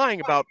 He's lying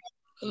about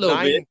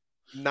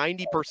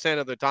 90%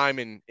 of the time,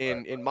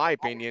 in my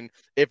opinion.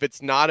 If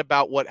it's not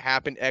about what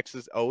happened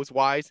X's O's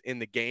wise in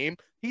the game,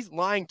 he's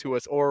lying to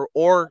us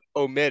or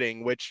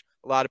omitting, which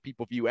a lot of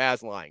people view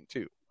as lying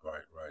too.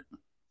 Right.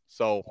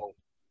 So,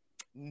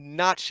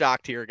 not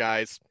shocked here,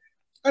 guys.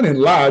 I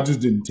didn't lie. I just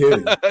didn't tell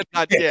you.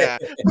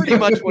 Pretty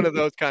much one of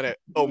those kind of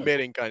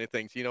omitting kind of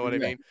things. You know what I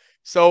mean?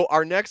 So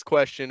our next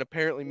question,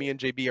 apparently me and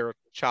JB are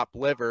chopped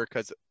liver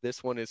because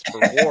this one is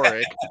for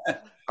Warwick.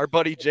 Our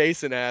buddy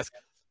Jason asked,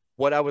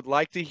 what I would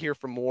like to hear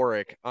from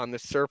Warwick on the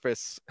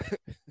surface,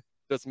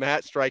 does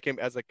Matt strike him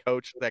as a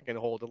coach that can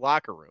hold a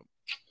locker room?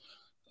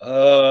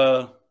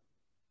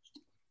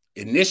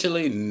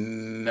 Initially,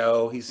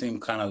 no. He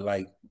seemed kind of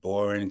like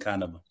boring,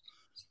 kind of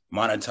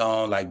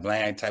monotone, like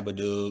bland type of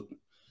dude.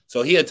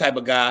 So he a type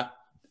of guy,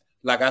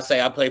 like I say,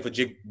 I played for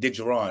Dick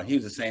Geron. He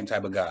was the same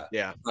type of guy.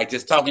 Yeah. Like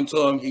just talking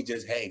to him, he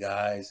just, hey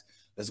guys,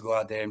 let's go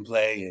out there and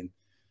play.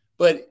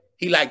 But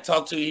he like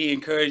talk to you, he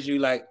encourage you,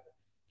 like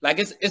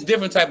it's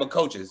different type of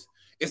coaches.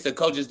 It's the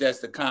coaches that's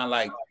the kind of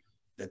like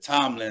the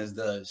Tomlins,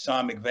 the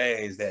Sean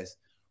McVays, that's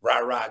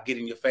rah, get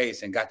in your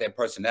face and got that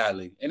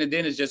personality. And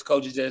then it's just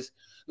coaches just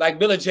like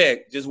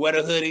Belichick, just wear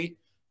the hoodie,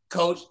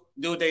 coach,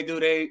 do what they do,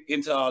 they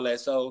into all that.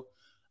 So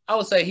I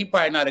would say he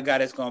probably not a guy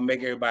that's gonna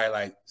make everybody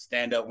like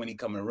stand up when he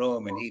come in the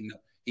room and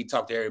he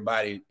talk to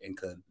everybody and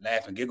could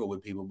laugh and giggle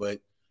with people. But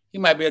he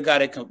might be a guy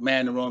that can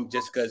man the room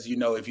just because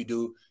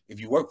if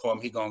you work for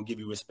him, he gonna give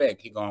you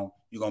respect. You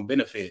gonna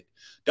benefit.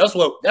 That's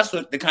what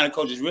the kind of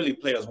coaches really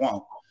players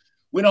want.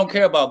 We don't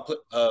care about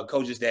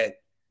coaches that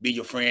be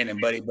your friend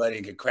and buddy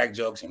and can crack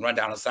jokes and run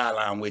down the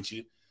sideline with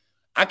you.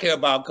 I care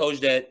about a coach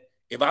that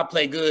if I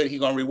play good, he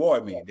gonna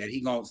reward me. That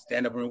he gonna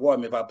stand up and reward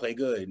me if I play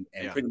good,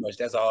 and pretty much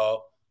that's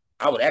all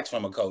I would ask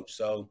from a coach.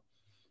 So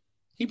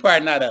he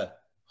probably not a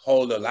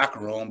whole locker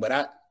room,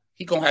 but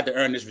he gonna have to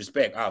earn this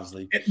respect,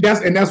 obviously.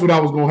 That's what I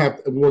was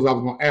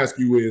gonna ask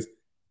you is,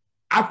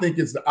 I think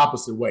it's the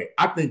opposite way.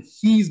 I think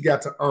he's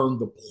got to earn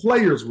the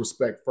players'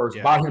 respect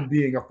first by him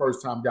being a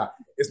first-time guy.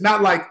 It's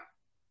not like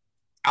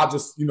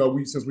since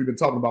we've been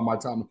talking about Mike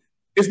Tomlin,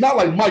 it's not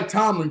like Mike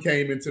Tomlin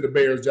came into the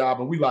Bears job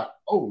and we like,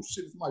 oh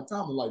shit, it's Mike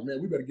Tomlin. Like,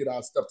 man, we better get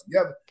our stuff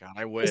together. God,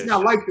 I wish. It's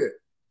not like that.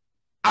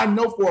 I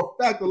know for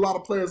a fact a lot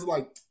of players are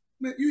like,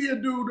 man, you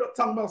hear dude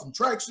talking about some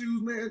track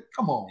shoes, man?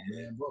 Come on,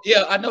 man. Bro.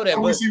 Yeah, I know that. I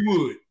wish he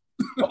would.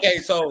 Okay,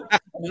 so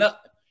and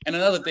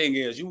another thing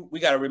is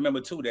we got to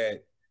remember too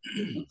that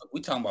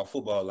we talking about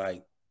football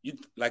like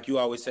you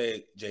always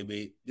say,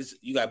 JB.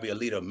 You got to be a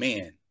leader of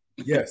men.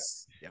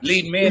 Yes,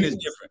 leading men is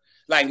different.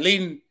 Like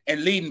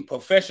leading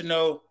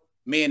professional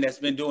men that's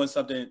been doing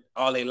something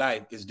all their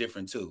life is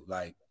different too.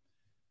 Like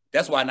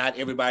that's why not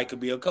everybody could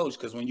be a coach,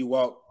 because when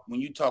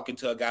you talking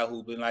to a guy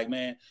who's been like,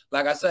 man,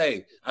 like I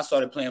say, I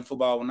started playing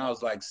football when I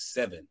was like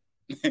 7,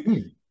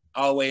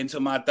 all the way into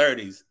my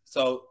 30s.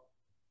 So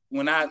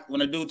when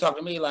a dude talk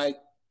to me, like,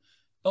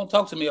 don't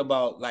talk to me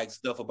about like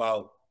stuff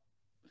about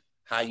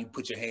how you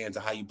put your hands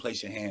or how you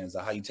place your hands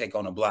or how you take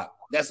on a block.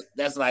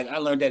 That's like I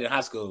learned that in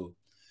high school.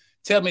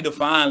 Tell me the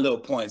fine little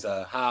points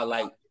of how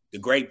like the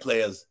great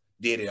players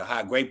did it, or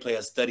how great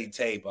players studied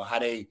tape, or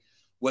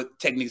what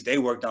techniques they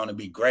worked on to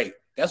be great.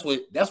 That's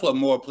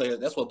what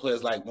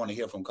players like want to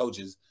hear from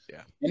coaches.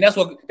 Yeah. And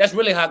that's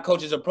really how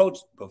coaches approach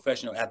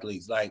professional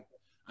athletes. Like,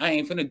 I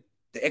ain't finna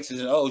the X's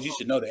and O's. You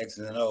should know the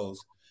X's and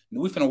O's.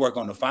 We finna work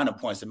on the finer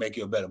points to make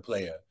you a better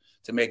player,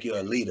 to make you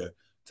a leader,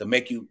 to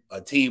make you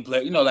a team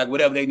player. Like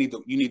whatever you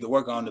need to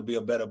work on to be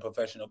a better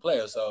professional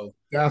player. So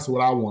that's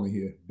what I want to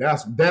hear.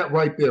 That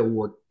right there,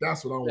 Ward.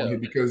 That's what I want to hear,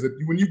 because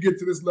when you get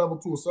to this level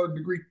to a certain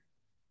degree,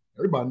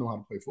 everybody know how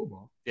to play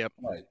football. Yep.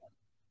 Right.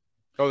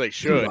 Oh, they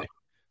should.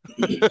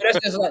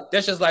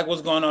 That's just like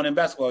what's going on in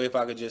basketball. If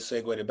I could just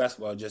segue to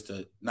basketball, just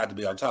to not to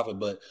be off topic,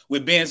 but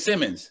with Ben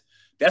Simmons,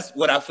 that's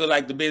what I feel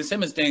like the Ben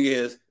Simmons thing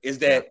is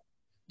that,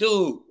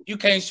 dude, you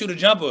can't shoot a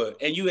jumper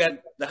and you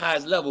at the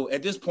highest level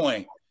at this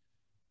point.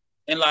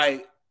 And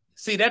like,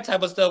 see that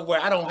type of stuff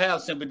where I don't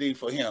have sympathy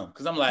for him,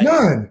 because I'm like,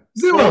 none,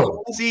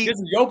 zero. See, this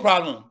is your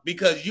problem,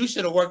 because you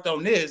should have worked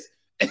on this.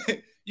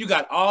 You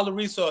got all the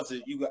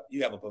resources.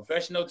 You have a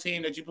professional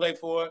team that you play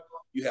for.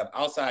 You have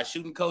outside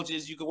shooting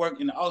coaches you could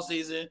work in the off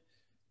season.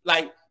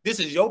 Like, this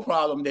is your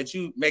problem that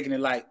you making it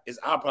like it's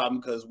our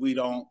problem because we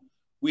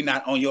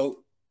not on your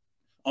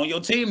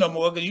team no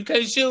more because you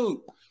can't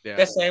shoot. Yeah.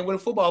 That's same with a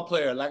football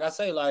player. Like I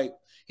say, like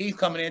he's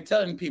coming in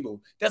telling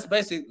people. That's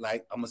basically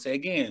like I'm gonna say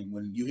again,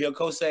 when you hear a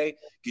coach say,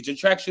 "Get your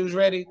track shoes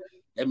ready,"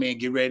 that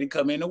means get ready to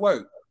come in to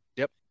work.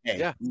 Yep.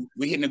 Hey,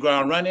 we hitting the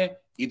ground running.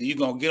 Either you're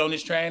gonna get on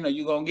this train or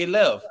you're gonna get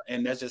left.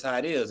 And that's just how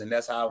it is. And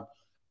that's how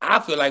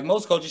I feel like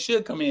most coaches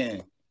should come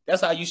in.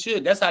 That's how you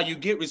should. That's how you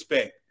get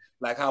respect.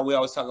 Like how we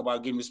always talk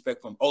about getting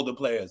respect from older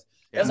players.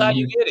 That's how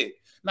you get it.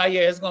 Now,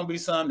 it's gonna be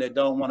some that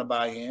don't want to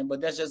buy in,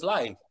 but that's just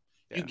life.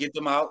 Yeah. You get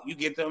them out, you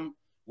get them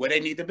where they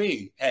need to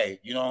be. Hey,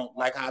 you don't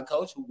like how I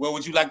coach? Where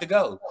would you like to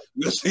go?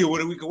 We'll see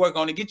what we can work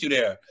on to get you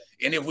there.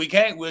 And if we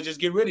can't, we'll just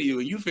get rid of you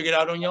and you figure it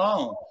out on your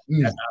own.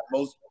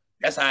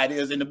 That's how it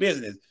is in the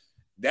business.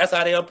 That's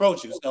how they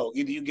approach you. So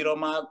either you get on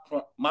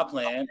my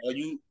plan or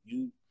you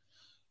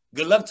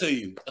good luck to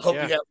you. I hope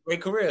you have a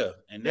great career.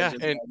 And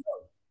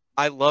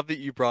I love that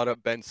you brought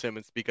up Ben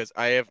Simmons because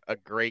I have a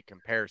great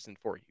comparison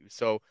for you.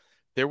 So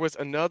there was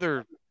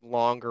another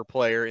longer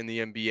player in the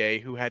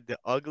NBA who had the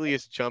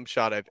ugliest jump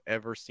shot I've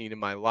ever seen in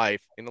my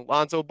life in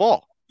Alonzo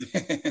Ball.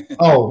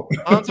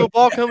 Alonzo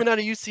Ball coming out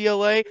of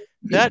UCLA.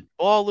 That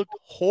ball looked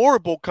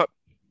horrible.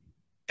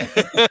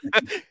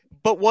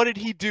 But what did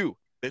he do?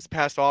 This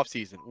past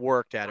offseason,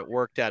 worked at it,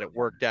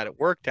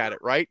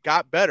 right?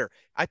 Got better.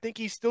 I think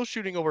he's still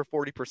shooting over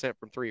 40%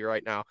 from three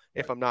right now,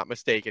 if I'm not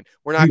mistaken.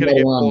 We're not going to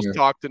get Bulls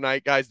talk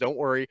tonight, guys. Don't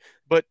worry.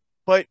 But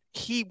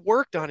he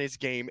worked on his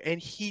game, and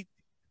he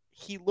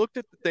looked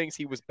at the things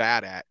he was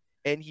bad at,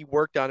 and he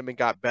worked on them and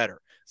got better.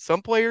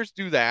 Some players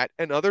do that,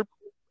 and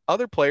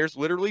other players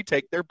literally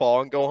take their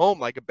ball and go home,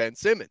 like a Ben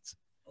Simmons.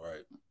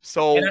 Right.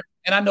 So,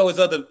 and I know it's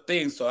other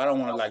things, so I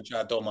don't want to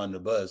try to throw them under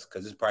the bus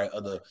because it's probably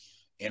other –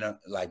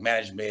 like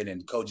management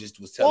and coaches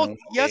was telling them.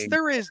 Yes,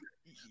 there is.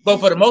 But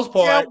for the most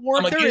part,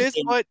 there is.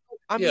 But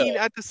I mean,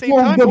 at the same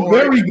time, the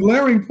very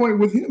glaring point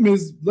with him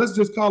is, let's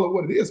just call it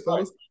what it is,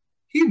 fellas.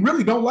 he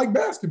really don't like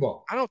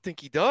basketball. I don't think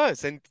he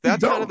does. And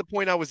that's kind of the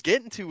point I was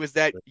getting to, is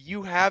that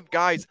you have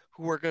guys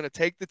who are going to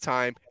take the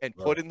time and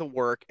put in the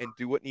work and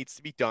do what needs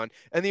to be done.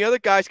 And the other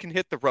guys can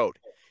hit the road.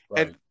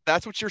 And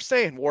that's what you're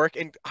saying, Warwick.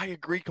 And I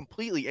agree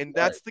completely. And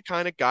that's the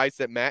kind of guys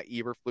that Matt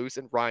Eberflus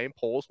and Ryan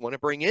Poles want to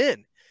bring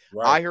in.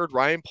 I heard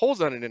Ryan Poles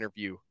on an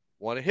interview.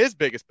 One of his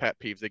biggest pet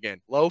peeves,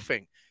 again,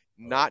 loafing,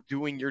 not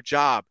doing your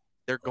job.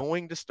 They're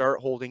going to start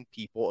holding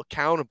people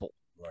accountable.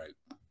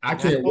 I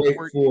can't wait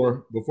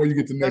for, before you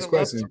get to the next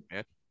question,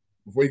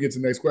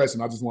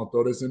 I just want to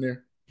throw this in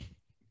there.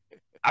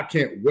 I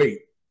can't wait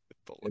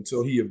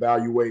until he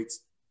evaluates.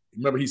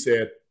 Remember, he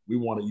said, we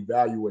want to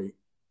evaluate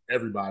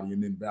everybody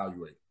and then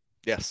evaluate.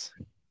 Yes.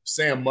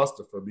 Sam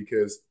Mustafa,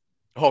 because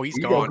he's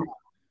gone.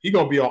 He's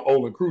going to be on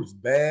Olin Cruz's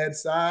bad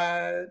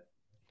side.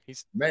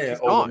 He's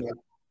gone.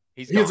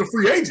 He's a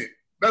free agent.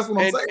 That's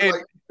what I'm saying.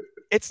 And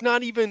it's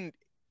not even,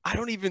 I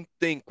don't even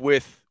think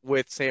with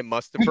Sam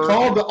Mustafa. He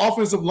called the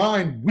offensive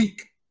line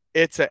weak.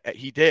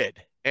 He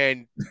did.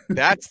 And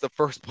that's the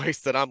first place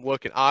that I'm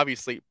looking,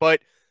 obviously.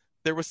 But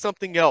there was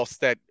something else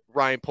that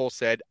Ryan Poles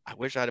said. I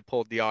wish I had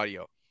pulled the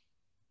audio.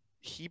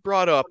 He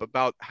brought up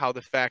about how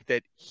the fact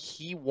that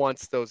he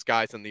wants those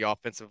guys on the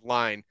offensive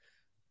line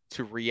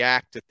to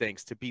react to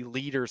things, to be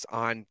leaders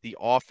on the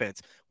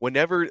offense.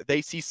 Whenever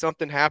they see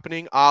something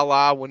happening, a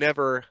la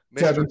whenever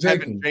Mr.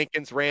 Tevin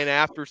Jenkins ran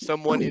after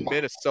someone in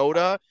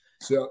Minnesota,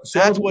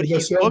 that's what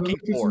he's looking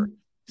for.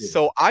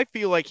 So I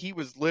feel like he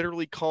was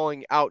literally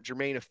calling out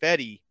Jermaine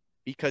Ifedi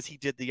because he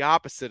did the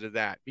opposite of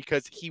that,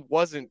 because he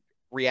wasn't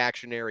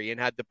reactionary and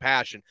had the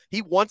passion.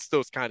 He wants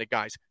those kind of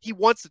guys. He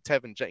wants the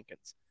Tevin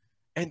Jenkins.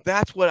 And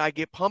that's what I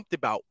get pumped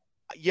about.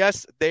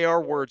 Yes, they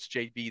are words,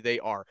 JB, they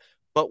are.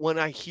 But when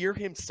I hear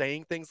him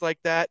saying things like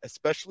that,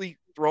 especially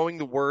throwing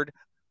the word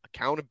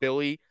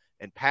accountability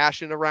and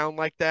passion around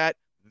like that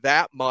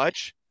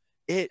much,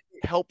 it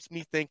helps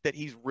me think that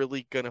he's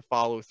really going to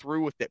follow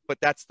through with it. But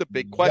that's the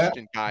big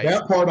question, guys.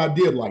 That part I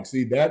did like.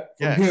 See, that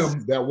from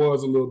him, that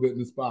was a little bit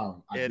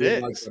inspiring. I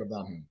did like that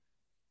about him.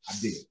 I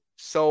did.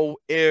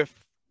 So if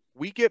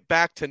we get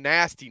back to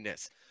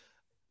nastiness,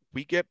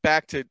 we get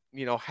back to,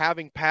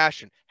 having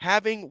passion,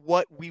 having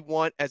what we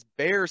want as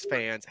Bears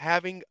fans,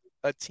 having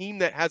a team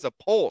that has a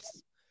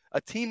pulse,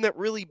 a team that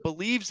really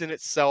believes in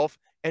itself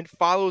and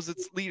follows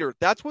its leader.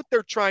 That's what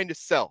they're trying to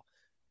sell.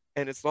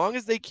 And as long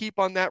as they keep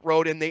on that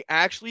road and they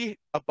actually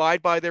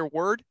abide by their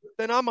word,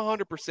 then I'm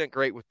 100%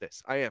 great with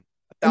this. I am.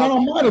 And I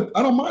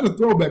don't mind a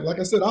throwback.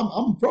 Like I said,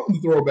 I'm from the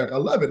throwback. I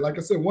love it. Like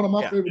I said, one of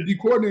my favorite D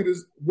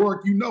coordinators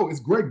work, is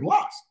Greg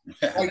Blocks.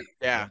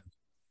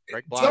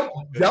 Greg Blocks.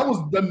 That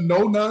was the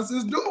no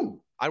nonsense dude.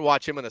 I'd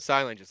watch him on the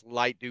sideline, just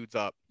light dudes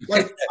up.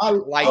 But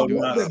you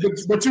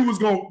was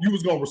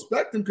gonna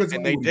respect him because he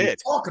knew what he was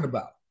talking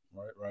about.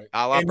 Right.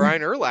 A la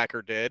Brian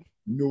Urlacher did.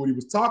 Knew what he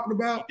was talking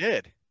about. He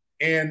did.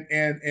 And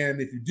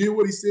if you did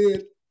what he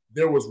said,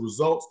 there was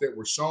results that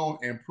were shown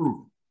and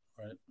proven.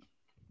 Right.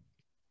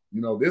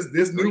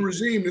 This new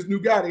regime, this new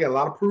guy, they got a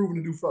lot of proving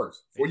to do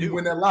first. Before you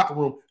win that locker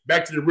room,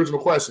 back to the original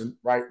question,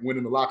 right? Win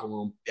in the locker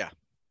room. Yeah.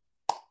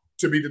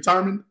 To be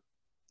determined.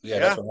 Yeah,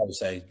 that's what I would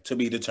say. To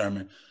be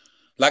determined.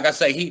 Like I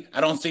say, he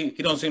don't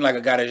seem like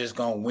a guy that's just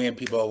gonna win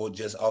people over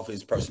just off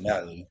his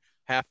personality.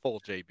 Half full,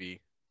 JB.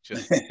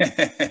 Just try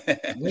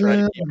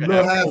to keep it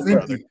half full,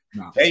 empty.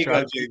 No. There you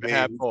go,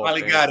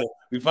 JB.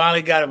 We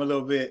finally got him a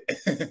little bit.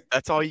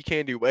 That's all you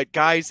can do. But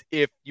guys,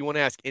 if you want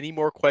to ask any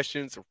more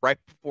questions right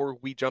before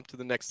we jump to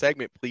the next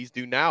segment, please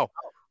do now,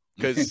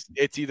 because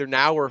it's either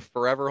now or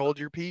forever hold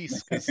your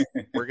peace, because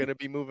we're gonna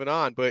be moving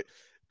on. But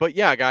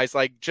yeah, guys,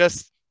 like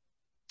just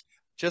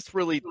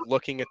really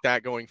looking at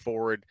that going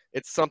forward,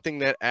 it's something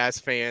that as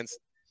fans,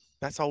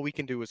 that's all we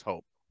can do is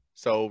hope.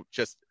 So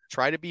just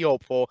try to be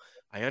hopeful.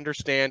 I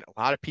understand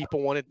a lot of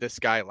people wanted this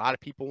guy. A lot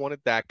of people wanted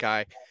that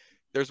guy.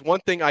 There's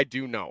one thing I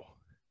do know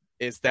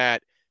is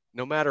that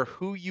no matter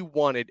who you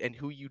wanted and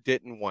who you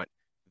didn't want,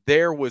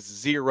 there was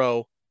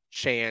zero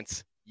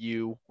chance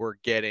you were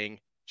getting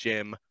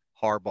Jim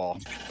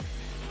Harbaugh.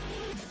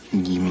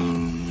 You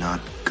mean not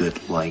good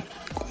like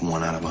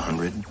 1 out of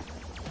 100?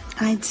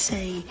 I'd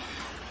say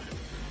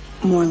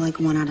more like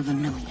 1 out of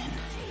 1,000,000.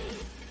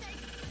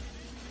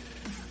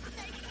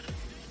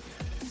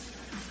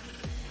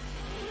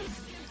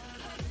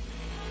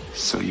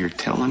 So you're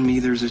telling me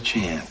there's a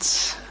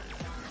chance?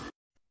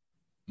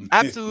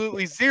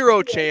 Absolutely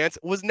zero chance.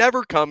 Was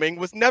never coming.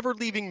 Was never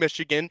leaving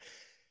Michigan.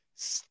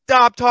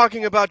 Stop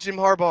talking about Jim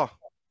Harbaugh.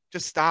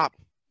 Just stop.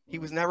 He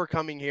was never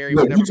coming here.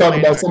 Look, you talk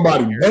about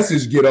somebody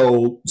message get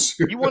old.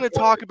 You want to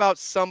talk about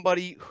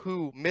somebody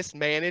who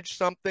mismanaged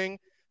something?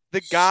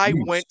 The guy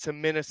went to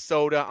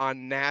Minnesota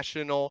on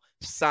National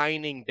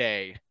Signing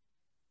Day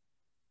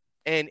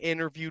and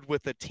interviewed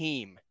with a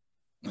team,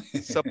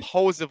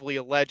 supposedly,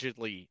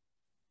 allegedly.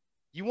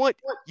 You want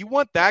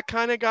that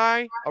kind of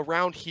guy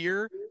around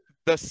here?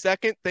 The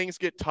second things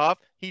get tough,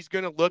 he's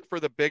going to look for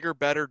the bigger,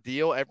 better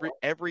deal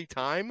every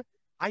time.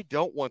 I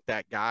don't want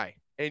that guy.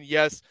 And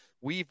yes,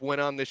 we've went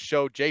on this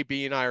show.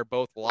 JB and I are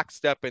both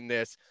lockstep in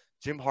this.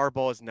 Jim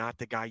Harbaugh is not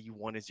the guy you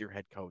want as your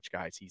head coach,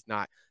 guys. He's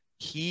not.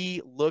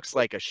 he looks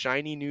like a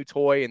shiny new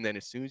toy, and then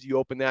as soon as you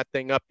open that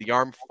thing up, the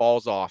arm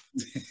falls off.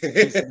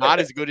 He's not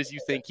as good as you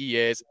think he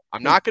is.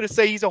 I'm not going to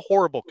say he's a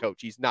horrible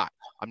coach. He's not.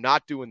 I'm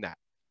not doing that.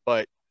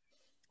 But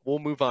we'll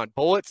move on.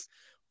 Bullets,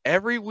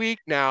 every week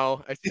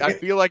now, I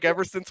feel like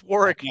ever since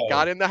Warwick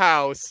got in the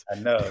house, I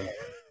know.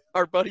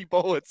 Our buddy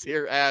Bullets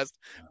here asked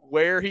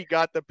where he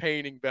got the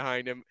painting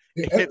behind him.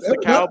 It's the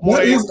That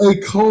cowboy is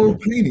a cold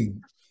painting.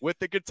 with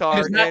the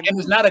guitar. And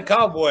it's not a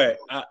cowboy.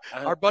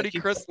 Our buddy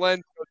Chris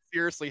Len,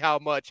 seriously, how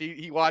much?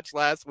 He watched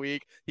last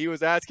week. He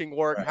was asking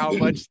Warwick how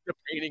much the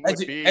painting would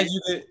be. I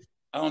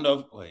don't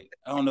know.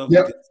 I don't know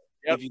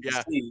if you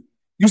can see.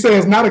 You say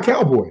it's not a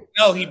cowboy?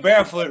 No, he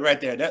barefoot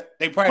right there.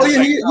 They probably.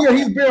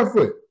 He's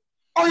barefoot.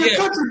 Oh, you're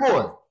country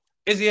boy.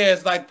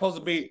 It's like supposed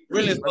to be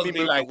really supposed to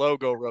be like the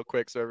logo real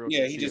quick so everyone.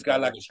 Yeah, he just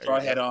got like a straw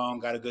hat on,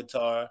 got a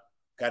guitar,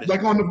 got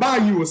like on the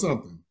bayou or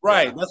something.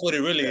 Right, that's what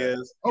it really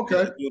is.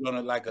 Okay,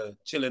 like a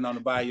chilling on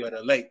the bayou at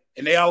a lake,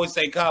 and they always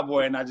say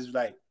cowboy, and I just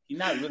like he's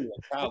not really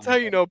a cowboy. That's how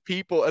you know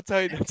people. That's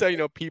how you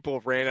know people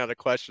ran out of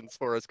questions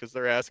for us because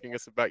they're asking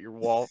us about your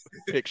wall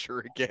picture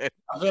again.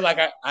 I feel like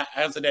I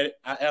answer that.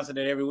 I answer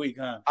that every week,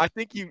 huh? I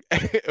think you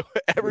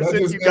ever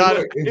since you got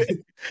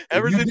it.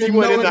 Ever since you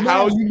went in the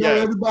house,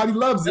 everybody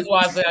loves it. That's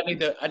why I say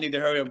I need to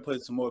hurry up and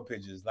put some more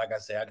pictures. Like I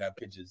say, I got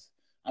pictures.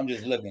 I'm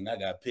just looking. I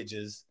got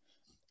pictures.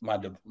 My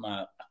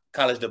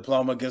college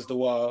diploma against the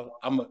wall.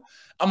 I'm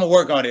gonna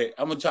work on it.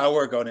 I'm gonna try to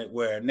work on it.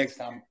 Where next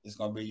time you're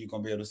gonna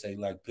be able to say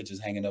like pictures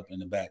hanging up in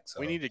the back.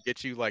 So we need to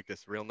get you like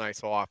this real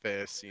nice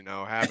office.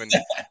 Having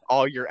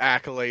all your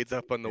accolades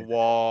up on the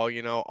wall.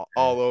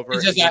 All over.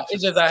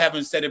 It's just I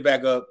haven't set it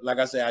back up. Like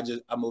I said,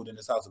 I moved in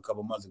this house a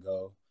couple months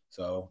ago.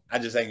 So I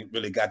just ain't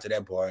really got to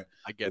that part.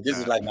 I get this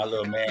is like my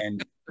little man,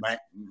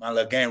 my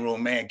little game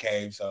room man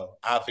cave. So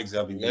I'll fix it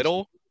up.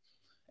 Little?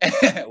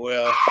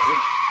 Well,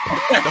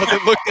 it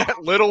doesn't look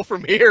that little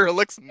from here. It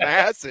looks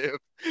massive.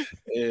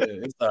 Yeah,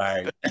 it's all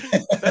right.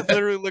 That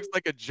literally looks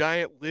like a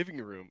giant living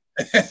room.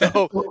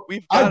 So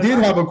I did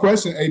have a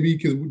question, AB,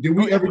 because did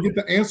we ever get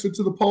the answer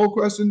to the poll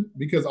question?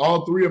 Because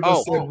all three of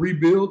us said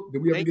rebuild.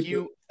 Did we ever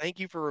get Thank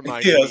you for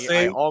reminding me.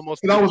 I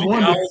was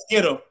wondering.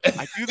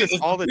 I do this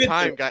all the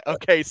time, guys.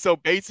 Okay, so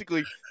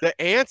basically the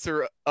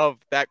answer of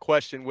that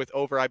question with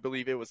over, I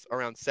believe it was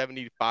around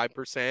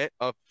 75%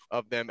 of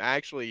them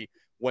actually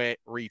went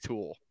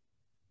retool,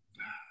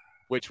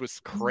 which was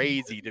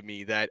crazy to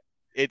me that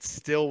it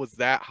still was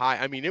that high.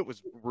 I mean, it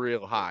was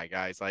real high,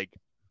 guys. Like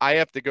I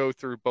have to go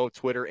through both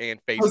Twitter and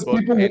Facebook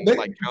and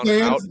count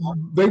them out.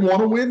 They want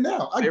to win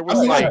now. I get it.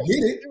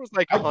 There was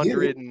like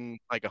 100 and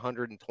like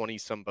 120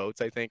 some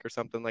votes, I think, or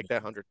something like that,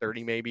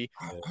 130 maybe.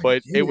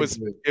 But it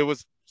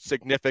was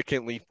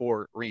significantly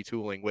for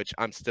retooling, which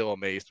I'm still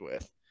amazed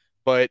with.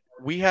 But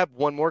we have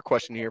one more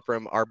question here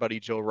from our buddy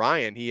Joe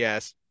Ryan. He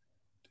asked,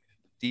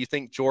 do you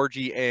think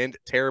Georgie and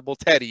Terrible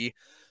Teddy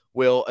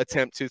will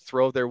attempt to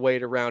throw their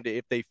weight around it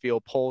if they feel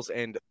Poles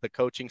and the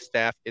coaching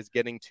staff is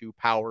getting too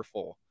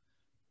powerful?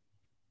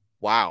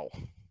 Wow.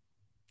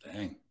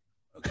 Dang.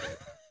 Okay.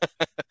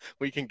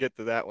 We can get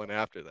to that one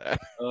after that.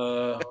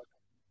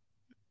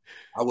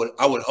 I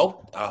would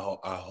hope.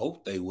 I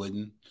hope they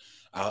wouldn't.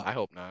 I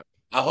hope not.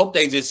 I hope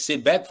they just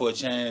sit back for a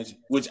change,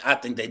 which I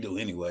think they do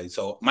anyway.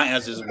 So my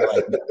answer is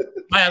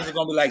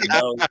gonna be like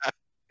no.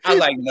 I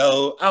like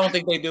no. I don't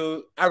think they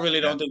do. I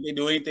really don't think they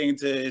do anything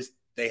to.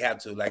 They have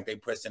to, like they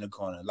pressed in the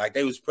corner, like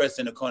they was pressed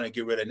in the corner to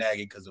get rid of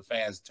Nagy because the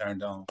fans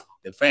turned on.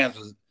 The fans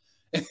was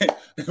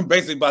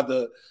basically about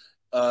to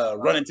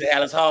run into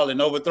Alice Hall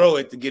and overthrow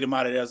it to get him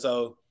out of there.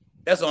 So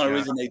that's the only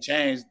reason they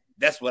changed.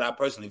 That's what I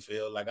personally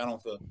feel. Like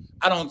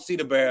I don't see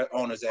the Bear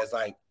owners as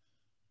like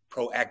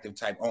proactive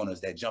type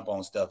owners that jump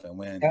on stuff and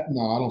win.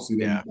 No, I don't see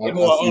them. They're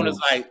more owners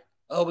like,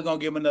 oh, we're gonna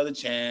give him another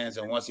chance,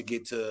 and once it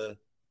get to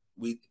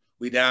we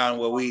down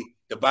where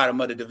the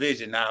bottom of the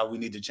division now, we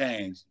need to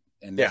change.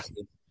 And that's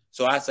it.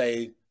 So I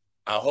say,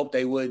 I hope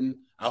they wouldn't.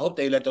 I hope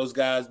they let those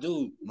guys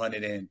do run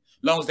it in.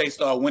 As long as they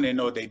start winning and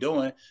know what they're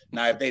doing.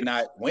 Now, if they're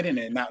not winning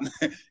and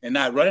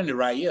not running it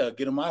right,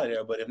 get them out of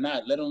there. But if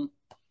not,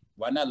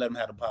 why not let them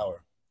have the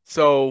power?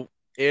 So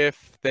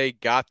if they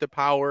got the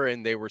power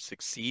and they were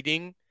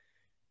succeeding,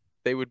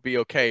 they would be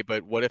okay.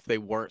 But what if they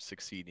weren't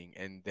succeeding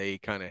and they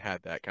kind of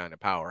had that kind of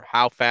power?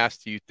 How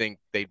fast do you think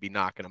they'd be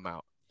knocking them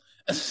out?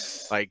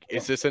 Like,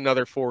 is this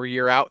another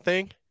 4-year out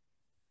thing?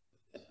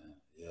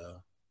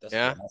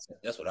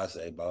 That's what I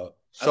say about.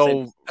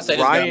 So I say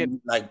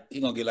Ryan,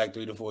 he's gonna get like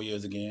 3 to 4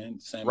 years again.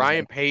 Same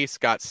Ryan Pace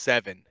got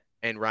 7,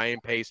 and Ryan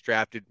Pace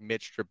drafted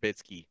Mitch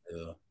Trubisky.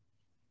 Yeah.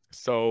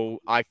 So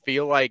I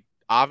feel like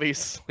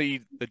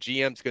obviously the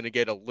GM's going to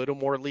get a little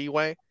more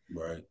leeway.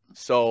 Right.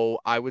 So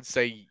I would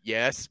say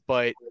yes,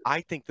 but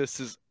I think this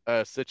is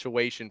a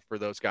situation for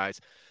those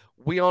guys.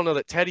 We all know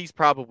that Teddy's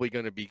probably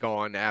going to be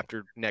gone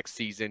after next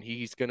season.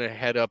 He's going to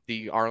head up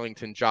the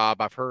Arlington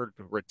job. I've heard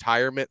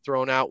retirement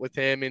thrown out with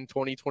him in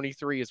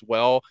 2023 as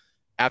well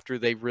after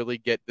they really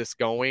get this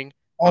going.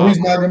 Oh, he's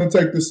not going to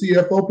take the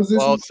CFO position?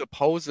 Well,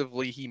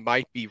 supposedly he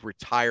might be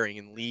retiring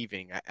and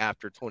leaving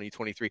after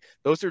 2023.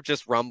 Those are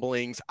just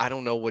rumblings. I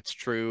don't know what's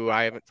true.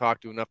 I haven't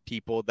talked to enough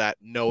people that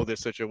know the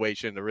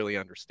situation to really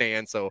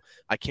understand, so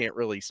I can't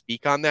really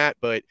speak on that.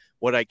 But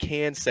what I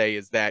can say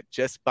is that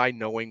just by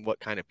knowing what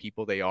kind of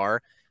people they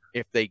are,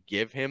 if they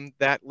give him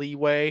that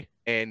leeway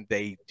and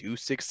they do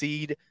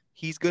succeed,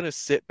 he's going to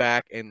sit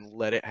back and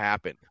let it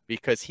happen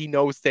because he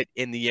knows that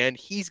in the end,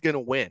 he's going to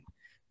win.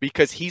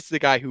 Because he's the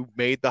guy who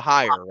made the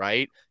hire,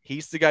 right?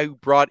 He's the guy who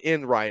brought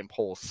in Ryan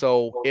Poles.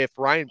 So if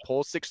Ryan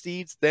Poles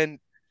succeeds, then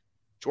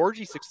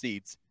Georgie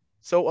succeeds.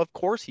 So of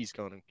course he's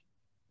going to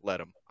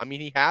let him. I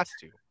mean, he has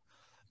to,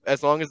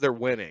 as long as they're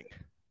winning.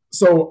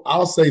 So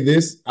I'll say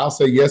this. I'll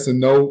say yes and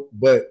no.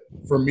 But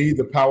for me,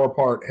 the power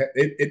part,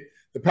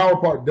 the power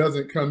part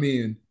doesn't come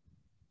in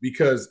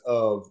because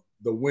of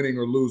the winning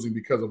or losing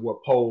because of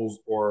what Poles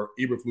or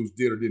Eberflus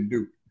did or didn't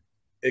do.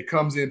 It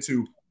comes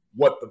into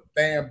what the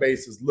fan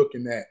base is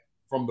looking at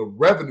from the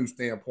revenue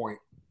standpoint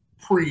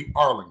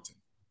pre-Arlington.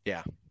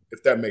 Yeah.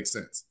 If that makes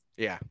sense.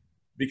 Yeah.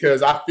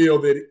 Because I feel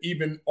that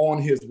even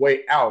on his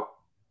way out,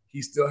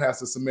 he still has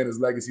to cement his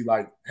legacy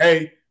like,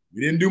 hey,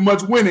 we didn't do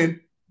much winning,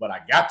 but I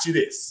got you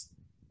this.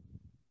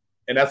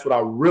 And that's what I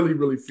really,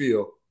 really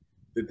feel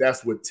that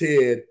that's what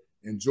Ted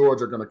and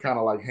George are going to kind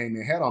of like hang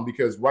their hat on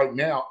because right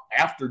now,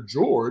 after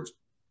George,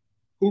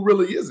 who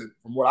really isn't?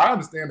 From what I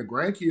understand, the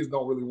grandkids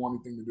don't really want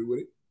anything to do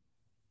with it.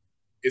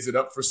 Is it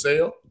up for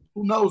sale?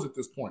 Who knows at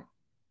this point?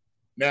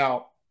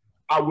 Now,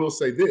 I will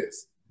say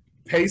this.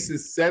 Pace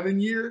is 7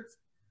 years.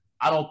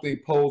 I don't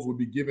think Poles would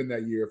be given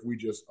that year if we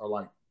just are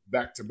like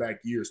back-to-back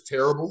years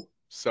terrible.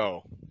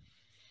 So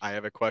I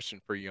have a question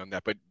for you on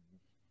that, but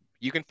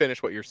you can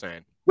finish what you're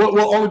saying.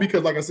 Well, only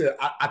because, like I said,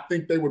 I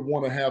think they would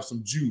want to have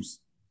some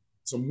juice,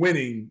 some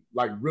winning,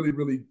 like really,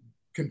 really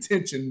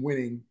contention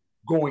winning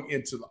going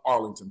into the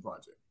Arlington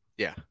project.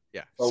 Yeah,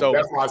 yeah. So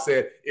that's why I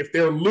said if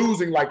they're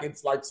losing like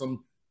it's like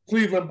some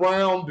Cleveland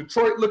Brown,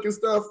 Detroit looking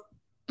stuff.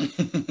 2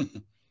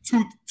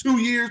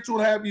 years,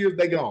 2.5 years,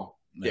 they gone.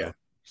 Yeah.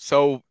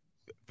 So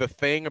the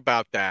thing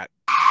about that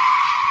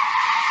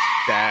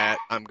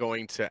I'm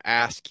going to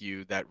ask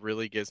you that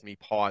really gives me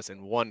pause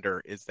and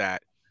wonder is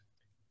that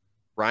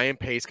Ryan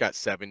Pace got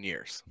 7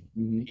 years.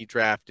 Mm-hmm. He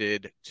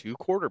drafted 2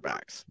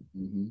 quarterbacks.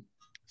 Mm-hmm.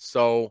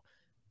 So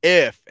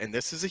if, and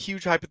this is a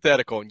huge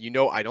hypothetical, and you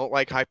know I don't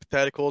like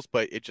hypotheticals,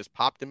 but it just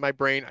popped in my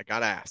brain. I got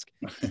to ask.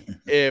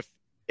 if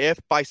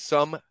by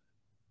some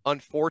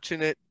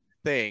unfortunate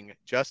thing,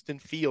 Justin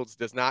Fields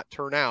does not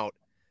turn out.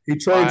 He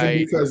trades him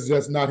because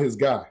that's not his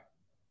guy.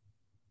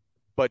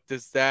 But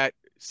does that,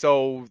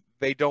 so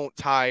they don't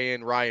tie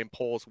in Ryan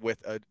Poles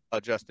with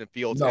a Justin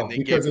Fields and they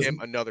give him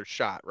another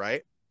shot,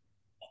 right?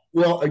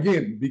 Well,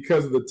 again,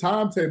 because of the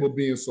timetable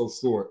being so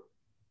short,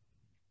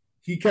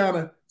 to me,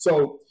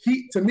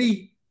 let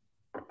me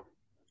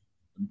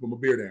put my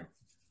beer down.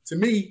 To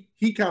me,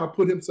 he kind of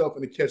put himself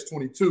in a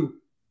catch-22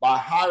 by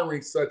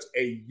hiring such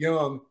a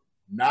young,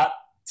 not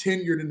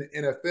tenured in the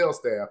NFL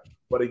staff,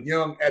 but a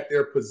young at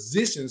their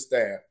position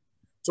staff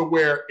to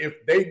where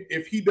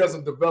if he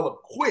doesn't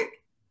develop quick,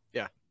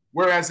 yeah.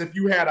 Whereas if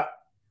you had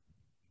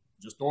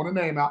just throwing a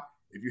name out,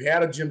 if you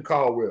had a Jim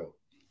Caldwell,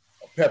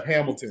 a Pep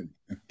Hamilton,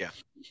 yeah,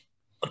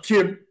 a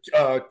Ken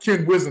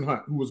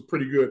Wisenhunt, who was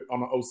pretty good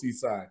on the OC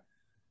side,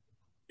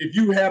 if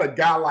you had a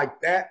guy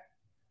like that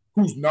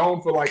who's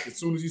known for like as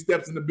soon as he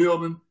steps in the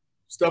building,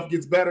 stuff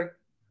gets better,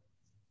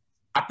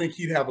 I think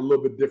he'd have a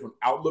little bit different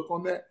outlook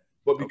on that.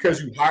 But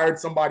because you hired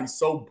somebody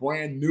so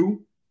brand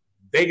new,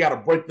 they got to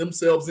break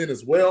themselves in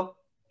as well.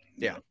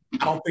 Yeah.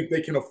 I don't think they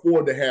can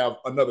afford to have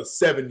another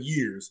 7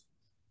 years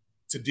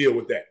to deal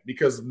with that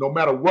because no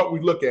matter what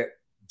we look at,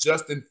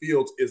 Justin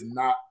Fields is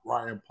not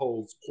Ryan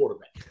Poles'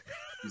 quarterback.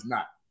 He's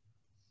not.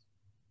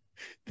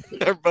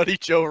 Our buddy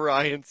Joe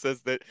Ryan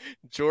says that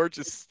George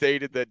has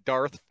stated that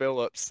Darth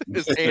Phillips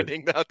is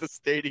handing out the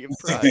stadium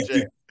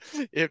project.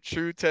 If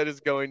True Ted is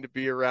going to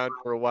be around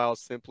for a while,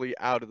 simply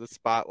out of the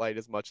spotlight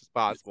as much as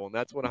possible. And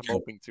that's what I'm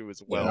hoping to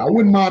as well. Yeah, I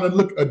wouldn't mind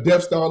a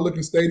Death Star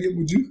looking stadium,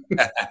 would you?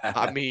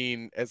 I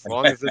mean, as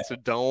long as it's a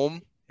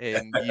dome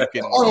and you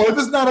can. Oh, if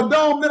it's not a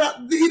dome, then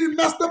he done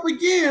messed up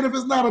again. If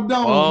it's not a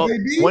dome,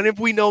 baby. When have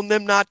we known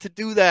them not to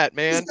do that,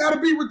 man? It's got to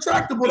be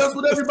retractable. That's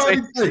what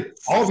everybody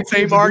thinks. All the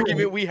same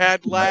argument we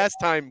had last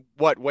time.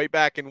 Way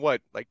back in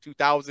like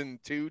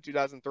 2002,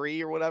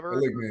 2003 or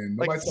whatever. Look, man,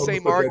 like the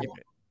same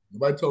argument.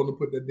 Nobody told him to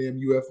put that damn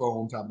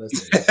UFO on top of that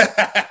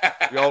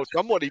stage. Yo,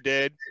 somebody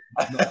did.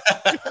 No.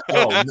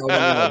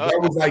 That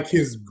was like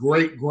his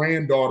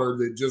great-granddaughter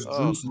that just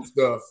drew some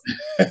stuff.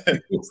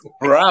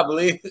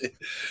 Probably.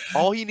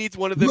 All he needs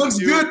one of them looks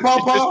to do good,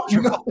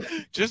 Papa.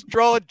 Just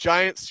draw a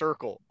giant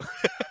circle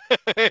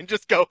and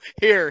just go,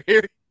 here's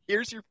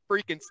your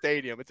freaking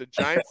stadium. It's a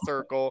giant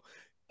circle.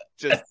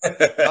 Just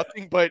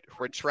nothing but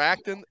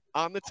retracting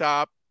on the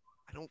top.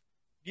 I don't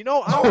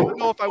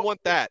know if I want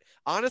that.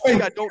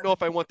 Honestly, I don't know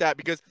if I want that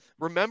because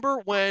remember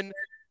when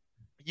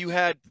you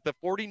had the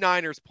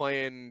 49ers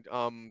playing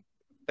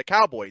the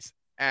Cowboys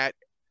at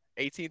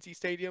AT&T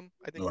Stadium,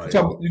 I think. You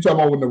talking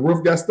about when the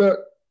roof got stuck?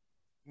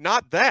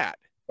 not that.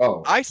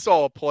 Oh, I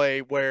saw a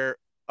play where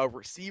a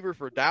receiver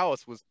for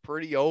Dallas was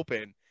pretty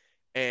open,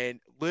 and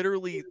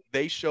literally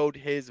they showed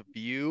his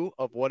view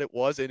of what it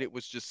was, and it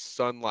was just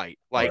sunlight.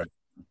 Like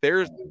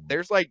there's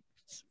like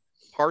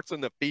parts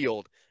in the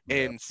field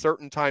in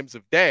certain times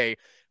of day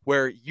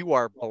where you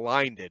are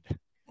blinded.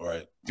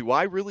 Right. Do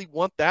I really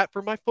want that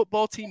for my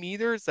football team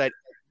either? Is that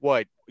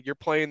what you're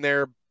playing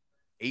there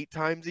 8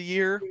 times a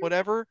year,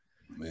 whatever?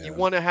 Yeah. You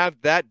want to have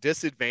that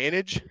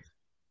disadvantage?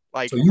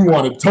 Like, so you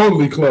want it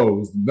totally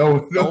closed?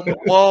 No.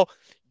 well,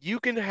 you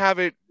can have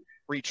it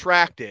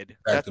retracted.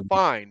 That's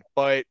fine,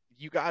 but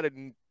you gotta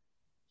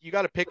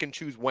pick and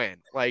choose when.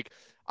 Like,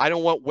 I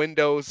don't want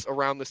windows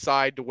around the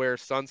side to where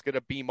sun's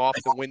gonna beam off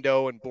the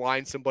window and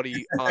blind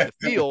somebody on the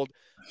field.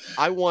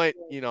 I want,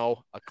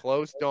 a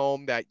closed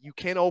dome that you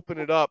can open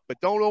it up, but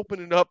don't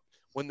open it up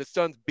when the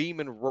sun's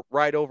beaming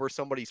right over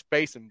somebody's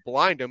face and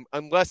blind them,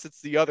 unless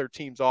it's the other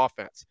team's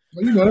offense.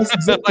 Well, that's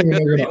exactly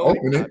when they're going to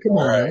open it. Come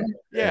on, man.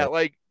 Yeah,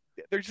 like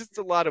there's just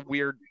a lot of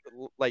weird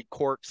like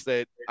quirks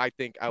that I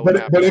think I But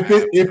would have. But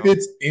if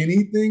it's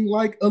anything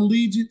like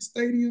Allegiant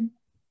Stadium,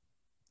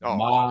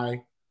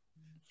 my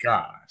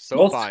God,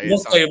 most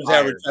stadiums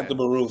have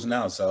retractable roofs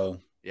now, so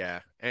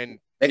yeah, and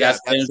they got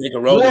stadiums they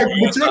can roll. But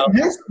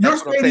your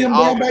stadium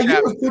down by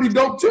you is pretty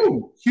dope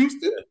too,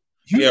 Houston.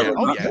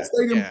 That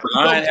stadium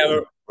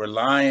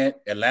Reliant,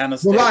 Atlanta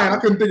Stadium. Reliant, I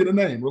couldn't think of the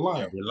name.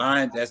 Reliant.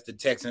 Reliant, that's the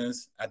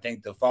Texans. I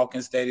think the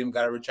Falcons Stadium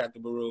got a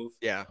retractable roof.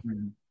 Yeah.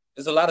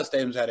 There's a lot of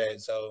stadiums had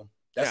that, so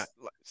that's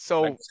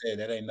so like I said,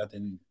 that ain't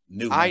nothing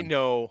new. I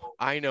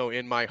know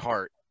in my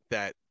heart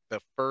that the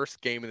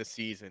first game of the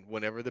season,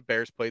 whenever the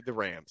Bears played the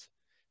Rams,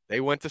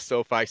 they went to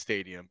SoFi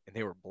Stadium and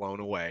they were blown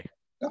away.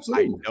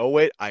 Absolutely. I know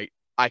it.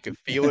 I could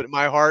feel it in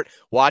my heart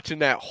watching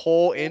that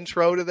whole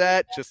intro to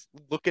that, just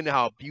looking at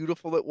how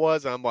beautiful it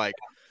was. I'm like,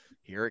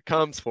 here it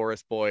comes for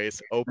us, boys.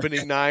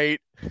 Opening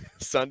night,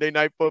 Sunday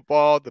Night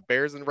Football, the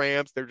Bears and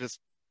Rams, they're just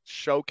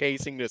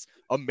showcasing this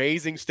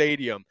amazing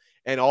stadium.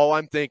 And all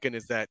I'm thinking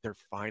is that they're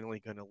finally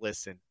going to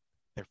listen.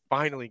 They're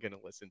finally going to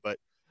listen, but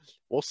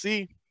we'll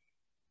see.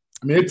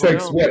 I mean, it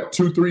takes what,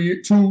 2 to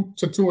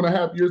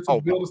 2.5 years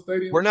to build a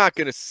stadium? We're not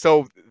going to.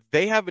 So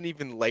they haven't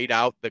even laid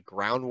out the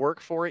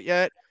groundwork for it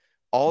yet.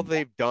 All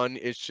they've done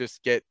is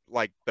just get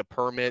like the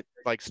permit,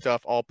 like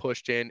stuff all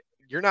pushed in.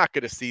 You're not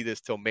going to see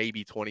this till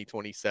maybe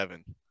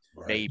 2027.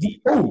 Right.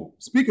 Maybe. Oh,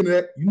 speaking of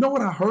that, you know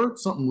what I heard?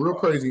 Something real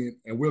crazy,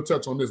 and we'll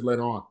touch on this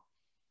later on.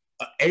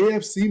 An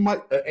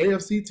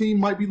AFC team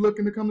might be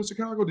looking to come to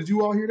Chicago. Did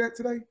you all hear that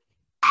today?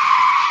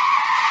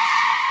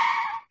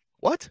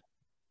 What?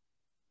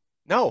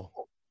 No.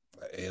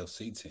 An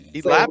AFC team.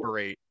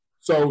 Elaborate.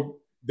 So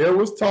there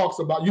was talks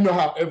about, you know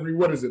how every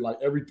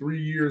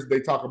 3 years they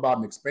talk about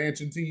an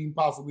expansion team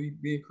possibly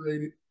being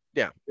created?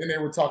 Yeah. Then they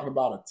were talking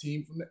about a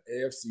team from the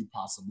AFC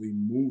possibly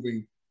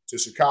moving to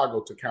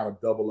Chicago to kind of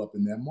double up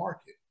in that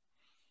market.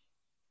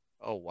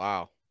 Oh,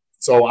 wow.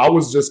 So I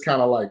was just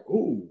kind of like,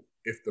 ooh,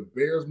 if the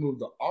Bears move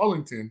to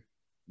Arlington,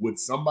 would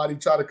somebody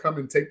try to come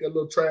and take that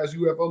little trash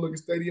UFO-looking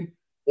stadium?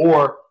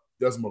 Or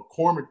does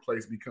McCormick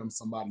Place become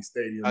somebody's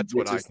stadium? That's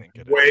what I think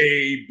it is.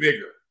 Way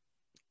bigger.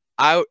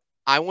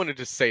 I wanted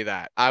to say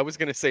that. I was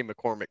going to say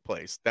McCormick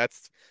Place.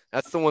 That's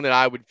the one that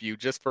I would view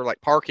just for like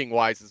parking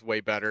wise is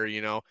way better.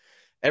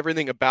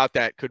 Everything about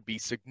that could be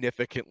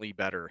significantly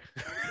better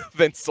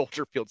than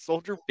Soldier Field.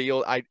 Soldier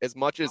Field, as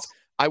much as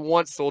I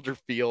want Soldier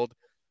Field,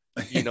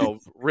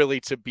 really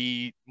to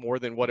be more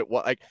than what it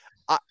was. Like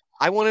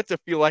I want it to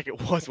feel like it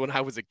was when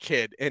I was a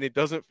kid, and it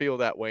doesn't feel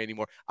that way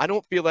anymore. I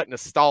don't feel that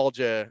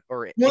nostalgia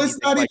or anything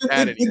like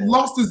that anymore. It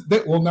lost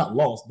not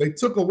lost. They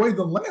took away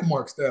the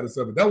landmark status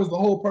of it. That was the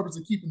whole purpose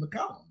of keeping the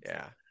columns.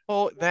 Yeah.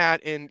 Well,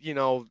 that, and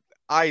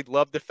I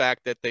love the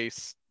fact that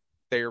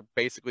they're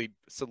basically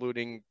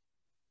saluting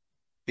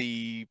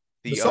the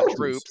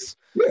troops.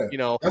 Yeah.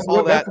 That's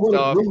all that what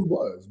stuff. It really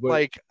was. But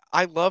like,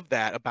 I love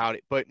that about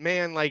it. But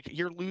man, like,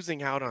 you're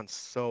losing out on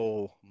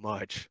so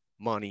much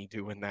money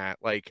doing that.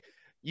 Like,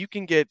 you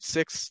can get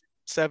 $6-7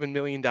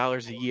 million a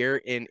year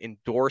in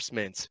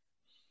endorsements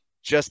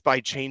just by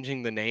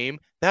changing the name.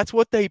 That's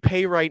what they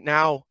pay right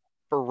now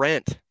for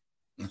rent.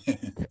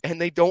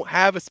 And they don't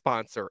have a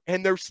sponsor.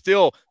 And they're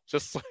still,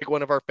 just like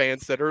one of our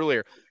fans said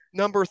earlier,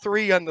 number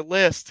 3 on the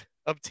list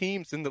of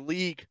teams in the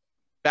league,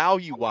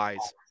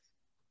 value-wise.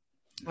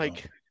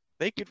 Like,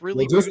 they could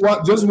really just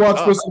watch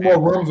for some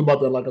more rumors about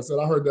that. Like I said,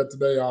 I heard that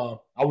today.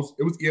 It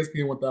was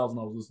ESPN 1000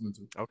 I was listening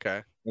to.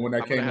 Okay. And when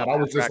that came out, I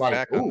was just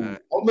like, ooh.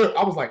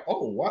 I was like,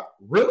 oh, what?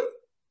 Really?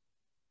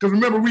 Because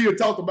remember, we had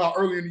talked about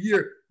earlier in the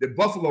year that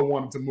Buffalo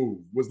wanted to move,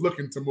 was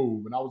looking to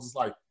move. And I was just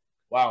like,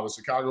 wow, the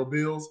Chicago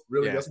Bills?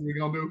 Really? Yeah. That's what we're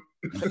going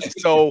to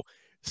do?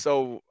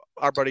 So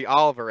our buddy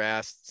Oliver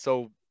asked,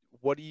 so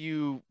what do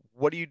you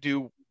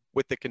do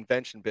with the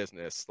convention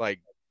business? Like,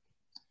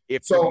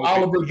 if you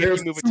move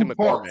it to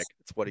McCormick,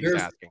 that's what he's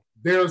asking.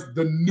 There's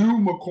the new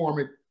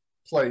McCormick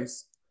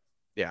Place.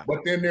 Yeah.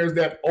 But then there's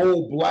that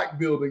old black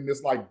building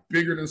that's like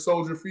bigger than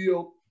Soldier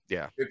Field.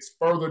 Yeah. It's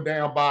further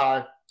down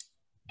by,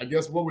 I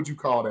guess, what would you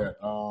call that?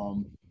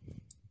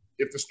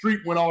 If the street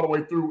went all the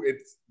way through,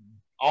 it's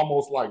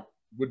almost like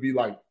would be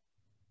like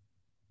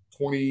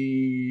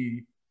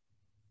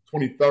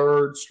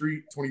 23rd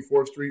Street,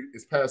 24th Street.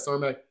 It's past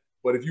Cermak.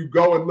 But if you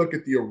go and look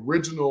at the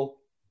original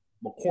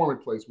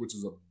McCormick place, which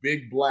is a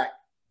big black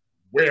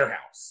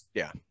warehouse,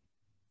 yeah,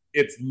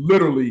 it's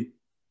literally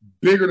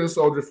bigger than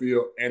Soldier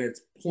Field, and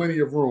it's plenty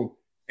of room.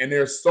 And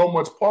there's so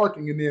much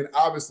parking. And then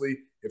obviously,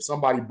 if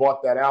somebody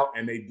bought that out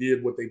and they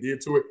did what they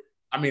did to it,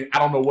 I mean, I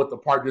don't know what the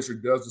park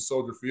district does to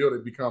Soldier Field.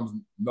 It becomes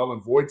null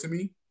and void to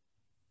me.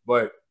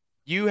 But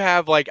you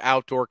have like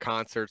outdoor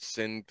concerts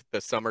in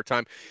the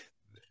summertime.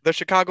 The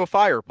Chicago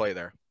Fire play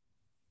there.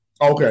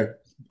 Okay.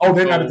 Oh,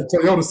 they're not at the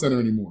Toyota Center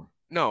anymore.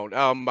 No,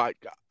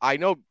 I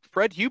know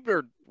Fred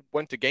Huber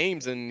went to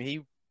games and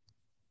he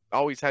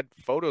always had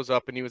photos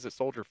up and he was at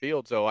Soldier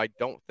Field. So I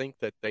don't think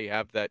that they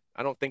have that.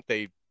 I don't think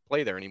they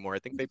play there anymore. I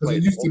think they play.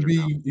 It used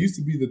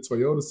to be the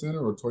Toyota Center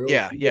or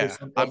Toyota. Yeah.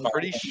 I'm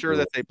pretty sure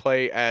that they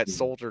play at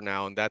Soldier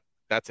now, and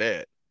that's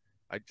it.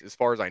 As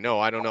far as I know,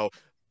 I don't know.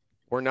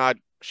 We're not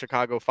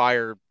Chicago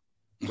Fire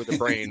with a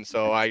brain,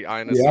 so I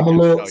honestly. Yeah, I'm a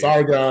little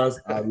sorry, guys.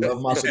 I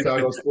love my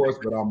Chicago sports,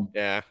 but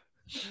yeah.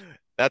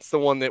 That's the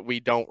one that we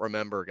don't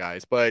remember,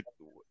 guys. But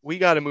we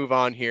got to move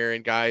on here.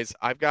 And, guys,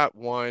 I've got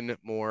one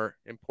more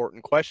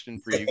important question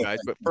for you guys.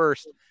 But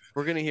first,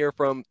 we're going to hear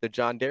from the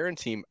John Darren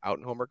team out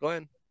in Homer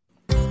Glen.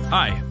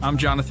 Hi, I'm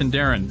Jonathan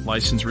Darren,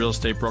 licensed real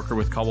estate broker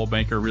with Coldwell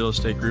Banker Real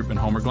Estate Group in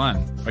Homer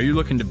Glen. Are you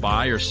looking to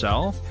buy or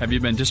sell? Have you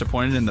been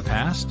disappointed in the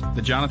past?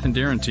 The Jonathan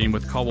Darren team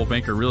with Coldwell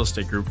Banker Real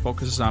Estate Group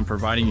focuses on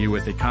providing you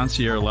with a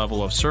concierge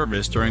level of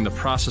service during the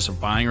process of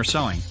buying or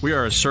selling. We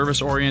are a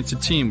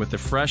service-oriented team with a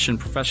fresh and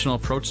professional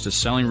approach to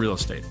selling real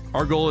estate.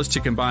 Our goal is to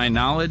combine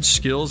knowledge,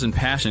 skills, and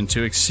passion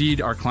to exceed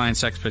our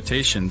clients'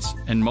 expectations,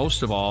 and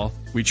most of all,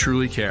 we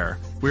truly care.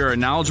 We are a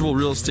knowledgeable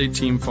real estate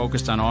team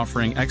focused on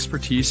offering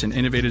expertise and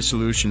innovative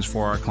solutions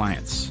for our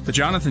clients. The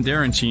Jonathan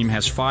Darren team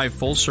has 5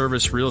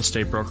 full-service real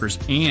estate brokers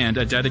and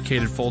a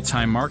dedicated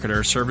full-time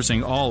marketer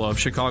servicing all of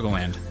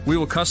Chicagoland. We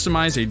will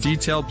customize a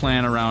detailed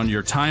plan around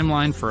your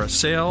timeline for a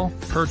sale,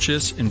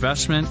 purchase,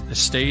 investment,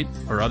 estate,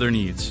 or other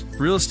needs.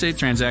 Real estate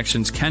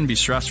transactions can be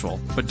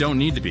stressful, but don't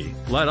need to be.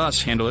 Let us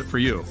handle it for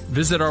you.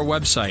 Visit our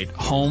website,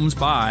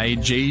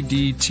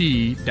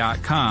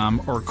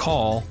 homesbyjdt.com, or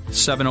call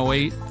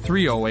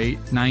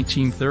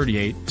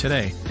 708-308-1938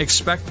 today.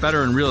 Expect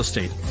better in real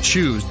estate.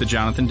 Choose the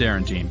Jonathan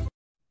Darren team.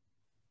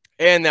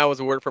 And that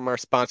was a word from our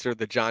sponsor,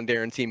 the John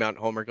Darren team out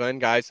in Homer Glen.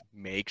 Guys,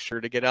 make sure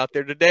to get out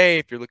there today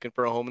if you're looking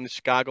for a home in the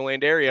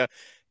Chicagoland area,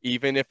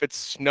 even if it's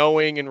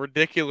snowing and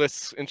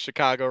ridiculous in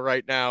Chicago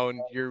right now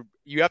and you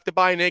have to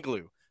buy an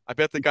igloo. I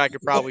bet the guy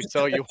could probably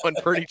sell you one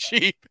pretty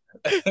cheap.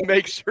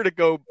 Make sure to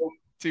go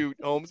to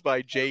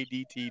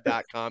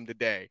homesbyjdt.com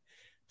today.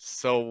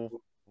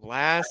 So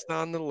last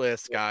on the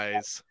list,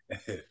 guys,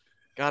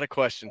 got a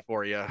question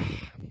for you.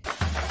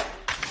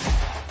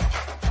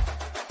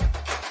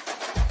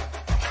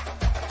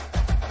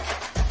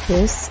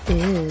 This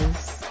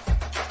is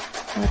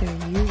What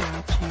Are You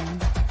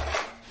Watching?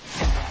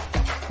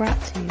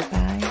 Brought to you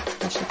by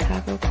the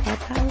Chicago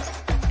Clubhouse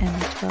and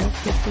the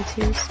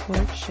 1252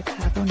 Sports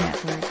Chicago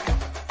Network.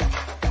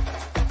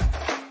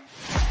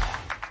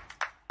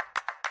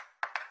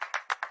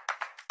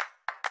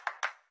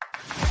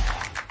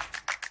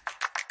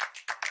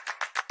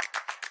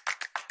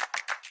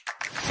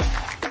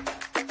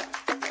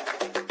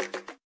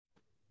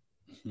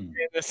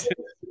 This is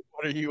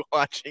What Are You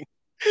Watching?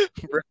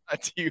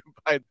 Brought to you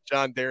by the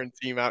John Darren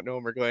team out in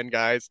Homer Glen,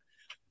 guys.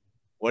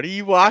 What are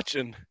you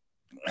watching?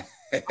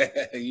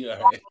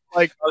 Yeah,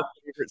 like our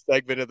favorite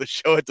segment of the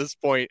show at this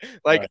point.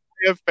 Like, right.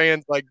 I have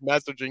fans like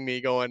messaging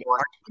me going, "Are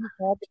you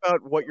talking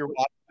about what you're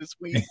watching this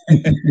week?"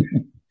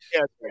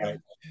 Yeah, right.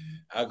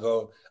 I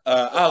go.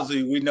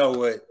 Obviously, we know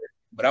what,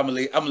 but I'm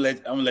gonna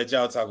let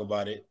y'all talk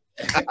about it.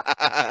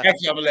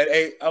 Actually, I'm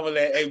gonna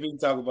let AB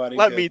talk about it.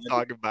 Let me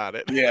talk about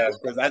it. Yeah,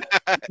 because I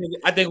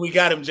think we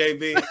got him,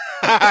 JB.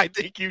 I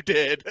think you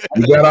did.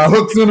 You got our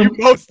hooks in him.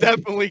 You most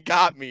definitely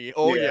got me.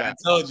 Oh yeah. I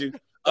told you.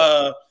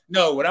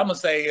 No, what I'm gonna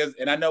say is,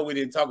 and I know we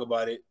didn't talk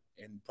about it,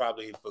 and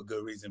probably for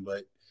good reason,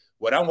 but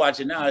what I'm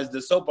watching now is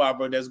the soap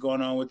opera that's going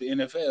on with the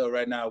NFL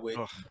right now with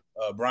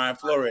Brian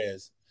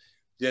Flores.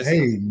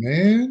 Hey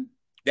man,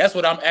 that's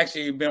what I'm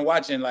actually been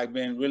watching, like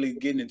been really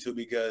getting into,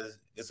 because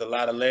it's a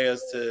lot of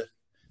layers to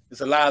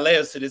this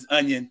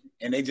onion,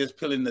 and they just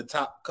peeling the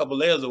top couple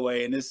layers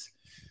away, and it's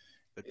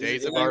the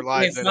days of our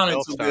lives. It ain't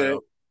sounding too good.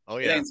 Oh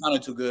yeah, it ain't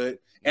sounding too good.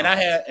 And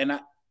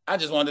I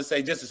just wanted to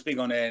say, just to speak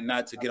on that, and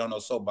not to get on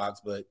those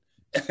soapbox, but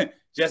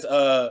just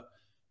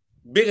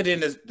bigger than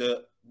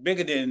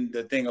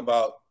the thing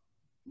about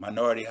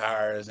minority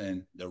hires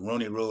and the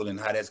Rooney Rule and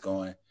how that's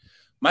going.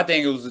 My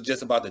thing was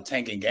just about the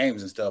tanking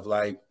games and stuff.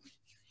 Like,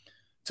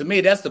 to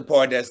me, that's the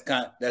part that's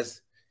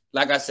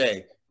like I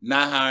say,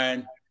 not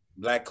hiring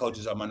black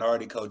coaches or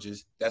minority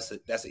coaches. That's an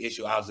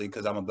issue, obviously,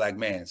 because I'm a black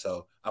man.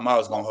 So I'm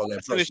always gonna hold that.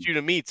 That's an issue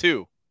to me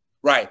too.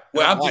 Right.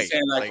 Well, I'm just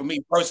saying, like for me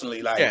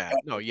personally, like yeah,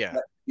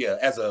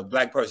 as a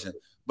black person.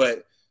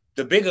 But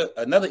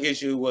another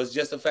issue was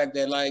just the fact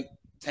that like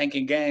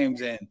tanking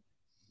games and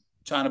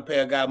trying to pay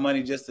a guy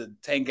money just to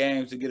tank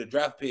games to get a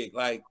draft pick.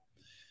 Like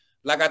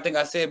I think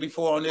I said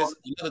before on this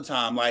another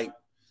time, like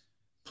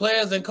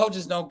players and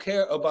coaches don't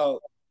care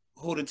about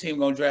who the team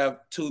gonna draft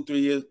 2-3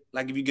 years.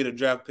 Like if you get a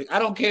draft pick, I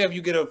don't care if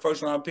you get a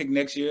first round pick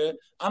next year.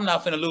 I'm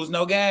not finna lose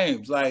no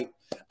games. Like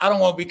I don't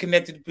want to be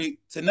connected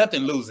to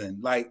nothing losing.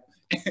 Like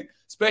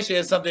especially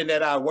as something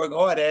that I work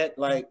hard at.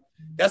 Like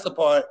that's the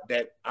part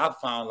that I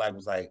found like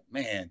was like,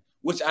 man,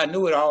 which I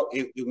knew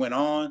it went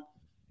on.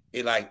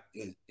 It's like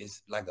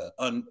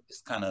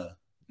it's kind of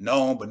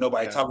known, but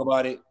nobody talk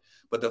about it.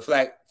 But the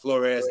fact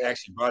Flores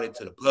actually brought it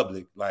to the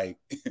public, like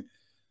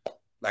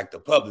the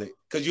public,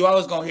 because you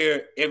always gonna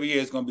hear every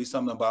year it's gonna be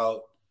something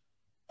about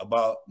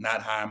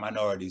not hiring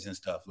minorities and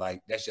stuff.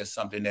 Like that's just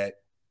something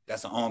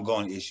that's an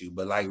ongoing issue.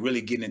 But like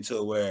really getting into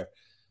it where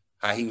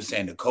how he was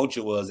saying the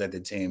culture was at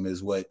the team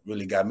is what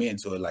really got me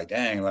into it. Like,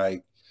 dang,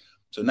 like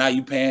so now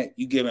you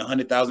giving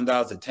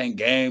 $100,000 to tank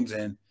games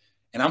and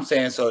I'm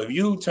saying, so if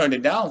you turned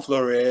it down,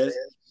 Flores,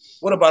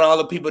 what about all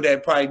the people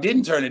that probably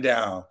didn't turn it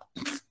down?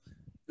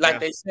 Like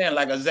they saying,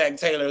 like a Zach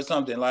Taylor or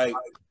something, like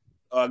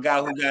a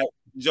guy who got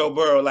Joe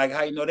Burrow, like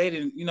how they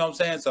didn't, you know what I'm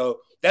saying? So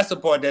that's the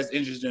part that's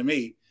interesting to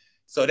me.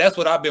 So that's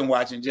what I've been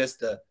watching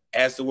just to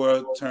as the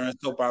world turns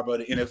soap opera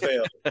to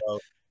NFL.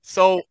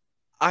 So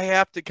I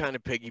have to kind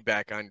of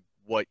piggyback on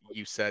what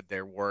you said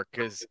there, Work,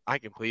 because I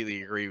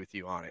completely agree with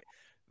you on it.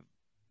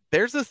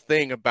 There's a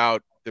thing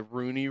about the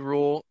Rooney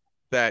Rule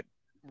that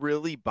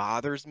really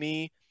bothers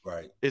me,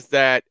 right? Is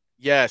that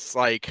yes,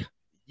 like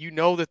you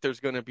know that there's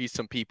going to be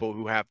some people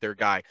who have their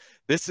guy.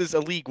 This is a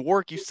league,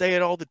 Work. You say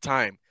it all the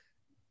time.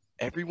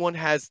 Everyone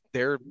has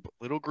their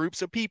little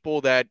groups of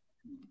people that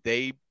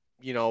they,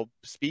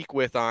 speak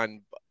with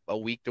on a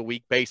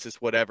week-to-week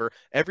basis, whatever.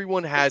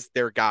 Everyone has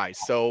their guys.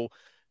 So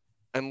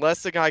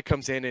unless the guy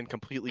comes in and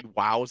completely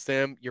wows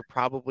them, you're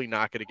probably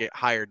not going to get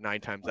hired 9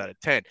 times out of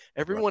 10.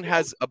 Everyone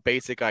has a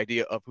basic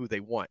idea of who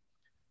they want.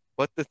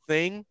 But the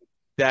thing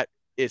that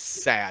is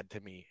sad to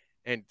me,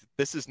 and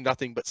this is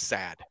nothing but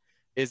sad,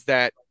 is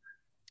that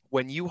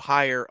when you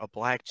hire a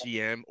black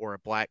GM or a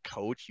black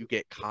coach, you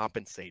get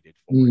compensated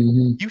for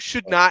it. You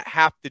should not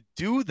have to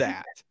do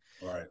that.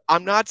 Right.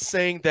 I'm not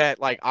saying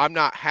that, like, I'm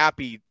not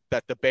happy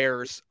that the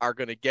Bears are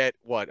going to get,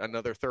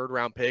 another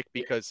 3rd-round pick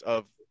because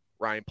of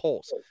Ryan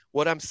Poles.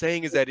 What I'm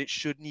saying is that it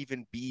shouldn't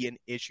even be an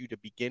issue to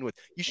begin with.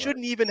 You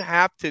shouldn't even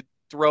have to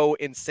throw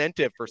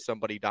incentive for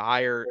somebody to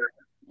hire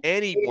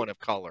anyone of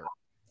color.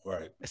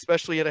 Right.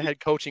 Especially at a head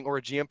coaching or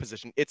a GM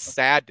position. It's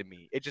sad to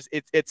me.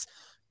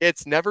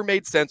 It's never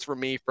made sense for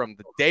me from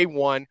the day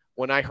one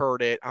when I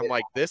heard it. I'm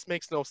like, this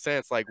makes no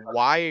sense. Like,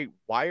 why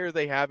are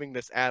they having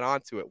this add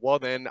on to it? Well,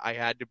 then I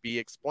had to be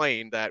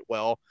explained that,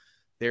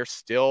 they're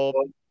still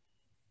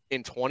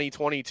in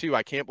 2022.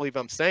 I can't believe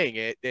I'm saying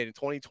it. In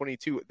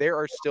 2022, there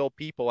are still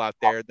people out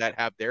there that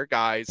have their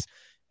guys.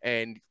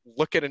 And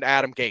look at an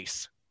Adam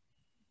Gase,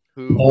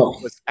 who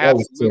was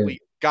absolutely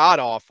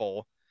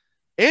god-awful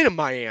in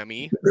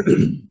Miami,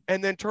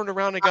 and then turned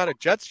around and got a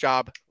Jets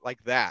job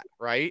like that,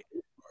 right?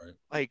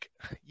 Like,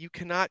 you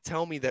cannot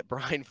tell me that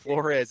Brian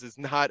Flores is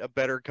not a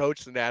better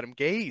coach than Adam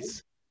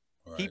Gase.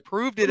 Right. He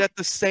proved it at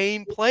the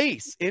same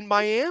place in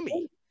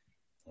Miami.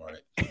 Right.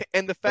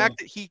 And the fact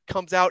that he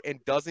comes out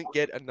and doesn't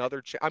get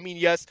another I mean,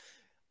 yes,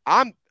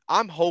 I'm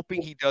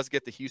hoping he does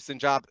get the Houston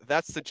job.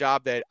 That's the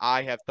job that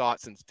I have thought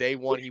since day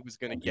one he was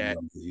going to get.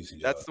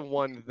 That's the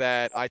one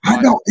that I thought.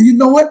 I don't. You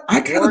know what?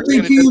 I kind of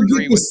think he'll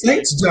get the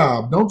Saints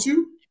job, don't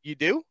you? You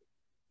do?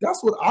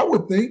 That's what I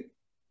would think.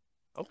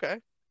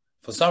 Okay.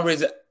 For some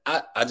reason,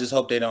 I just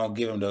hope they don't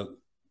give him the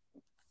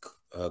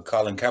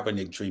Colin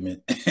Kaepernick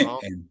treatment.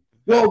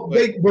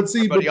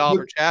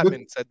 Oliver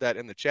Chapman said that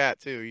in the chat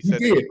too. He said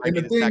did. And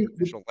the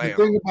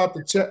thing about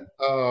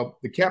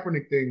the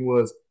Kaepernick thing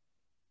was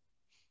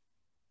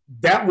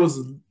that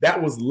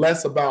was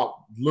less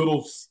about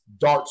little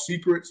dark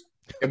secrets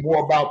and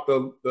more about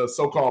the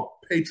so-called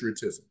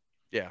patriotism.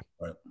 Yeah,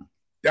 right.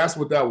 That's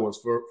what that was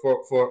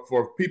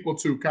for people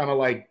to kind of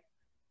like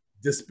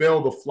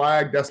dispel the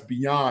flag. That's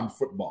beyond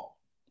football,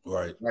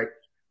 right? Right.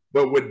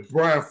 But with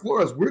Brian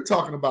Flores, we're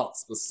talking about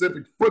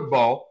specific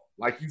football.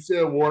 Like you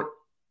said, Ward,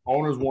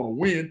 owners want to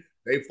win.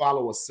 They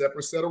follow a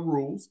separate set of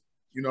rules,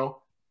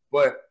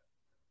 But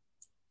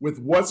with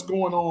what's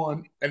going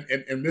on, and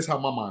this is how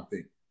my mind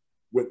thinks,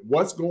 with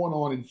what's going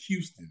on in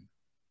Houston,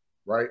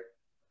 right?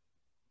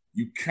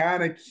 You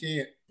kind of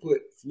can't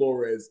put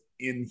Flores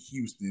in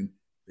Houston.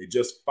 They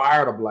just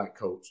fired a black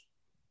coach.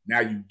 Now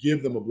you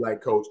give them a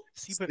black coach,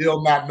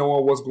 still not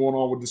knowing what's going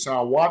on with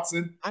Deshaun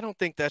Watson. I don't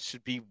think that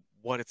should be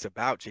what it's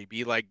about,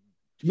 JB. Like,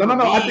 no.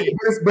 I think,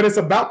 but it's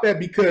about that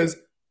because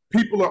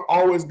people are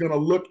always going to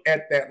look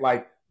at that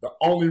like the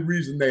only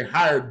reason they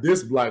hired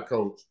this black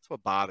coach. That's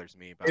what bothers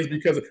me about is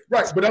because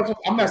But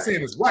I'm not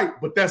saying it's right,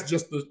 but that's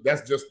just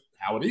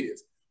how it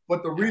is.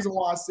 But the reason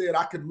why I said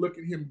I could look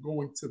at him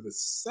going to the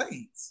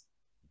Saints,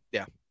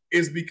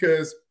 is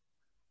because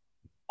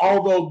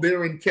although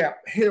they're in cap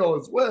hell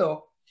as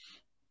well,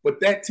 but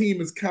that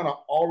team is kind of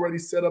already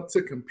set up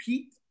to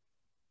compete.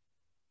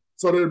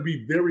 So there'd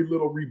be very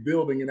little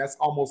rebuilding, and that's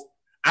almost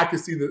I could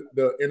see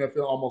the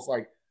NFL almost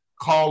like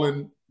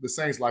calling the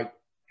Saints like,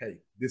 hey,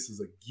 this is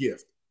a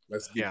gift.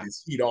 Let's get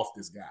this heat off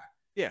this guy.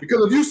 Yeah.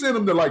 Because if you send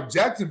him to like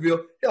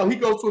Jacksonville, hell, he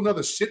goes to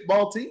another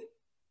shitball team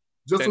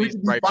just then so he he's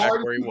can be right back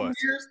fired where he in 2 was.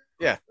 years.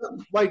 Yeah.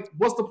 Like,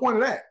 what's the point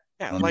of that?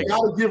 Yeah. You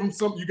gotta give him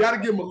some. You gotta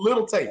give him a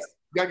little taste.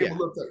 You gotta give him a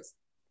little taste.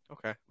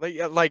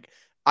 Okay. Like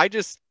I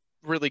just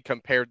really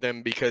compared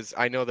them because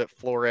I know that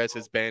Flores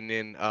has been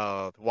in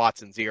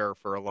Watson's ear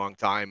for a long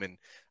time, and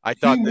I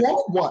thought he that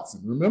wanted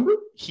Watson. Remember?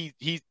 He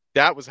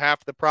that was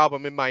half the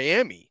problem in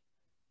Miami.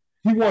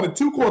 He wanted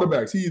 2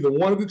 quarterbacks. He either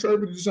wanted to trade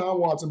with Deshaun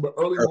Watson, but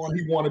early on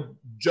he wanted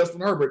Justin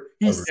Herbert.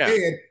 He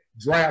said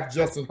draft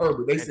Justin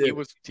Herbert. They said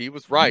he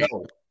was right.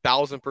 No.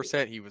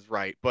 1000% he was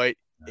right. But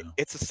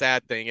it's a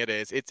sad thing. It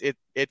is.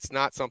 It's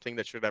not something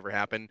that should ever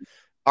happen.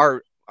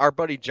 Our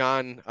buddy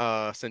John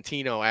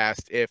Santino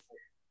asked if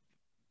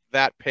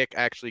that pick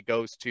actually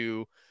goes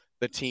to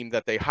the team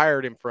that they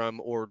hired him from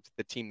or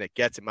the team that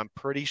gets him. I'm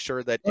pretty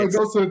sure that it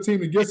goes to the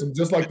team that gets him,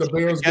 just like the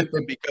Bears get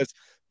them because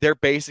they're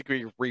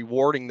basically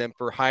rewarding them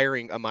for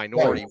hiring a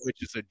minority,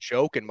 which is a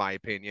joke in my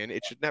opinion.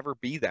 It should never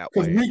be that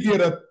way. Because we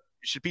get it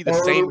should be the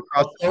same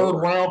across the third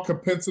round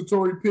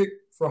compensatory pick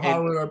for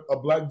hiring a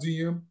black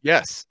GM.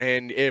 Yes,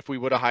 and if we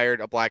would have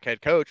hired a black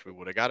head coach, we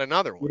would have got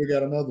another one. Would have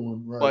got another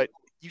one, right? But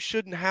you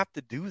shouldn't have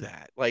to do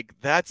that. Like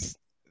that's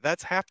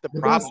half the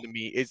problem to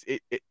me.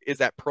 Is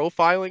that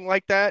profiling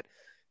like that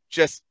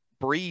just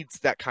breeds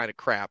that kind of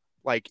crap.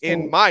 Like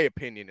in my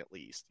opinion, at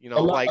least,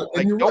 like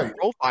don't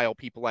profile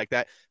people like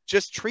that.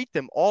 Just treat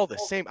them all the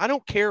same. I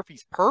don't care if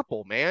he's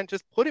purple, man.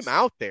 Just put him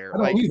out there.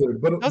 I don't either,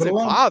 but it doesn't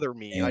bother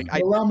me.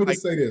 Allow me to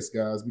say this,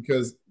 guys,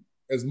 because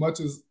as much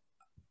as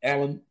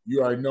Alan,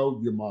 you already know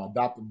you're my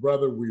adopted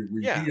brother. We're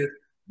here.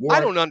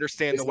 I don't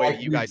understand the way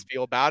you guys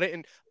feel about it,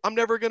 and I'm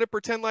never going to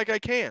pretend like I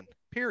can.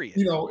 Period.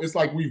 It's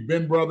like we've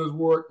been brothers,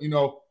 Ward.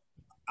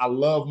 I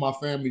love my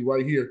family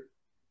right here.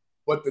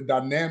 But the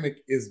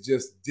dynamic is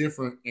just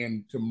different,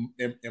 and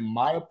in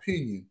my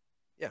opinion,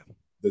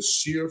 the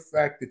sheer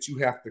fact that you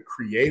have to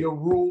create a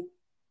rule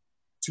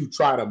to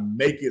try to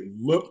make it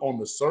look on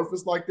the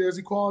surface like there's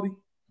equality,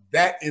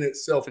 that in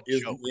itself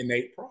is an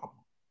innate problem.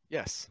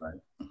 Yes.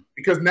 Right.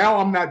 Because now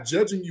I'm not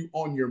judging you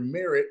on your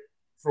merit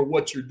for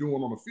what you're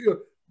doing on the field.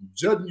 I'm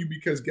judging you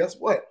because guess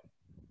what?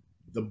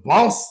 The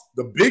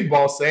big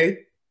boss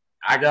say,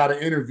 I got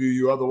to interview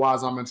you,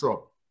 otherwise I'm in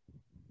trouble.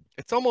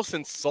 It's almost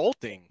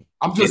insulting.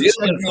 I'm just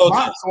insulting.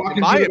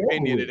 In my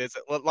opinion, it is.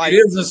 Like, it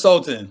is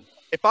insulting.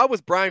 If I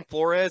was Brian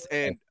Flores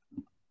and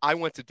I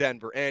went to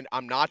Denver, and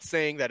I'm not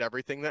saying that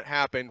everything that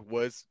happened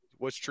was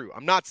true.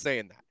 I'm not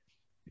saying that.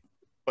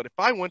 But if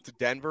I went to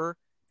Denver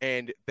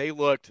and they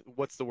looked,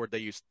 what's the word they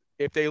used?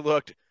 If they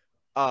looked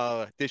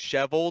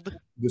disheveled,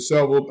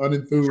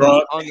 unenthused,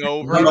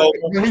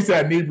 hungover. He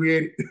said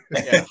inebriated.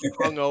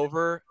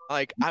 Hungover.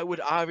 Like, I would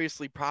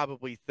obviously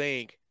probably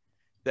think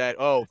that,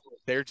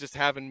 they're just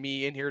having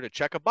me in here to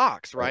check a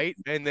box, right?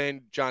 And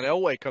then John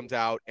Elway comes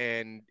out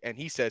and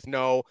he says,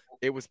 no,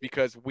 it was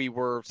because we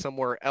were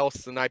somewhere else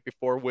the night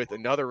before with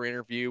another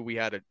interview. We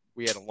had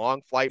a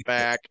long flight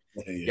back,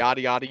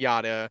 yada, yada,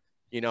 yada.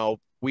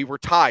 We were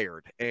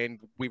tired and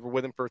we were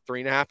with him for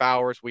 3.5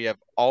 hours. We have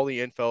all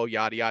the info,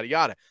 yada, yada,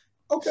 yada.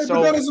 Okay, so,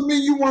 but that doesn't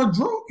mean you weren't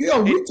drunk. Yeah,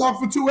 we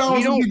talked for 2 hours.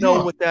 We don't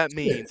know what that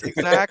means.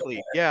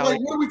 Exactly. Yeah. Like,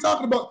 what are we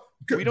talking about?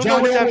 We don't know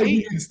what that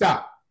means. Can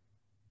stop.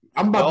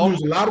 I'm about to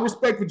lose a lot of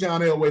respect for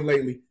John Elway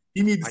lately.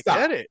 He needs to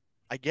stop.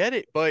 I get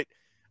it. But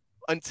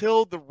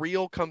until the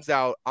real comes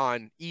out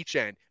on each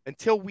end,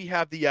 until we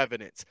have the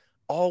evidence,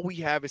 all we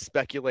have is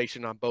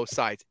speculation on both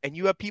sides. And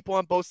you have people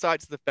on both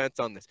sides of the fence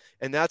on this.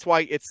 And that's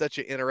why it's such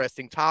an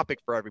interesting topic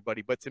for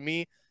everybody. But to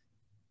me,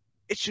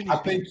 it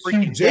shouldn't be a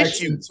freaking Hugh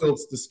Jackson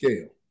tilts the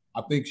scale.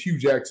 I think Hugh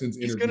Jackson's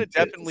interview. He's going to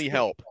definitely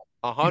help.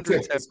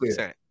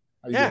 110%.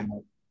 Yeah.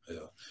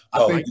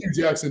 I think Hugh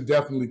Jackson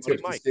definitely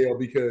tips the scale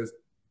because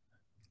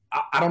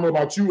I don't know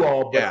about you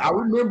all, but I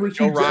remember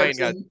Joe Ryan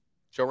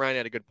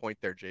had a good point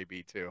there,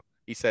 JB, too.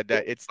 He said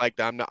that it's like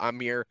I'm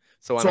here,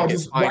 so I don't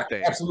get my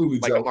thing. Absolutely,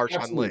 like Joe. a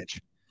Marshawn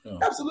Lynch.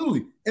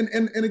 Absolutely.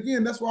 And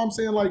again, that's why I'm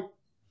saying, like,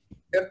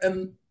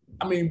 and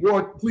I mean,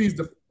 Ward, please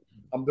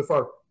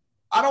defer.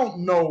 I don't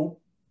know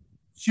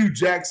Hugh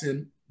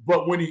Jackson,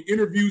 but when he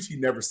interviews, he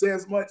never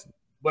says much.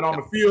 But on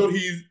the field,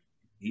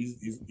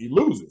 he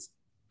loses.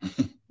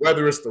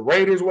 Whether it's the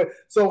Raiders,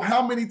 so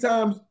how many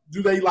times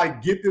do they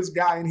like get this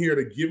guy in here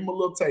to give him a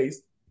little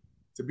taste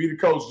to be the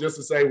coach just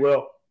to say,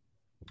 well,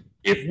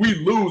 if we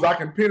lose, I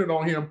can pin it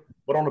on him,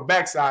 but on the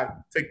backside,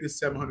 take this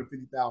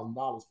 $750,000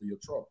 for your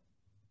trouble.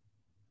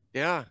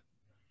 Yeah,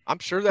 I'm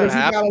sure that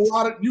happens.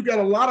 You got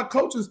a lot of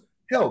coaches.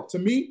 Hell, to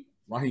me,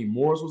 Raheem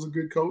Morris was a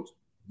good coach.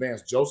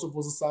 Vance Joseph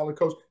was a solid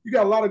coach. You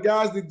got a lot of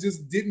guys that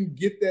just didn't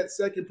get that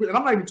second put. And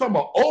I'm not even talking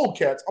about old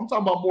cats. I'm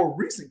talking about more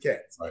recent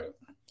cats. Right.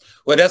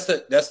 Well, that's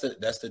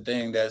the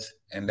thing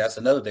that's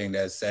another thing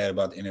that's sad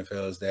about the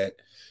NFL is that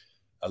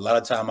a lot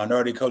of time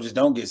minority coaches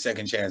don't get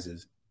second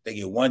chances. They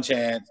get one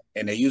chance,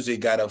 and they usually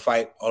got to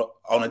fight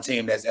on a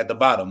team that's at the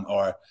bottom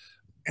or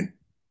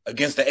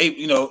against the eight.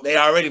 They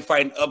already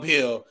fighting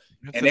uphill,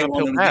 and they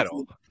want them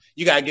to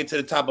You got to get to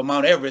the top of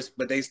Mount Everest,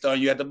 but they start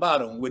you at the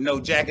bottom with no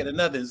jacket or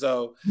nothing.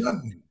 So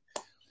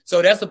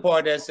that's the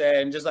part that's sad.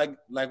 And just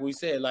like we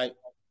said, like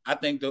I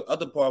think the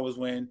other part was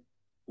when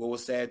what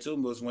was sad too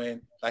was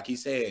when, like he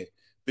said,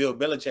 Bill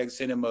Belichick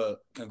sent him a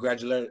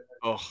congratulating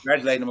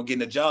him on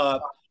getting a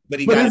job,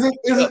 but he got isn't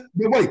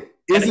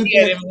he hadn't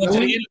even went to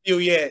the interview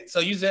yet.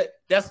 So you said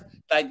that's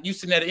like you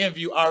sitting at the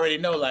interview already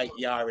know like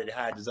you already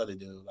hired this other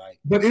dude. Like,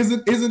 but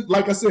isn't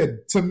like I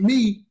said, to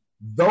me,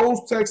 those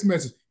text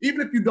messages,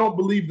 even if you don't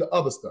believe the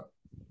other stuff,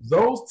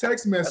 those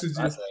text messages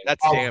are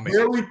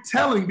very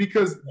telling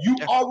because you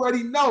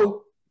already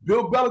know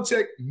Bill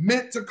Belichick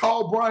meant to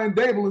call Brian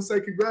Dable and say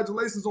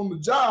congratulations on the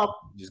job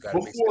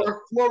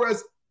before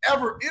Flores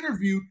ever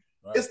interviewed.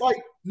 Right. It's like,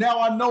 now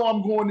I know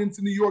I'm going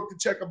into New York to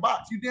check a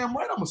box. You damn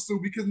right I'm gonna sue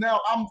because now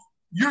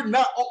you're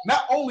not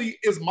only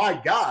is my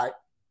guy,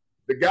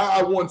 the guy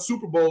I won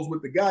Super Bowls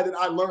with, the guy that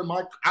I learned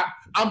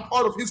I'm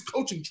part of his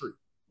coaching tree.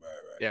 Right.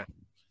 Yeah.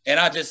 And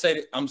I just say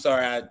that I'm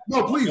sorry.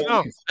 No, please.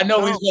 I know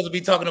we're supposed to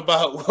be talking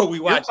about what we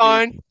watch.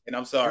 Fine. And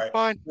I'm sorry.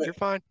 You're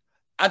fine.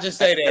 I just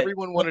say that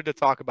everyone wanted to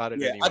talk about it.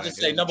 Yeah, anyway, I just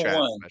say number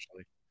one,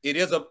 especially. it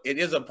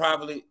is a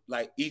privately,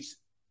 like each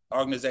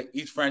organization,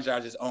 each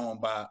franchise is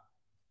owned by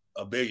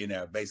a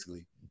billionaire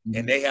basically,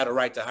 and they have the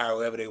right to hire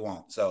whoever they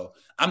want. So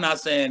I'm not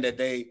saying that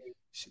they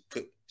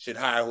should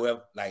hire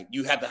whoever. Like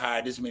you have to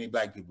hire this many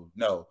black people.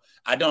 No,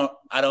 I don't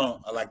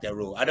like that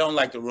rule. I don't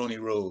like the Rooney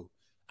Rule.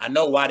 I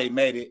know why they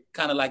made it,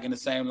 kind of like in the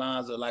same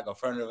lines of like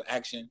affirmative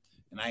action.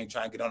 And I ain't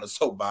trying to get on the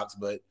soapbox,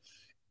 but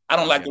I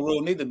don't like the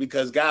rule neither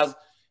because guys,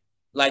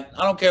 like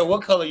I don't care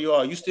what color you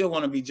are, you still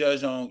want to be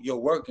judged on your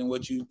work and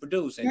what you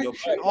produce and your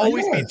play.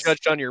 Always be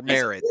judged on your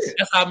merits.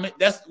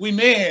 That's we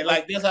men,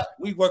 like that's how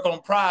we work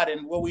on pride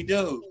and what we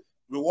do.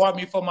 Reward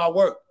me for my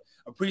work,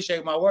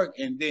 appreciate my work,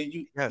 and then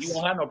you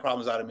won't have no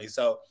problems out of me.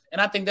 So, and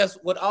I think that's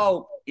what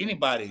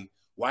anybody,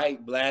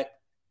 white, black,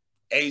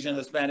 Asian,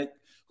 Hispanic,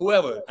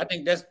 whoever. I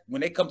think that's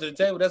when they come to the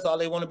table, that's all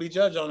they want to be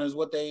judged on is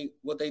what they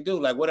do.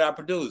 Like, what did I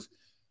produce?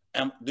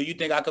 Do you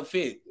think I could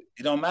fit?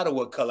 It don't matter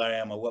what color I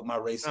am or what my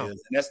race is. And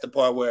that's the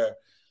part where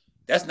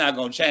that's not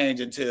going to change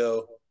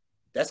until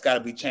that's got to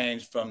be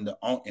changed from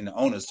in the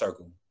owner's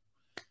circle.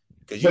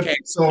 Because you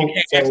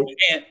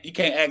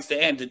can't ask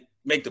the ant to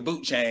make the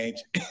boot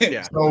change.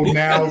 Yeah. So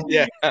now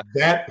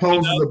that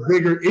poses a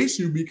bigger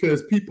issue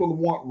because people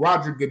want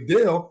Roger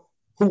Goodell,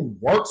 who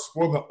works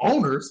for the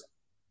owners,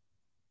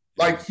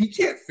 like he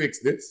can't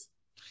fix this.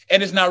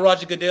 And it's not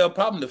Roger Goodell's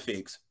problem to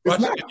fix.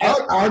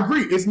 I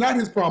agree. It's not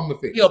his problem to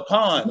fix. He's a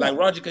pawn. Like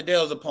Roger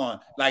Goodell's a pawn.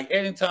 Like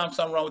anytime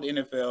something wrong with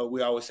the NFL,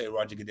 we always say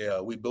Roger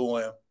Goodell. We boo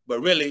him. But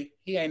really,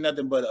 he ain't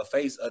nothing but a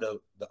face of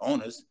the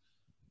owners.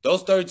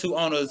 Those 32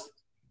 owners,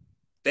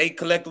 they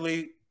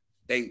collectively,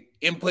 they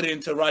input it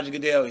into Roger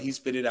Goodell and he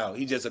spit it out.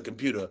 He's just a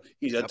computer.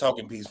 He's a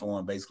talking piece for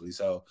him, basically.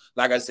 So,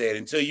 like I said,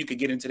 until you could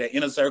get into that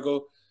inner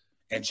circle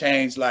and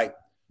change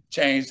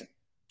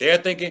their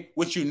thinking,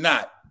 which you're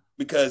not.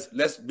 Because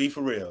let's be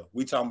for real,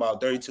 we talking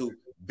about 32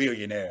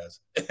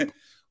 billionaires.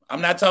 I'm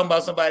not talking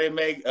about somebody that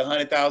make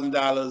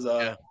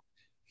 $100,000.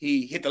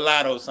 He hit the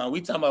lotto or something.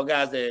 We talking about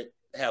guys that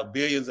have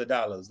billions of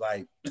dollars,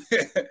 like,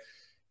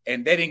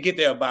 and they didn't get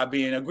there by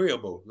being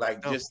agreeable.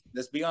 Like, just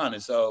let's be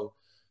honest. So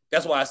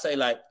that's why I say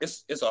like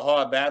it's a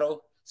hard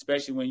battle,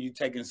 especially when you're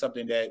taking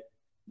something that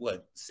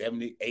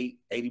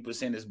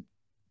 80% is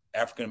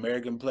African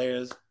American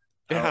players.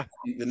 Yeah.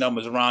 The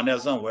numbers around there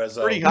somewhere.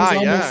 So pretty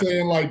high, yeah.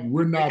 Saying like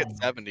we're not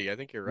 70. I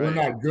think you're right. We're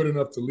not good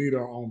enough to lead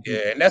our own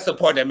people. Yeah, and that's the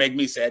part that make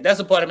me sad. That's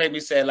the part that make me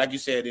sad, like you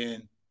said,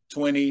 in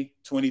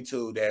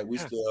 2022, that we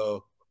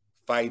still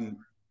fighting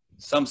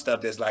some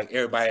stuff that's like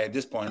everybody at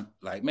this point,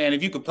 like, man,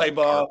 if you could play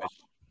ball,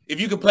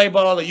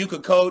 or you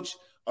could coach,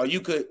 or you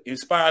could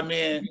inspire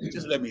men,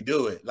 just let me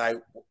do it.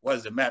 Like, what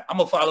does it matter? I'm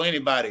gonna follow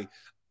anybody.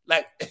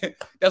 Like,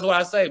 that's why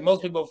I say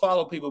most people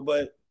follow people,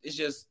 but it's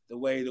just the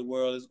way the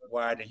world is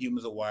wired and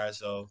humans are wired.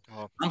 So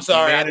I'm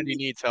sorry. Humanity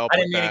needs help. I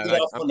didn't mean to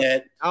get off on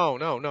that.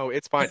 No,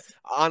 it's fine.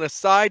 On a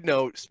side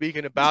note,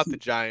 speaking about the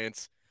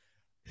Giants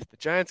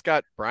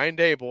got Brian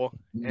Dable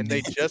and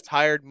they just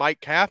hired Mike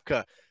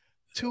Kafka,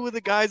 two of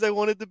the guys I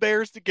wanted the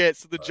Bears to get.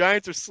 So the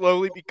Giants are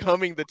slowly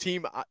becoming the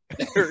team,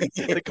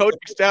 the coaching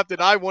staff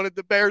that I wanted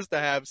the Bears to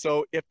have.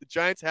 So if the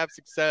Giants have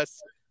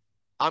success,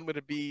 I'm going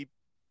to be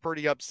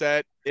pretty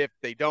upset. If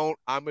they don't,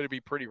 I'm going to be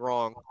pretty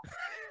wrong.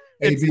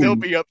 And still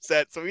be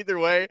upset. So either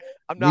way,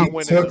 I'm not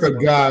winning. We took a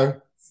guy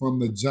from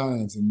the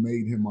Giants and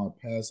made him our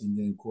passing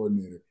game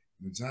coordinator.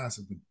 The Giants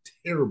have been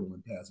terrible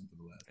in passing for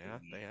the last 2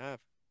 years. They have.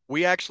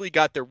 We actually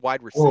got their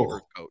wide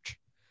receiver coach,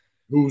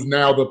 who's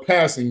now the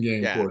passing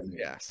game coordinator.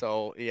 Yeah.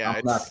 So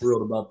I'm not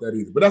thrilled about that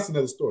either. But that's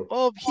another story.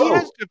 Well, he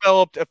has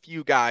developed a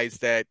few guys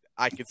that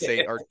I could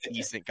say are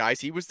decent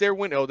guys. He was there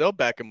when Odell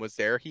Beckham was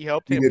there. He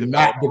helped him. He did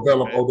not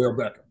develop Odell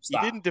Beckham.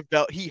 Stop. He didn't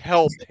develop. He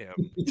helped him.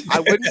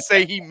 I wouldn't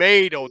say he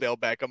made Odell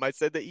Beckham. I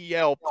said that he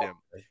helped him.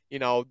 You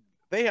know,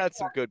 they had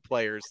some good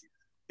players.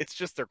 It's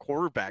just their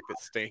quarterback that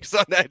stinks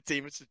on that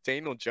team. It's just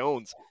Daniel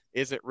Jones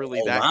isn't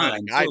really that kind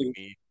of guy to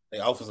me.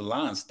 The offensive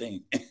line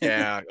stink.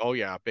 Yeah. Oh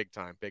yeah. Big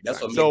time. Big That's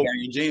time. what So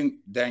made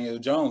Daniel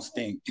Jones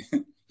stink.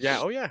 yeah.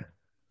 Oh yeah.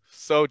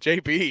 So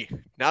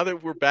JB, now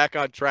that we're back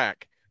on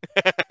track,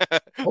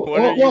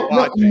 what are you Well,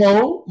 watching?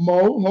 Mo,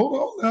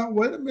 hold on now.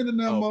 Wait a minute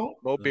now, Mo.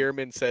 Mo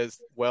Bierman says,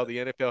 well, the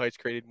NFL has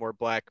created more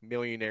black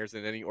millionaires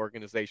than any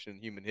organization in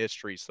human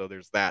history. So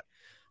there's that.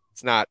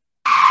 It's not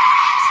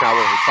what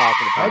we're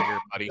talking about here,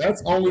 buddy.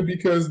 That's only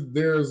because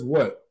there's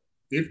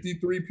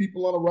 53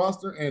 people on a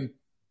roster, and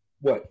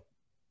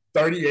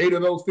 38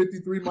 of those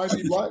 53 might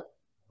be black.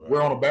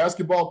 Where on a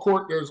basketball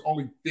court, there's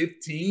only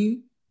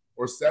 15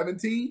 or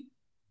 17.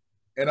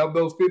 And of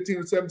those 15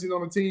 or 17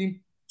 on the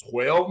team,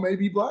 12 may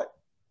be black.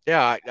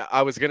 Yeah,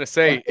 I was going to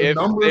say, if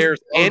numbers there's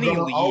are any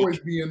gonna league, always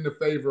be in the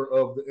favor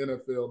of the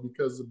NFL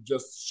because of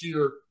just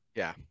sheer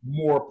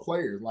more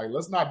players. Like,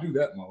 let's not do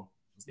that, Mo.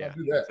 Let's not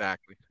do that.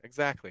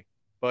 Exactly.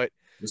 But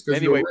just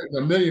because anyway,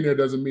 you're a millionaire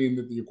doesn't mean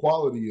that the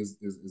equality is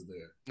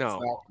there. No,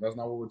 that's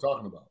not what we're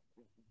talking about.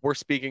 We're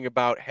speaking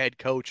about head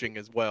coaching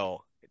as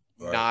well,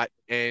 not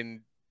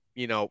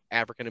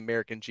African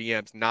American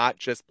GMs, not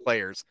just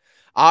players.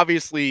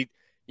 Obviously,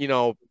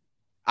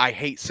 I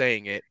hate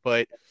saying it,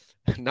 but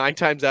 9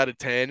 times out of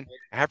 10,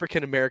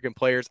 African American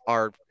players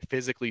are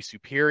physically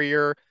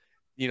superior.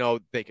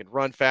 They can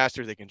run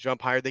faster, they can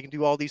jump higher, they can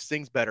do all these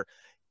things better.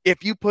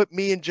 If you put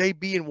me and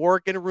JB and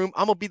Warwick in a room,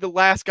 I'm gonna be the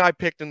last guy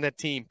picked in that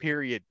team.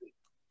 Period.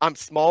 I'm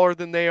smaller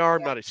than they are.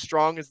 I'm not as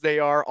strong as they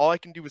are. All I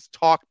can do is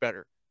talk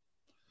better.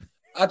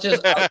 I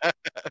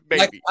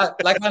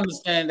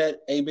understand that,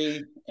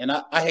 AB, and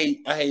I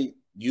hate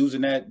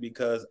using that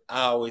because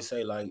I always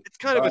say, like, it's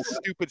kind of a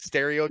stupid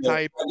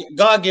stereotype.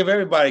 God give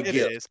everybody a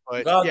gift. Is,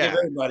 but God give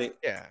everybody.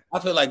 Yeah, I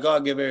feel like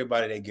God give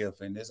everybody their gift,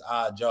 and it's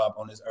our job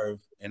on this earth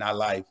in our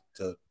life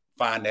to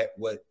find that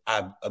what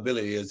our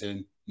ability is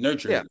and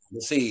nurture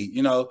the seed.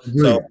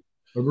 So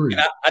Agreed.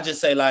 And I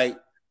just say, like,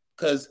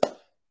 because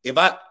if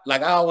I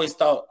always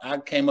thought I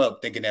came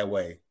up thinking that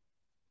way.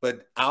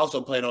 But I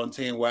also played on a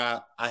team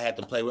where I had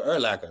to play with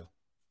Urlacher.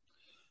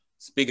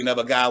 Speaking of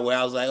a guy where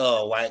I was like,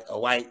 a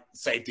white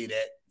safety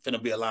that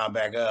finna be a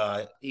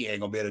linebacker, he ain't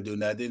gonna be able to do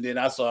nothing. Then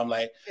I saw him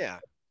like,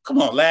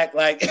 come on, Lack.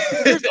 Like,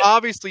 there's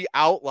obviously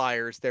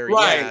outliers there,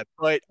 right?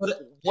 But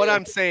what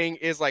I'm saying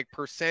is, like,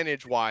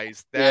 percentage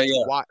wise, that's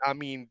why. I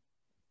mean,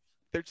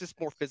 they're just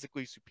more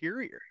physically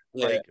superior.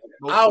 Yeah. Like,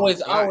 I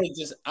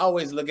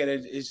always look at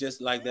it. It's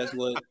just like that's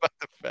what.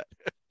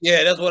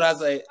 Yeah, that's what I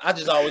say. I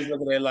just always look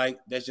at it like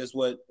that's just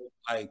what,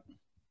 like,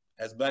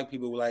 as black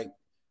people, like,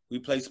 we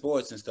play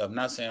sports and stuff.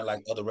 Not saying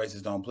like other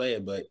races don't play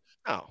it, but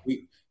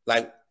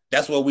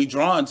that's what we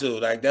drawn to.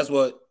 Like that's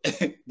what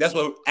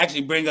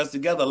actually bring us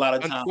together a lot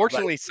of times.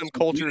 Unfortunately, some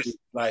cultures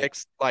like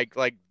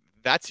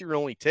that's your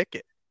only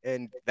ticket.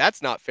 And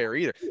that's not fair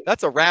either.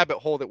 That's a rabbit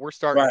hole that we're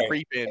starting to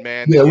creep in,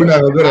 man. Yeah, we're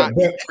not gonna do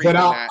that. But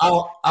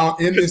I'll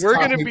end this. We're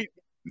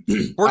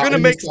gonna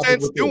make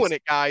sense doing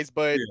it, guys.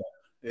 But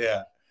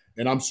yeah.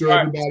 And I'm sure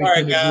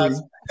everybody can agree.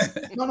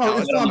 No,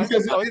 it's fine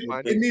because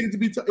it needed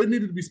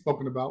to be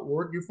spoken about.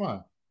 Warwick, you're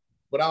fine.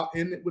 But I'll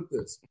end it with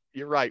this.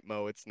 You're right,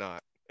 Mo. It's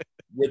not.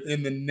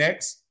 within the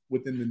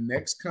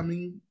next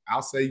coming,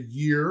 I'll say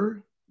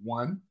year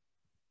 1,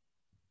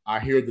 I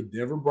hear the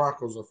Denver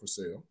Broncos are for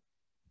sale.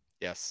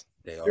 Yes.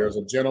 There's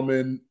a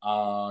gentleman,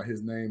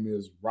 his name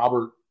is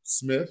Robert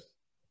Smith,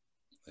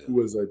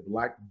 who is a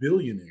black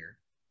billionaire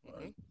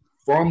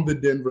from the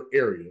Denver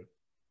area,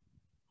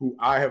 who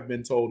I have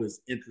been told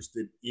is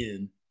interested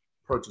in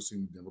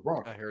purchasing the Denver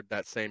Broncos. I heard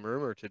that same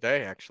rumor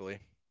today, actually.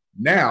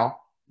 Now,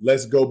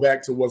 let's go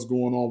back to what's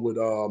going on with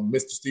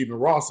Mr. Stephen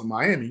Ross in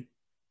Miami.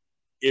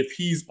 If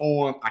he's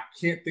on, I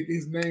can't think of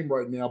his name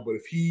right now, but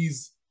if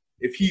he's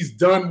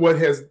done what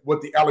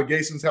the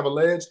allegations have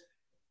alleged,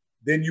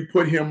 then you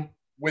put him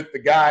with the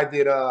guy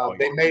that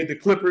they made the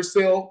Clippers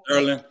sell.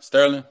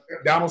 Sterling.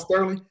 Donald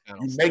Sterling.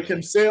 You make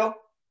him sell,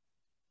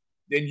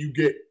 then you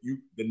get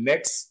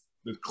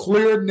the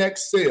clear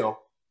next sale,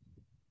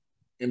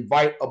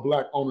 invite a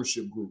black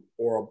ownership group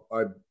or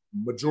a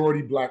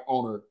majority black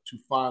owner to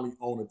finally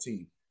own a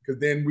team. Because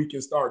then we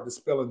can start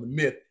dispelling the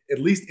myth, at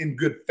least in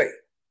good faith.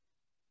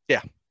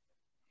 Yeah.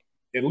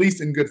 At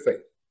least in good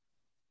faith.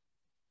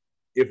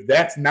 If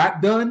that's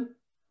not done,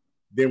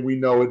 then we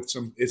know it's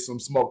some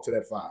smoke to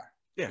that fire.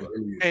 Yeah.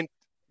 And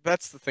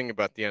that's the thing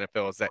about the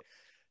NFL is that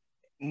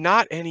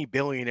not any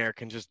billionaire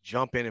can just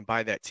jump in and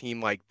buy that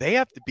team. Like, they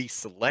have to be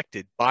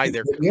selected by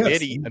their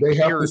committee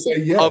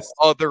of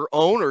other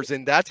owners,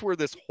 and that's where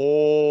this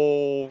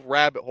whole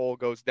rabbit hole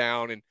goes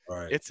down. And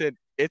it's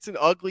an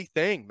ugly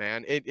thing,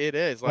 man. It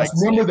is. Like,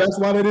 that's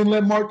why they didn't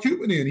let Mark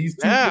Cuban in. He's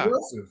too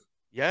progressive.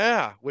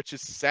 Yeah, which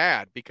is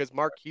sad because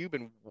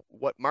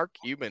what Mark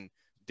Cuban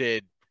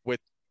did with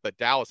the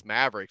Dallas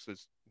Mavericks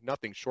was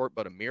nothing short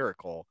but a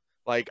miracle.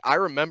 Like, I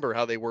remember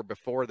how they were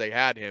before they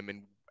had him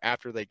and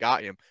after they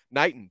got him,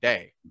 night and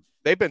day.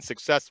 They've been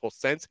successful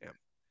since him.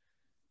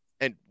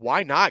 And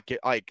why not get,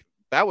 like,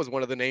 that was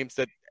one of the names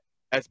that,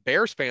 as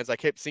Bears fans, I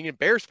kept seeing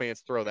Bears fans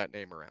throw that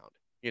name around,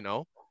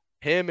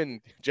 Him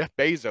and Jeff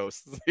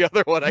Bezos is the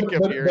other one I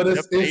kept hearing.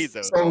 Jeff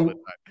Bezos all the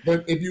time.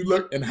 But if you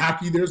look in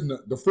hockey, there's none.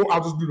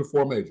 I'll just do the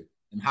 4 major.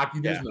 In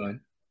hockey, there's none.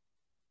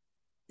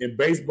 In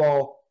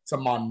baseball, to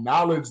my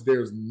knowledge,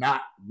 there's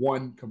not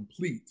one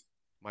complete.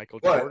 Michael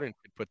Jordan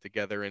could put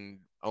together an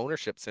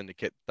ownership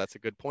syndicate. That's a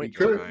good point. He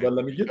could, but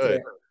let me get to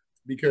that.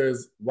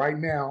 Because right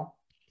now,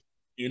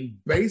 in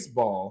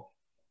baseball,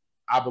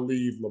 I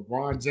believe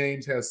LeBron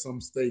James has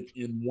some stake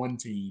in one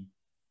team.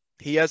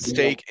 He has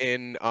stake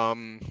in a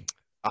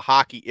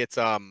hockey. It's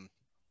one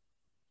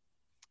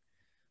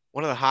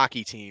of the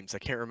hockey teams. I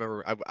can't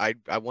remember.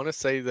 I want to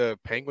say the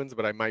Penguins,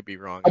 but I might be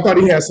wrong. I thought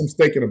he has some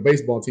stake in a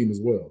baseball team as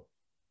well.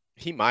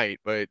 He might,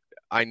 but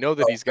I know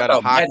that he's got a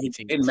hockey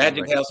team. Didn't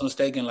Magic have some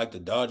stake in like the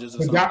Dodgers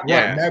or something?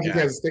 Right, Magic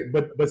has a stake.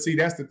 But see,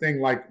 that's the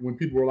thing. Like when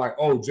people were like,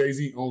 "Oh,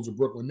 Jay-Z owns the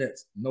Brooklyn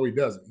Nets." No, he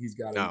doesn't. He's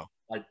got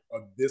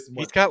this much.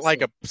 He's got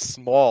like a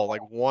small,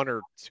 like 1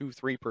 or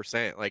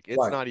 2-3%. Like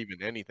it's not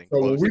even anything. So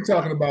when we're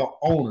talking about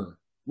owner,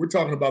 we're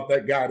talking about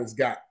that guy that's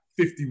got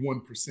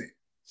 51%.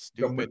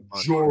 The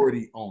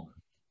majority owner.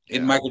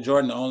 Isn't Michael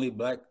Jordan the only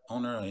black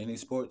owner in any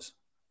sports?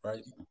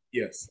 Right.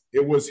 Yes,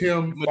 it was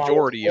him.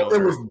 Majority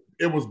owner.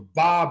 It was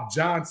Bob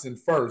Johnson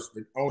first,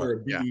 the owner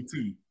of BET.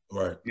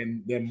 Right.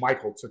 And then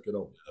Michael took it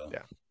over.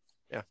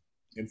 Yeah.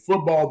 In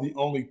football, the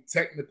only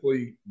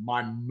technically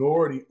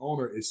minority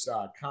owner is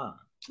Shad Khan.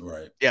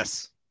 Right.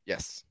 Yes.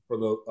 For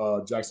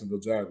the Jacksonville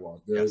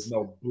Jaguars. There is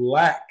no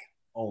black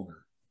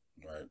owner.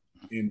 Right.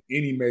 In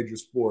any major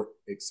sport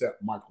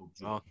except Michael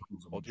Jordan.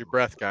 Hold your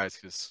breath, guys,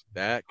 because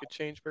that could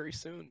change very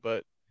soon.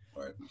 But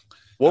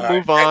we'll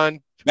move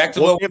on. Back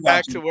to we'll what get we're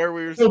back watching. to where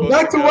we were So supposed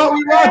back to to go. what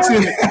we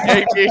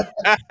watching.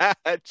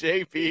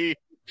 JP,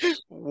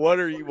 what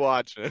are you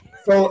watching?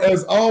 So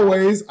as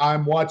always,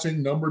 I'm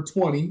watching number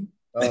 20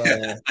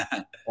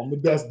 on the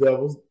Dust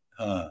Devils,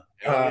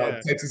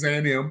 Texas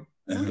A&M.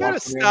 We gotta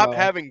stop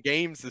having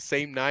games the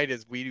same night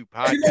as we do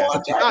podcasts.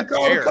 I tried to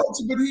call the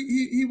coach, but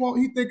he won't.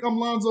 He think I'm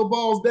Lonzo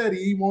Ball's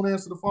daddy. He won't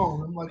answer the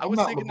phone. I'm like, I was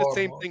thinking the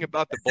same thing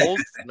about the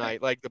Bulls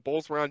tonight. Like the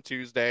Bulls were on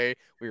Tuesday.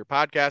 We were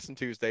podcasting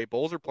Tuesday.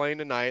 Bulls are playing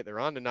tonight. They're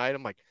on tonight.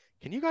 I'm like,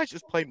 can you guys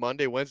just play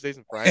Monday, Wednesdays,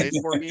 and Fridays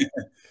for me?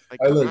 Like,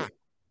 hey, look,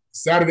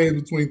 Saturdays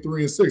between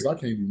 3 and 6, I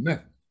can't do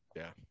nothing.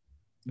 Yeah.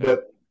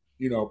 But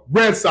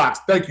Red Sox.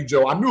 Thank you,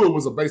 Joe. I knew it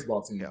was a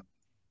baseball team. Yeah.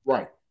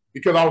 Right.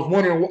 Because I was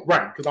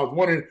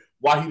wondering.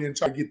 Why he didn't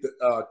try to get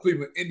the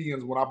Cleveland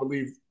Indians when I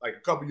believe like a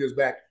couple years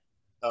back,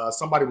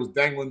 somebody was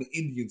dangling the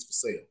Indians for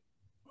sale.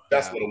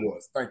 That's what it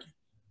was. Thank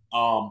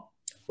you.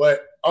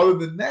 But other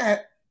than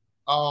that,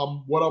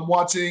 what I'm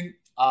watching,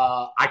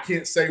 I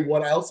can't say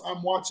what else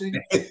I'm watching,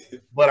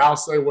 but I'll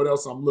say what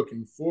else I'm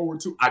looking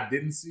forward to. I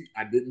didn't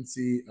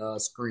see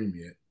Scream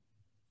yet.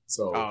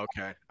 So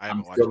okay. I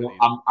haven't watched it.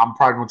 I'm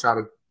probably gonna try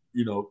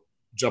to,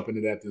 jump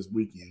into that this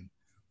weekend.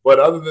 But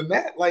other than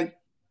that, like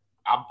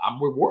I'm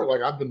with Ward.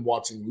 Like I've been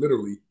watching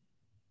literally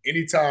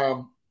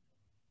anytime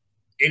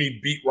any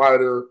beat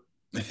writer,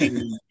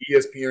 any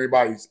ESPN,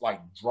 everybody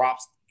like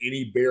drops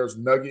any Bears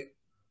nugget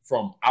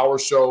from our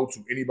show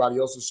to anybody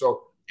else's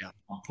show. Yeah,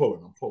 I'm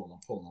pulling. I'm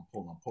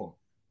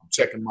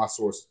checking my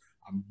source.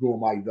 I'm doing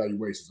my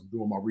evaluations. I'm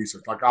doing my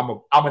research. Like I'm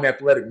an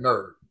athletic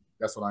nerd.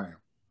 That's what I am.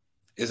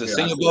 Is the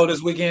Senior Bowl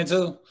this weekend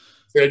too?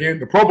 Say again.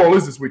 The Pro Bowl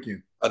is this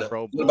weekend. What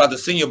about the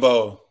Senior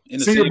Bowl? The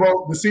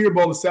Senior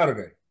Bowl is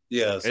Saturday.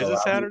 Yeah, so is it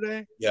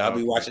Saturday? I'll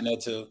be watching that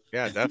too.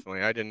 Yeah,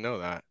 definitely. I didn't know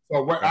that.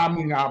 So I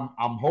mean,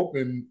 I'm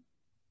hoping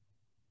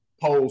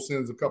Poe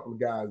sends a couple of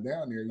guys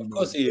down there. Of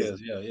course he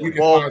is. Yeah. We can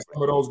find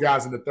some of those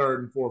guys in the 3rd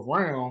and 4th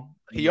round.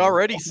 He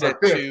already sent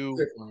two.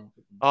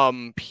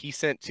 He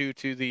sent two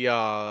to the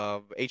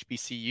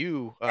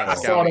HBCU. I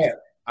saw that.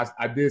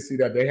 I did see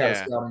that they had a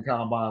scouting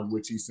combine,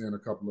 which he sent a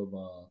couple of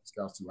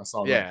scouts to. I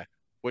saw that. Yeah.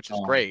 Which is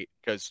great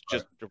because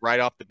just right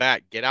off the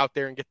bat, get out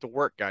there and get to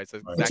work, guys.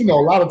 That's but a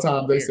lot of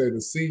times they say the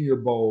Senior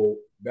Bowl,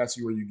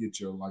 that's where you get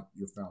your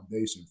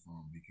foundation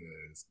from,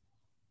 because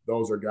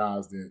those are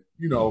guys that,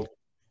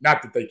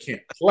 not that they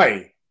can't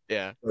play,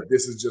 but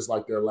this is just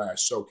like their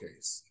last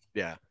showcase.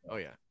 Yeah. Oh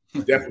yeah.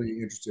 Definitely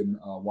interested in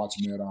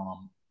watching that.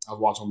 I was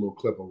watching a little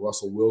clip of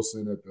Russell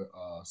Wilson at the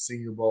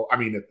Senior Bowl. I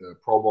mean, at the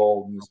Pro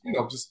Bowl.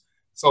 Just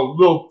so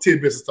little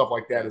tidbits and stuff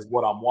like that is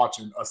what I'm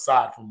watching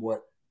aside from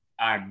what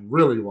I'm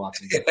really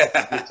watching.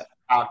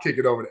 I'll kick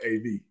it over to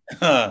AV.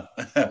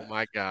 Oh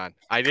my God.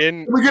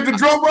 Can we get the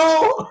drum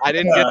roll? I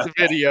didn't get the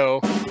video,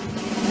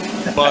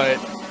 but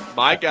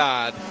my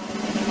God.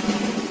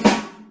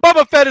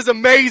 Boba Fett is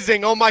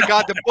amazing. Oh my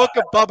God. The book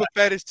of Boba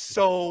Fett is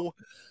so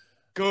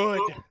good.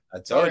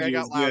 I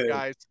got loud,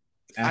 guys.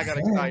 I got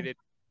excited.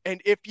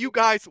 And if you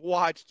guys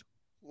watched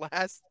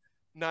last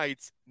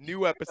night's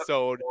new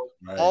episode,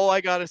 all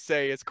I got to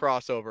say is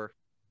crossover.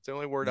 It's the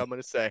only word I'm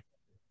going to say.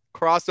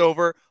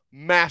 Crossover.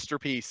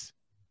 Masterpiece.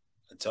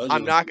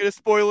 I'm not going to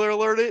spoiler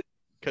alert it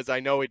because I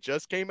know it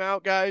just came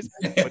out, guys.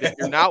 But if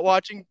you're not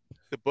watching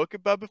the Book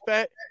of Boba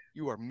Fett,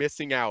 you are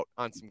missing out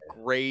on some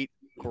great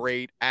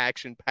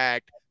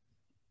action-packed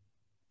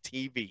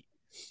TV.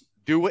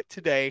 Do it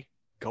today.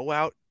 Go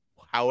out,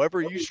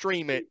 however you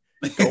stream it,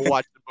 Go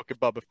watch the Book of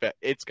Boba Fett.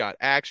 It's got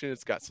action.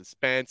 It's got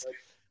suspense.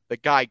 The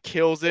guy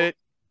kills it.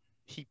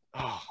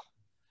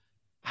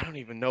 I don't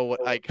even know what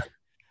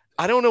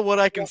I don't know what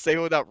I can say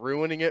without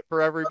ruining it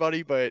for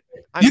everybody, but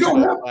I'm You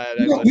don't so have, glad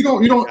you I don't,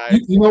 listened to you guys.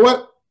 you know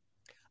what?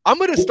 I'm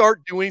going to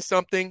start doing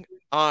something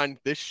on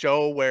this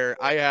show where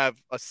I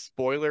have a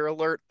spoiler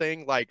alert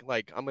thing. Like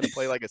I'm going to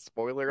play like a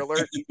spoiler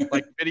alert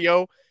like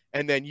video,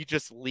 and then you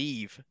just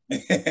leave.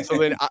 So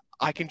then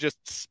I can just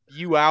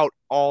spew out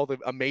all the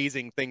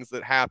amazing things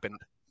that happened.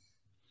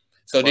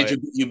 So did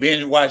you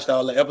binge watched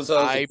all the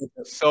episodes?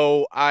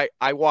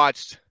 I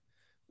watched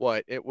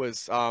what it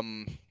was.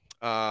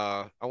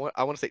 I want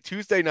to say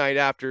Tuesday night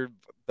after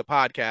the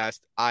podcast.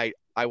 I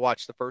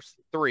watched the first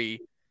 3.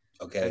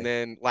 Okay. And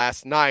then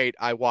last night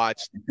I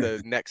watched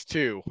the next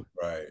 2.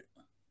 Right.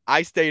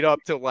 I stayed up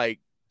till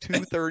like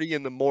 2:30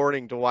 in the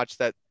morning to watch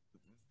that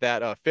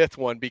 5th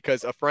one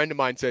because a friend of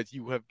mine said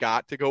you have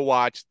got to go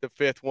watch the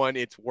 5th one.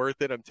 It's worth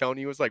it. I'm telling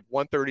you, it was like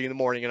 1:30 in the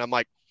morning, and I'm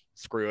like,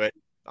 screw it.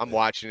 I'm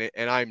watching it,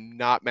 and I'm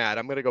not mad.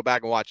 I'm gonna go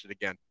back and watch it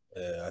again.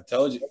 Yeah, I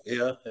told you.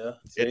 Yeah.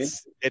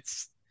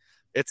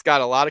 It's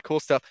got a lot of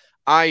cool stuff.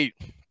 I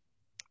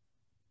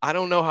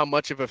don't know how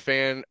much of a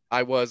fan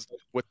I was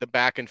with the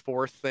back and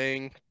forth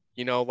thing.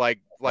 You know, like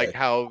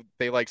how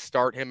they like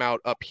start him out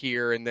up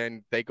here and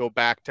then they go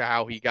back to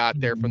how he got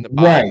there from the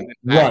bottom and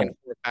then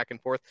back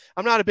and forth.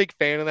 I'm not a big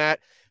fan of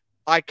that.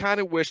 I kind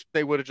of wish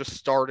they would have just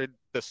started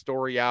the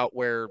story out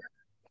where,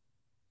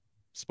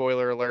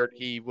 spoiler alert,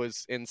 he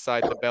was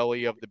inside the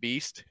belly of the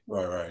beast.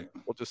 Right.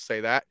 We'll just say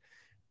that.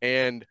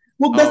 And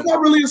well, that's not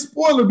really a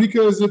spoiler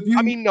because but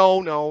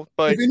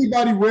if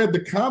anybody read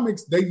the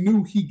comics, they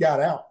knew he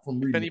got out from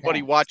reading. If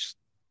anybody watched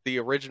the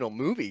original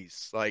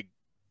movies, like,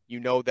 you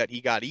know that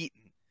he got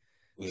eaten.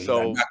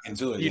 So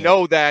you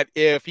know that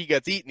if he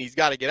gets eaten, he's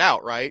got to get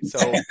out, right? So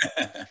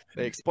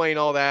they explain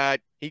all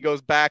that. He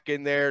goes back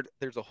in there.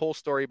 There's a whole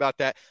story about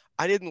that.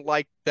 I didn't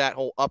like that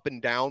whole up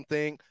and down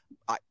thing.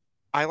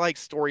 I like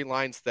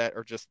storylines that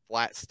are just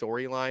flat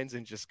storylines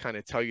and just kind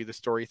of tell you the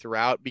story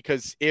throughout,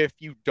 because if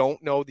you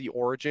don't know the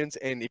origins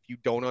and if you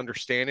don't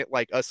understand it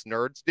like us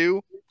nerds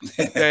do,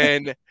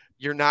 then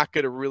you're not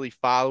going to really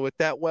follow it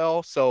that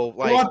well. So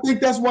like, well, I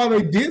think that's why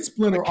they did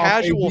splinter off.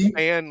 Casual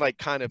fan, like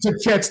kind of to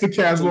catch the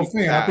casual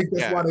fan. I think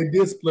that's why they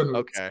did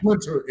splinter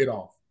it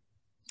off.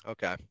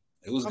 Okay.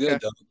 It was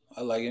good though.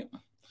 I like it.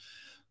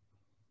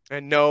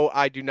 And no,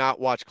 I do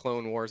not watch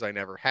Clone Wars. I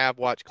never have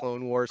watched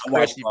Clone Wars.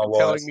 Chris, you've been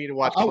telling me to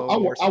watch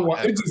Clone Wars.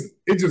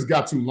 It just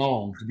got too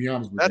long, to be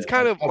honest with you. That's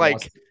kind of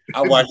like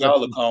I watched all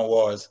the Clone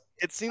Wars.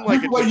 It seemed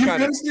like it just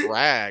kind of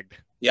dragged.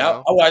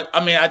 Yeah,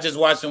 I just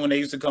watched them when they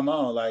used to come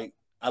on. Like,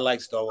 I like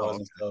Star Wars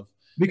and stuff.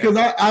 Because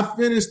I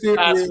finished it.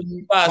 I was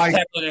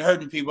tackling and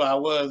hurting people.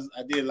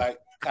 I did like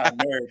kind of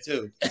nerd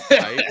too.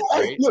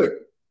 Right.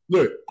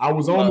 Look, I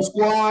was on the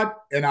squad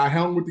and I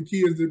hung with the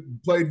kids that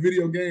played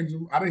video games.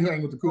 I didn't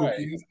hang with the cool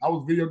kids. I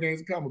was video games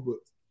and comic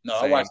books. No,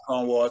 I watched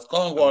Clone Wars.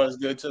 Clone Wars is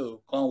good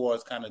too. Clone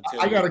Wars kind of.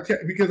 I got to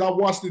because I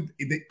watched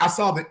it. I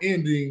saw the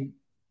ending.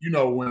 You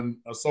know, when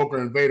Ahsoka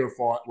and Vader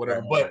fought,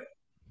 whatever. But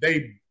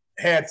they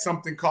had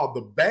something called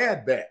the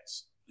Bad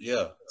Batch.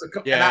 Yeah.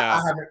 And I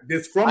haven't.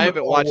 This from I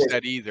haven't watched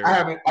that either. I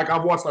haven't. Like,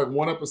 I've watched like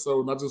one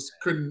episode and I just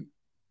couldn't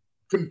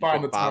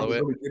find the time to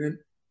really get in.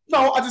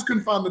 No, I just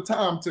couldn't find the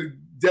time to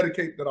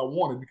dedicate that I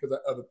wanted because I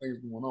had other things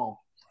going on.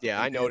 Yeah,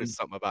 I noticed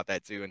something about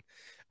that too, and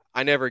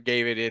I never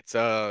gave it its.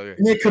 And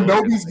then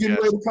Kenobi's getting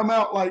ready to come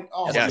out. Like,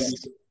 oh yes.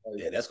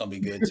 Yeah, that's gonna be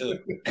good too.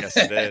 Yes,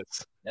 it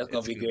is. That's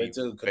gonna be good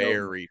too.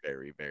 Very,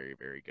 very, very,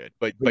 very good.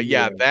 But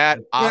yeah, that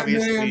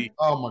obviously. Man,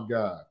 oh my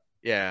god.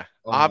 Yeah,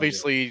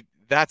 obviously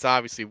that's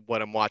obviously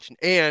what I'm watching,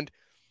 and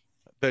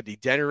the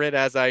degenerate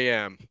as I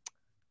am.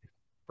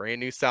 Brand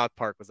new South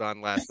Park was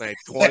on last night.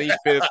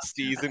 25th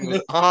season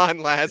was on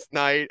last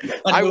night.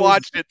 I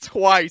watched it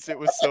twice. It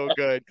was so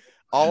good.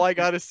 All I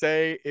got to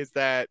say is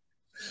that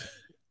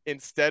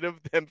instead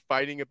of them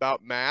fighting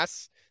about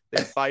masks,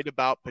 they fight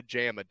about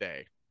pajama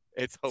day.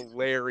 It's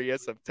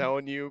hilarious. I'm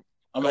telling you.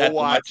 Go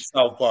watch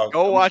South Park.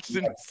 Go watch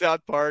the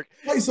South Park.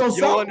 Hey, so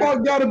South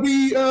Park got to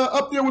be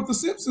up there with The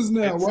Simpsons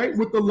now, right?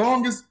 With the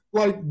longest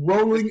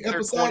rolling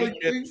episodic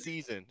thing.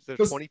 Season. The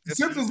 25th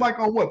Simpsons season. Like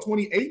on what,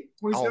 28,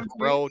 27? Oh,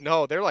 bro,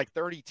 no, they're like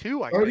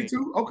 32.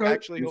 32? Okay.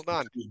 Actually, hold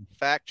on.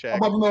 Fact check.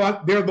 I'm about to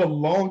know they're the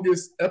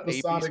longest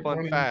episodic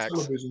running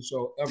television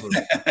show ever.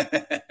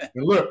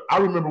 And look, I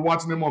remember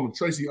watching them on the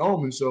Tracy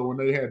Ullman show when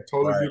they had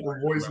totally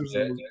different voices.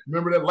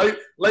 Remember that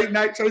late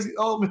night Tracy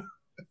Ullman?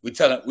 We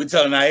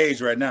telling our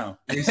age right now.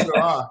 We sure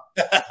are.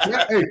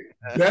 Hey,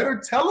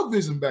 better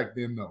television back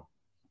then, though.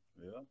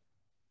 Yeah.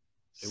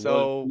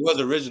 So it was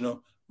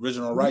original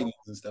writings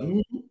and stuff.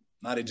 Mm-hmm.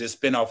 Now they just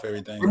spin off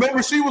everything.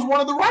 Remember, she was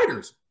one of the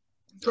writers,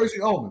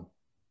 Tracy Ullman.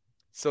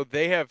 So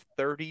they have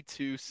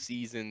 32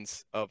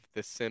 seasons of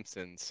The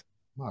Simpsons.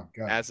 My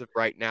God. As of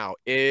right now,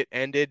 it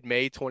ended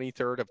May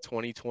 23rd of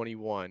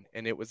 2021,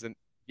 and it was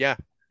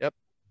yep.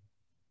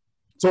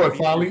 So it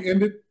finally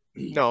ended?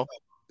 No.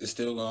 It's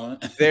still going.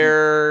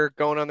 They're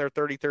going on their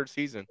 33rd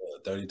season.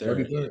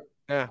 33rd.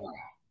 Yeah.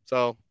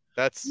 So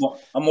That's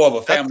I'm more of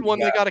a family That's the one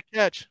guy. they got to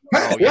catch.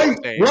 Hey, Oh, yeah,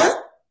 wait, same.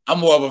 what? I'm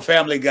more of a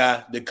family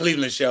guy, the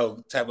Cleveland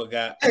Show type of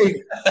guy.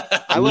 Hey,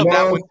 I love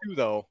that one too,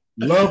 though.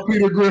 Love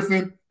Peter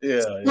Griffin.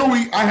 Yeah.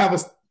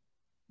 Stewie,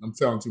 I'm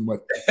telling too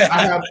much.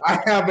 I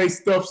have a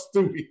stuffed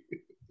Stewie.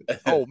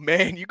 Oh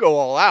man, you go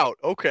all out.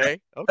 Okay.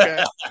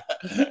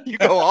 You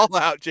go all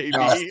out, JB.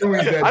 Nah,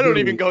 Stewie's that I don't dude.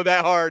 even go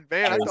that hard,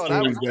 man. I Hey, thought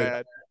I was Stewie's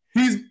bad.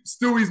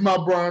 Stewie's my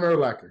Brian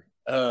Urlacher.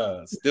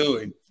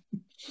 Stewie.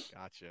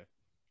 Gotcha.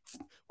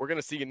 We're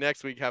gonna see you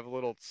next week. Have a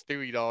little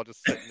Stewie doll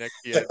just sitting next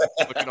to you,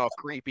 looking all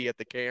creepy at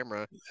the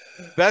camera.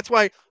 That's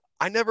why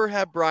I never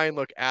have Brian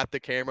look at the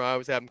camera. I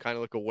always have him kind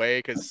of look away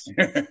because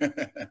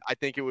I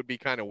think it would be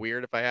kind of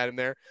weird if I had him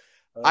there.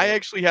 I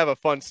actually have a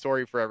fun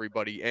story for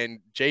everybody, and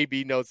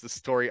JB knows the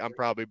story I'm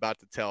probably about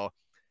to tell.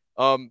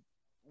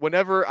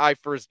 Whenever I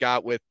first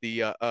got with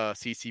the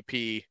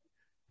CCP,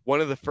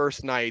 one of the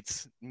first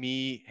nights,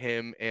 me,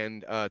 him,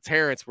 and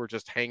Terrence were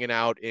just hanging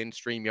out in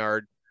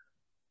StreamYard.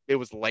 It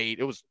was late.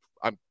 It was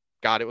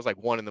like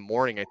 1 a.m,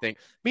 I think.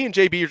 Me and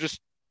JB are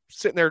just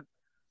sitting there,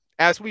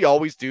 as we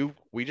always do.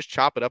 We just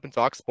chop it up and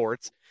talk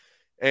sports,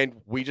 and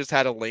we just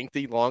had a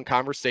lengthy, long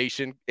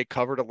conversation. It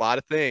covered a lot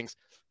of things.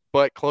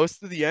 But close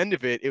to the end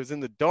of it, it was in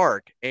the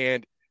dark.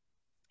 And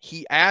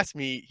he asked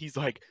me, he's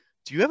like,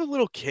 do you have a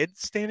little kid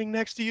standing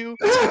next to you?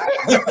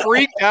 He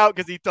freaked out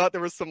because he thought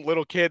there was some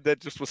little kid that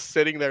just was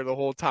sitting there the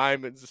whole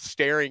time and just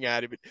staring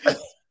at him.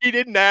 He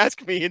didn't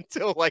ask me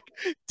until like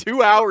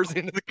 2 hours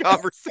into the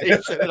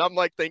conversation. And I'm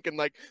like thinking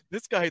like,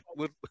 this guy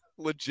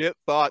legit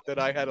thought that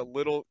I had a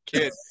little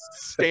kid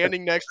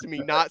standing next to me,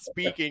 not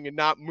speaking and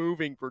not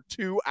moving for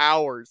 2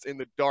 hours in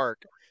the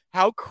dark.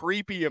 How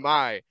creepy am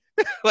I?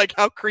 Like,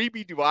 how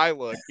creepy do I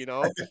look, you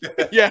know?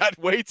 Yeah,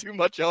 way too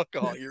much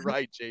alcohol. You're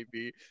right,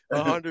 JB.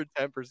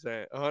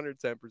 110%.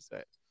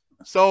 110%.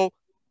 So,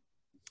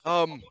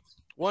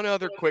 one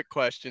other quick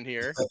question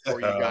here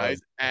for you guys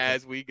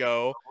as we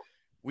go.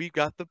 We've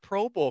got the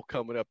Pro Bowl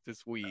coming up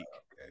this week.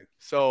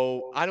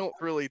 So, I don't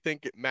really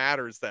think it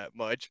matters that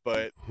much,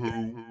 but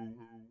who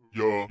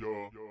you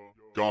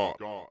got?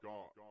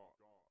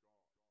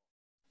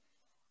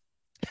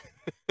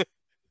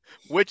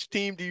 Which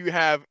team do you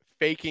have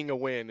faking a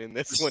win in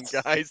this one,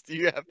 guys? Do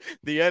you have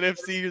the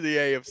NFC or the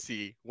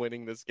AFC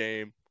winning this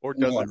game, or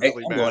does it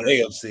really matter? I'm going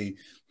AFC.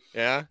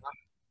 Yeah,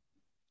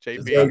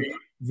 JB.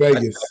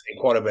 Vegas.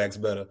 Quarterback's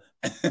better.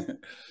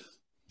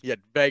 Yeah,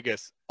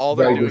 Vegas. All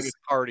they're doing is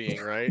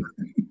partying, right?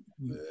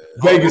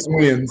 Vegas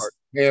wins,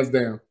 hands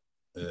down.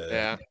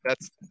 Yeah,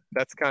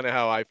 that's kind of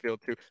how I feel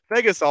too.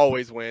 Vegas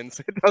always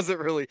wins. It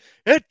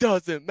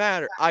doesn't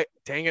matter.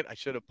 Dang it, I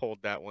should have pulled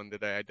that one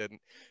today. I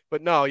didn't.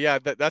 But no, yeah,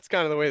 that's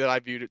kind of the way that I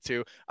viewed it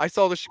too. I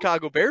saw the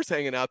Chicago Bears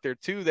hanging out there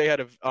too. They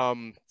had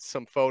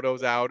some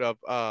photos out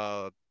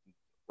of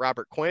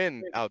Robert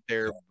Quinn out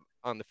there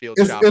on the field.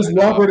 It's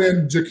Robert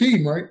and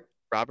Jakeem, right?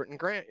 Robert and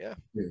Grant,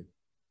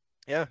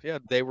 yeah.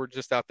 They were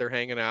just out there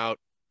hanging out,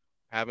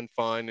 having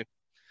fun,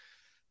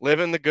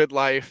 living the good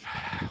life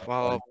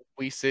while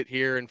we sit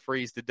here and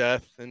freeze to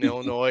death in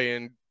Illinois,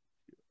 and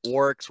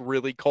Warwick's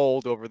really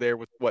cold over there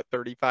with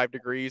 35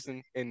 degrees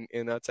in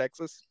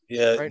Texas.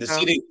 Yeah, right the now.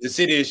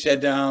 city is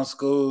shut down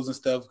schools and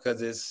stuff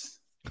because it's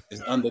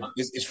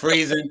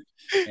freezing.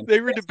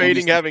 They were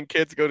debating having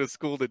kids go to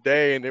school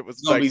today, and it was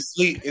gonna like be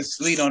sleet. It's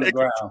sleet on the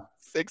ground.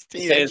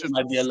 16 inches. inches. It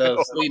might be a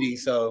little sleety,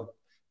 so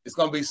it's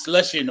gonna be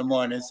slushy in the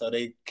morning. So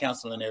they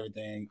canceling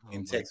everything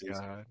in Texas.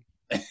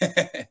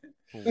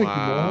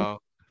 Wow.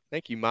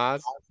 Thank you,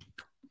 Maz.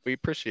 We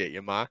appreciate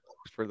you, Ma,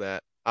 for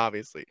that,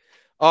 obviously.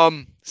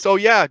 So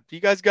yeah, do you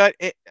guys got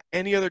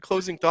any other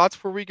closing thoughts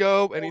before we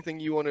go? Anything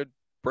you want to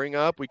bring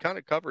up? We kind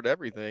of covered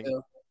everything. Yeah.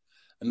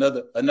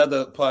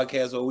 Another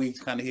podcast where we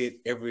kind of hit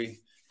every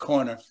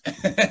corner.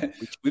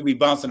 We be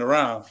bouncing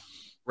around.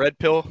 Red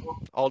pill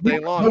all day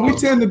long. But we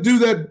tend to do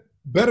that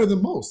better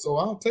than most, so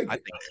I'll take it. I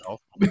think so.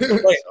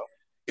 Wait,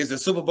 is the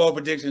Super Bowl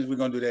predictions? We're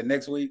gonna do that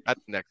next week.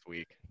 That's next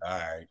week. All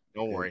right.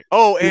 Don't worry.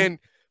 Oh, and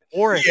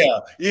Warwick.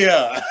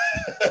 Yeah.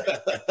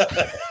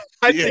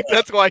 I think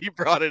that's why you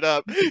brought it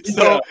up.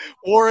 So,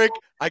 Warwick,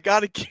 I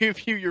got to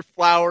give you your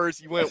flowers.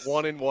 You went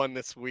 1-1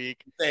 this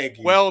week. Thank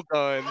you. Well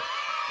done.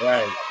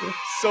 Right.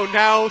 So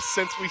now,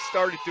 since we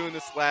started doing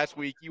this last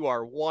week, you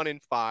are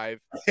 1-5.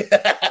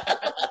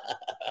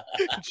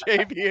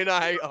 JB and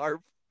I are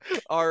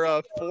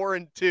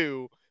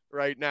 4-2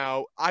 right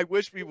now. I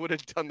wish we would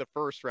have done the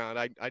first round.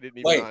 I didn't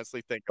even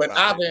honestly think about it. But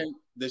Ivan,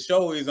 the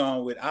show is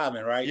on with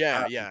Ivan, right?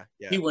 Yeah.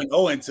 He went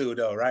 0-2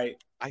 though, right?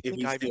 I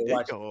think Ivan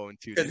did go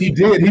 0-2. He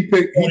did. He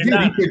picked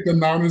the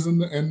Niners and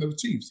the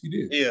Chiefs. He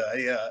did.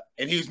 Yeah.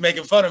 And he was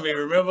making fun of me,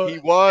 remember? He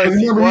was.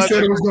 He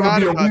said it was going to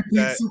be a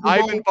repeat Super Bowl.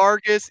 Ivan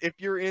Vargas, if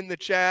you're in the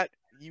chat,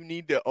 you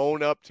need to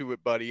own up to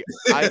it, buddy.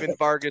 Ivan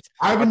Vargas.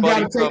 Ivan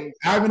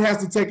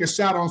has to take a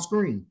shot on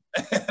screen.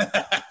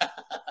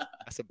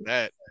 That's a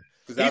bet.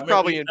 He's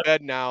probably in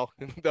bed now,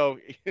 though.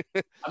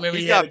 I mean,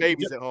 he's got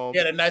babies at home. He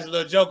had a nice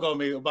little joke on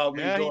me about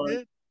me going. He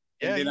did.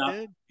 Yeah, he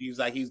did. He was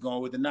like, he's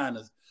going with the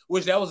Niners,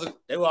 which they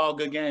were all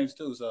good games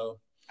too. So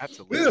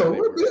Absolutely.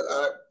 Bill,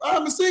 I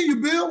haven't seen you,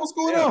 Bill. What's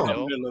going on?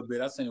 A little bit.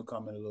 I seen him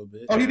comment a little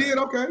bit. Oh, he did?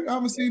 Okay. I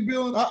haven't seen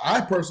Bill.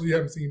 I personally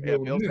haven't seen Bill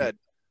in a Bill's minute.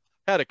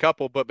 had a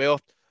couple, but Bill,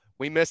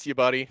 we miss you,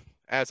 buddy,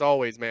 as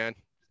always, man.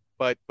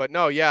 But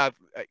no, yeah,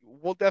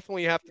 we'll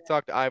definitely have to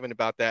talk to Ivan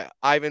about that.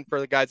 Ivan, for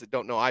the guys that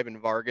don't know, Ivan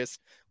Vargas,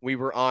 we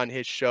were on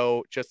his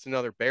show, Just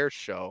Another Bears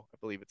Show, I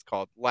believe it's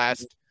called,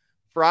 last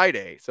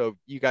Friday. So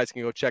you guys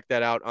can go check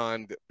that out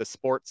on the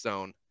Sports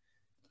Zone.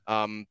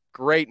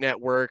 Great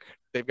network.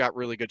 They've got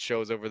really good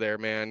shows over there,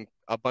 man.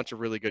 A bunch of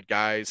really good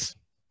guys.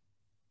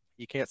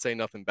 You can't say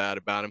nothing bad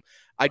about him.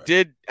 I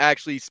did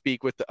actually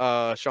speak with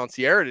Sean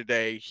Sierra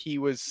today. He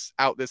was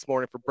out this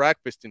morning for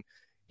breakfast, and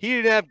he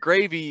didn't have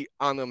gravy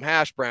on them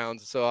hash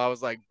browns. So I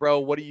was like, bro,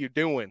 what are you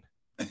doing?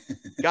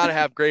 Got to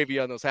have gravy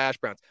on those hash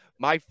browns.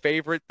 My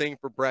favorite thing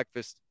for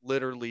breakfast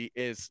literally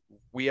is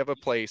we have a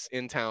place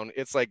in town.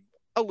 It's like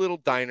a little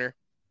diner,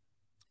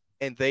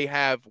 and they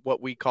have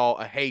what we call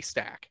a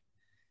haystack.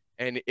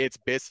 And it's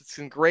biscuits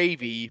and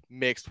gravy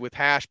mixed with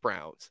hash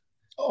browns.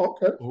 Oh,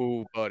 okay.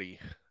 Oh, buddy.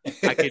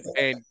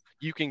 And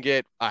you can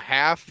get a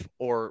half,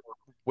 or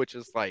which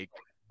is like,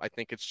 I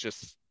think it's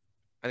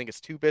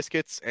 2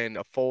 biscuits, and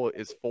a full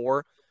is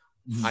 4.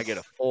 I get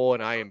a full,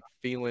 and I am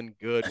feeling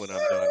good when I'm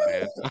done,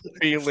 man. I'm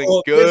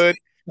feeling good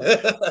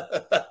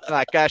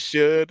like I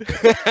should.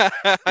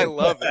 I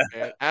love it,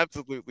 man.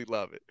 Absolutely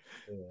love it.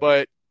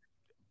 But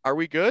are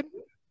we good?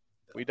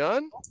 We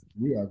done?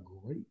 We are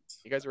great.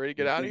 You guys ready to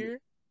get out of here?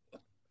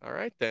 All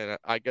right, then.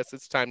 I guess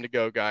it's time to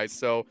go, guys.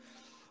 So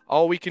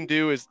all we can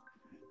do is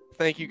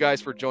thank you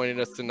guys for joining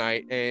us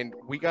tonight, and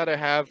we got to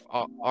have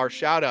our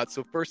shout out.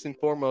 So first and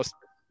foremost,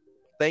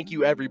 thank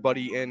you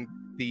everybody in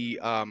the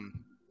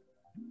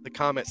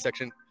comment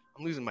section.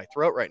 I'm losing my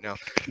throat right now.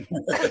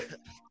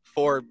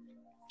 For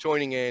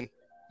joining in.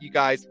 You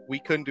guys, we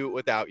couldn't do it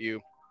without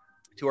you.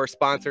 To our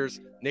sponsors,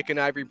 Nick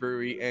and Ivory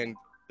Brewery and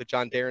the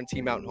John Darren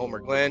team out in Homer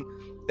Glen.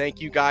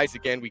 Thank you guys.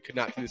 Again, we could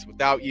not do this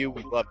without you.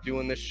 We love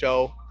doing this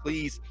show.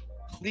 Please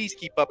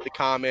keep up the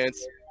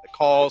comments, the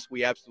calls.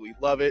 We absolutely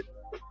love it.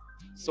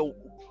 So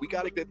we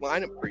got a good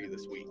lineup for you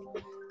this week.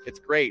 It's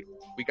great.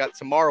 We've got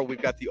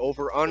the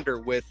over-under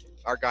with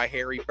our guy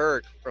Harry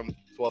Berg from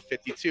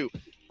 1252,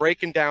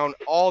 breaking down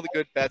all the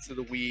good bets of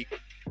the week.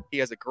 He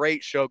has a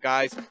great show,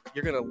 guys.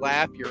 You're going to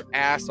laugh your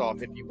ass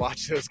off if you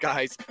watch those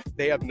guys.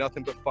 They have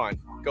nothing but fun.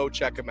 Go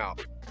check them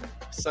out.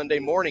 Sunday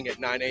morning at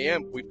 9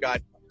 a.m., we've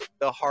got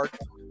the Hard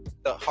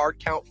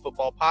Count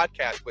Football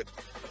Podcast with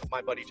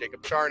my buddy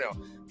Jacob Charno.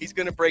 He's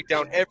going to break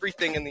down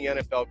everything in the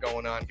NFL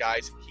going on,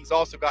 guys. He's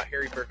also got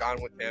Harry Berg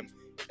on with him.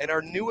 And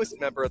our newest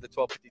member of the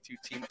 1252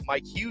 team,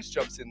 Mike Hughes,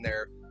 jumps in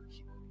there.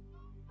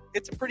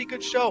 It's a pretty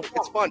good show.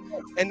 It's fun.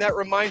 And that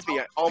reminds me,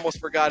 I almost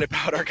forgot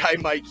about our guy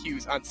Mike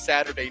Hughes. On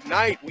Saturday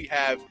night, we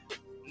have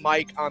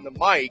Mike on the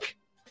mic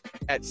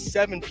at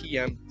 7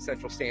 p.m.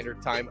 Central Standard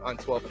Time on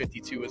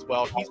 1252 as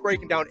well. He's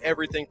breaking down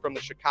everything from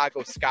the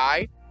Chicago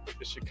Sky,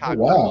 the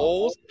Chicago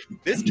Bulls.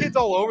 This kid's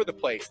all over the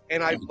place,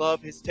 and I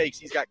love his takes.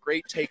 He's got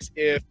great takes.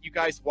 If you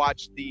guys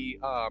watched the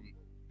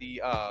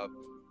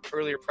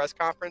earlier press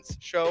conference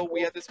show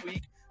we had this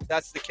week,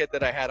 that's the kid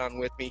that I had on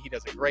with me. He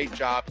does a great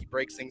job. He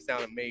breaks things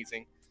down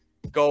amazing.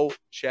 Go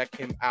check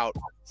him out.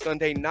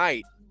 Sunday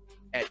night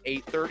at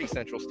 8:30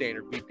 Central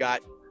Standard, we've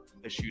got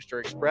the Schuster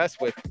Express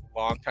with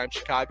longtime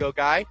Chicago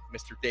guy,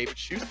 Mr. David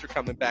Schuster,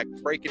 coming back,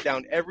 breaking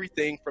down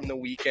everything from the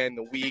weekend,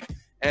 the week,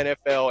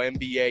 NFL,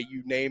 NBA,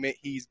 you name it.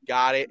 He's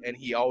got it, and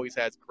he always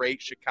has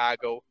great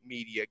Chicago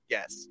media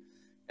guests.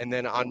 And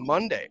then on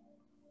Monday,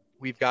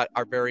 we've got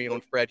our very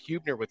own Fred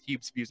Hubner with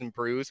Hube's Views and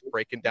Brews,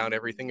 breaking down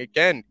everything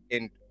again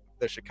in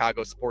the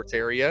Chicago sports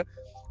area.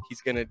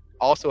 He's going to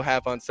also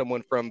have on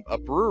someone from a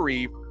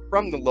brewery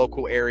from the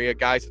local area.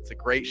 Guys, it's a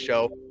great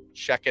show.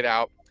 Check it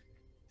out.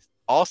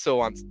 Also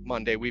on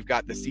Monday, we've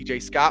got the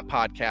CJ Scott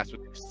podcast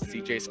with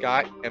CJ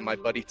Scott and my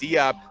buddy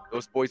Diab.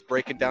 Those boys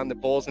breaking down the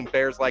Bulls and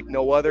Bears like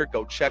no other.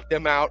 Go check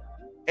them out.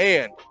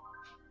 And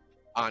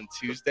on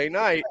Tuesday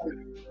night,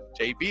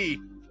 JB,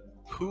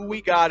 who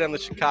we got on the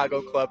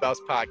Chicago Clubhouse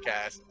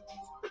podcast?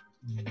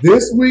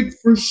 This week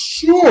for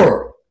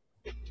sure,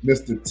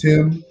 Mr.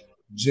 Tim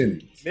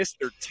Jennings.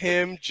 Mr.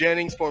 Tim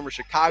Jennings, former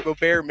Chicago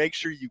Bear. Make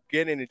sure you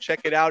get in and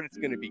check it out. It's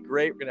going to be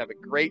great. We're going to have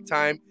a great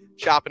time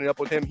chopping it up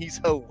with him. He's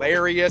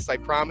hilarious, I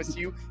promise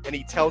you, and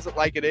he tells it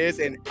like it is.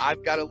 And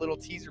I've got a little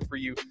teaser for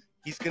you.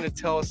 He's going to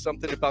tell us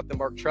something about the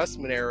Mark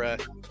Trestman era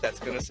that's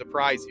going to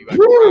surprise you. I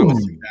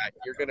promise you that.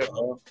 You're going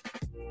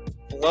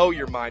to blow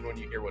your mind when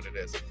you hear what it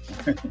is.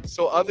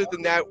 So other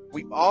than that,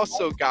 we've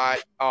also got,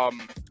 on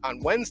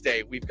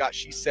Wednesday, we've got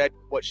She Said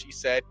What She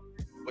Said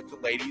with the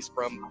ladies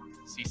from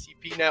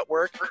CCP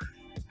Network.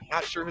 I'm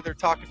not sure who they're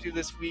talking to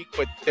this week,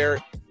 but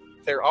they're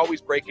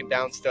always breaking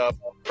down stuff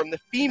from the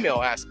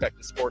female aspect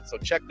of sports. So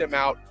check them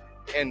out.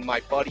 And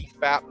my buddy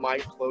Fat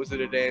Mike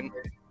closing it in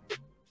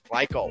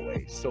like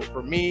always. So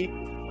for me,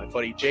 my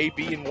buddy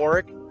JB and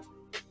Warwick,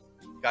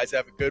 you guys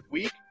have a good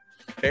week.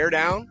 Bear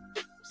down.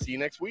 See you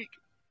next week.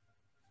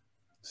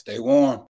 Stay warm.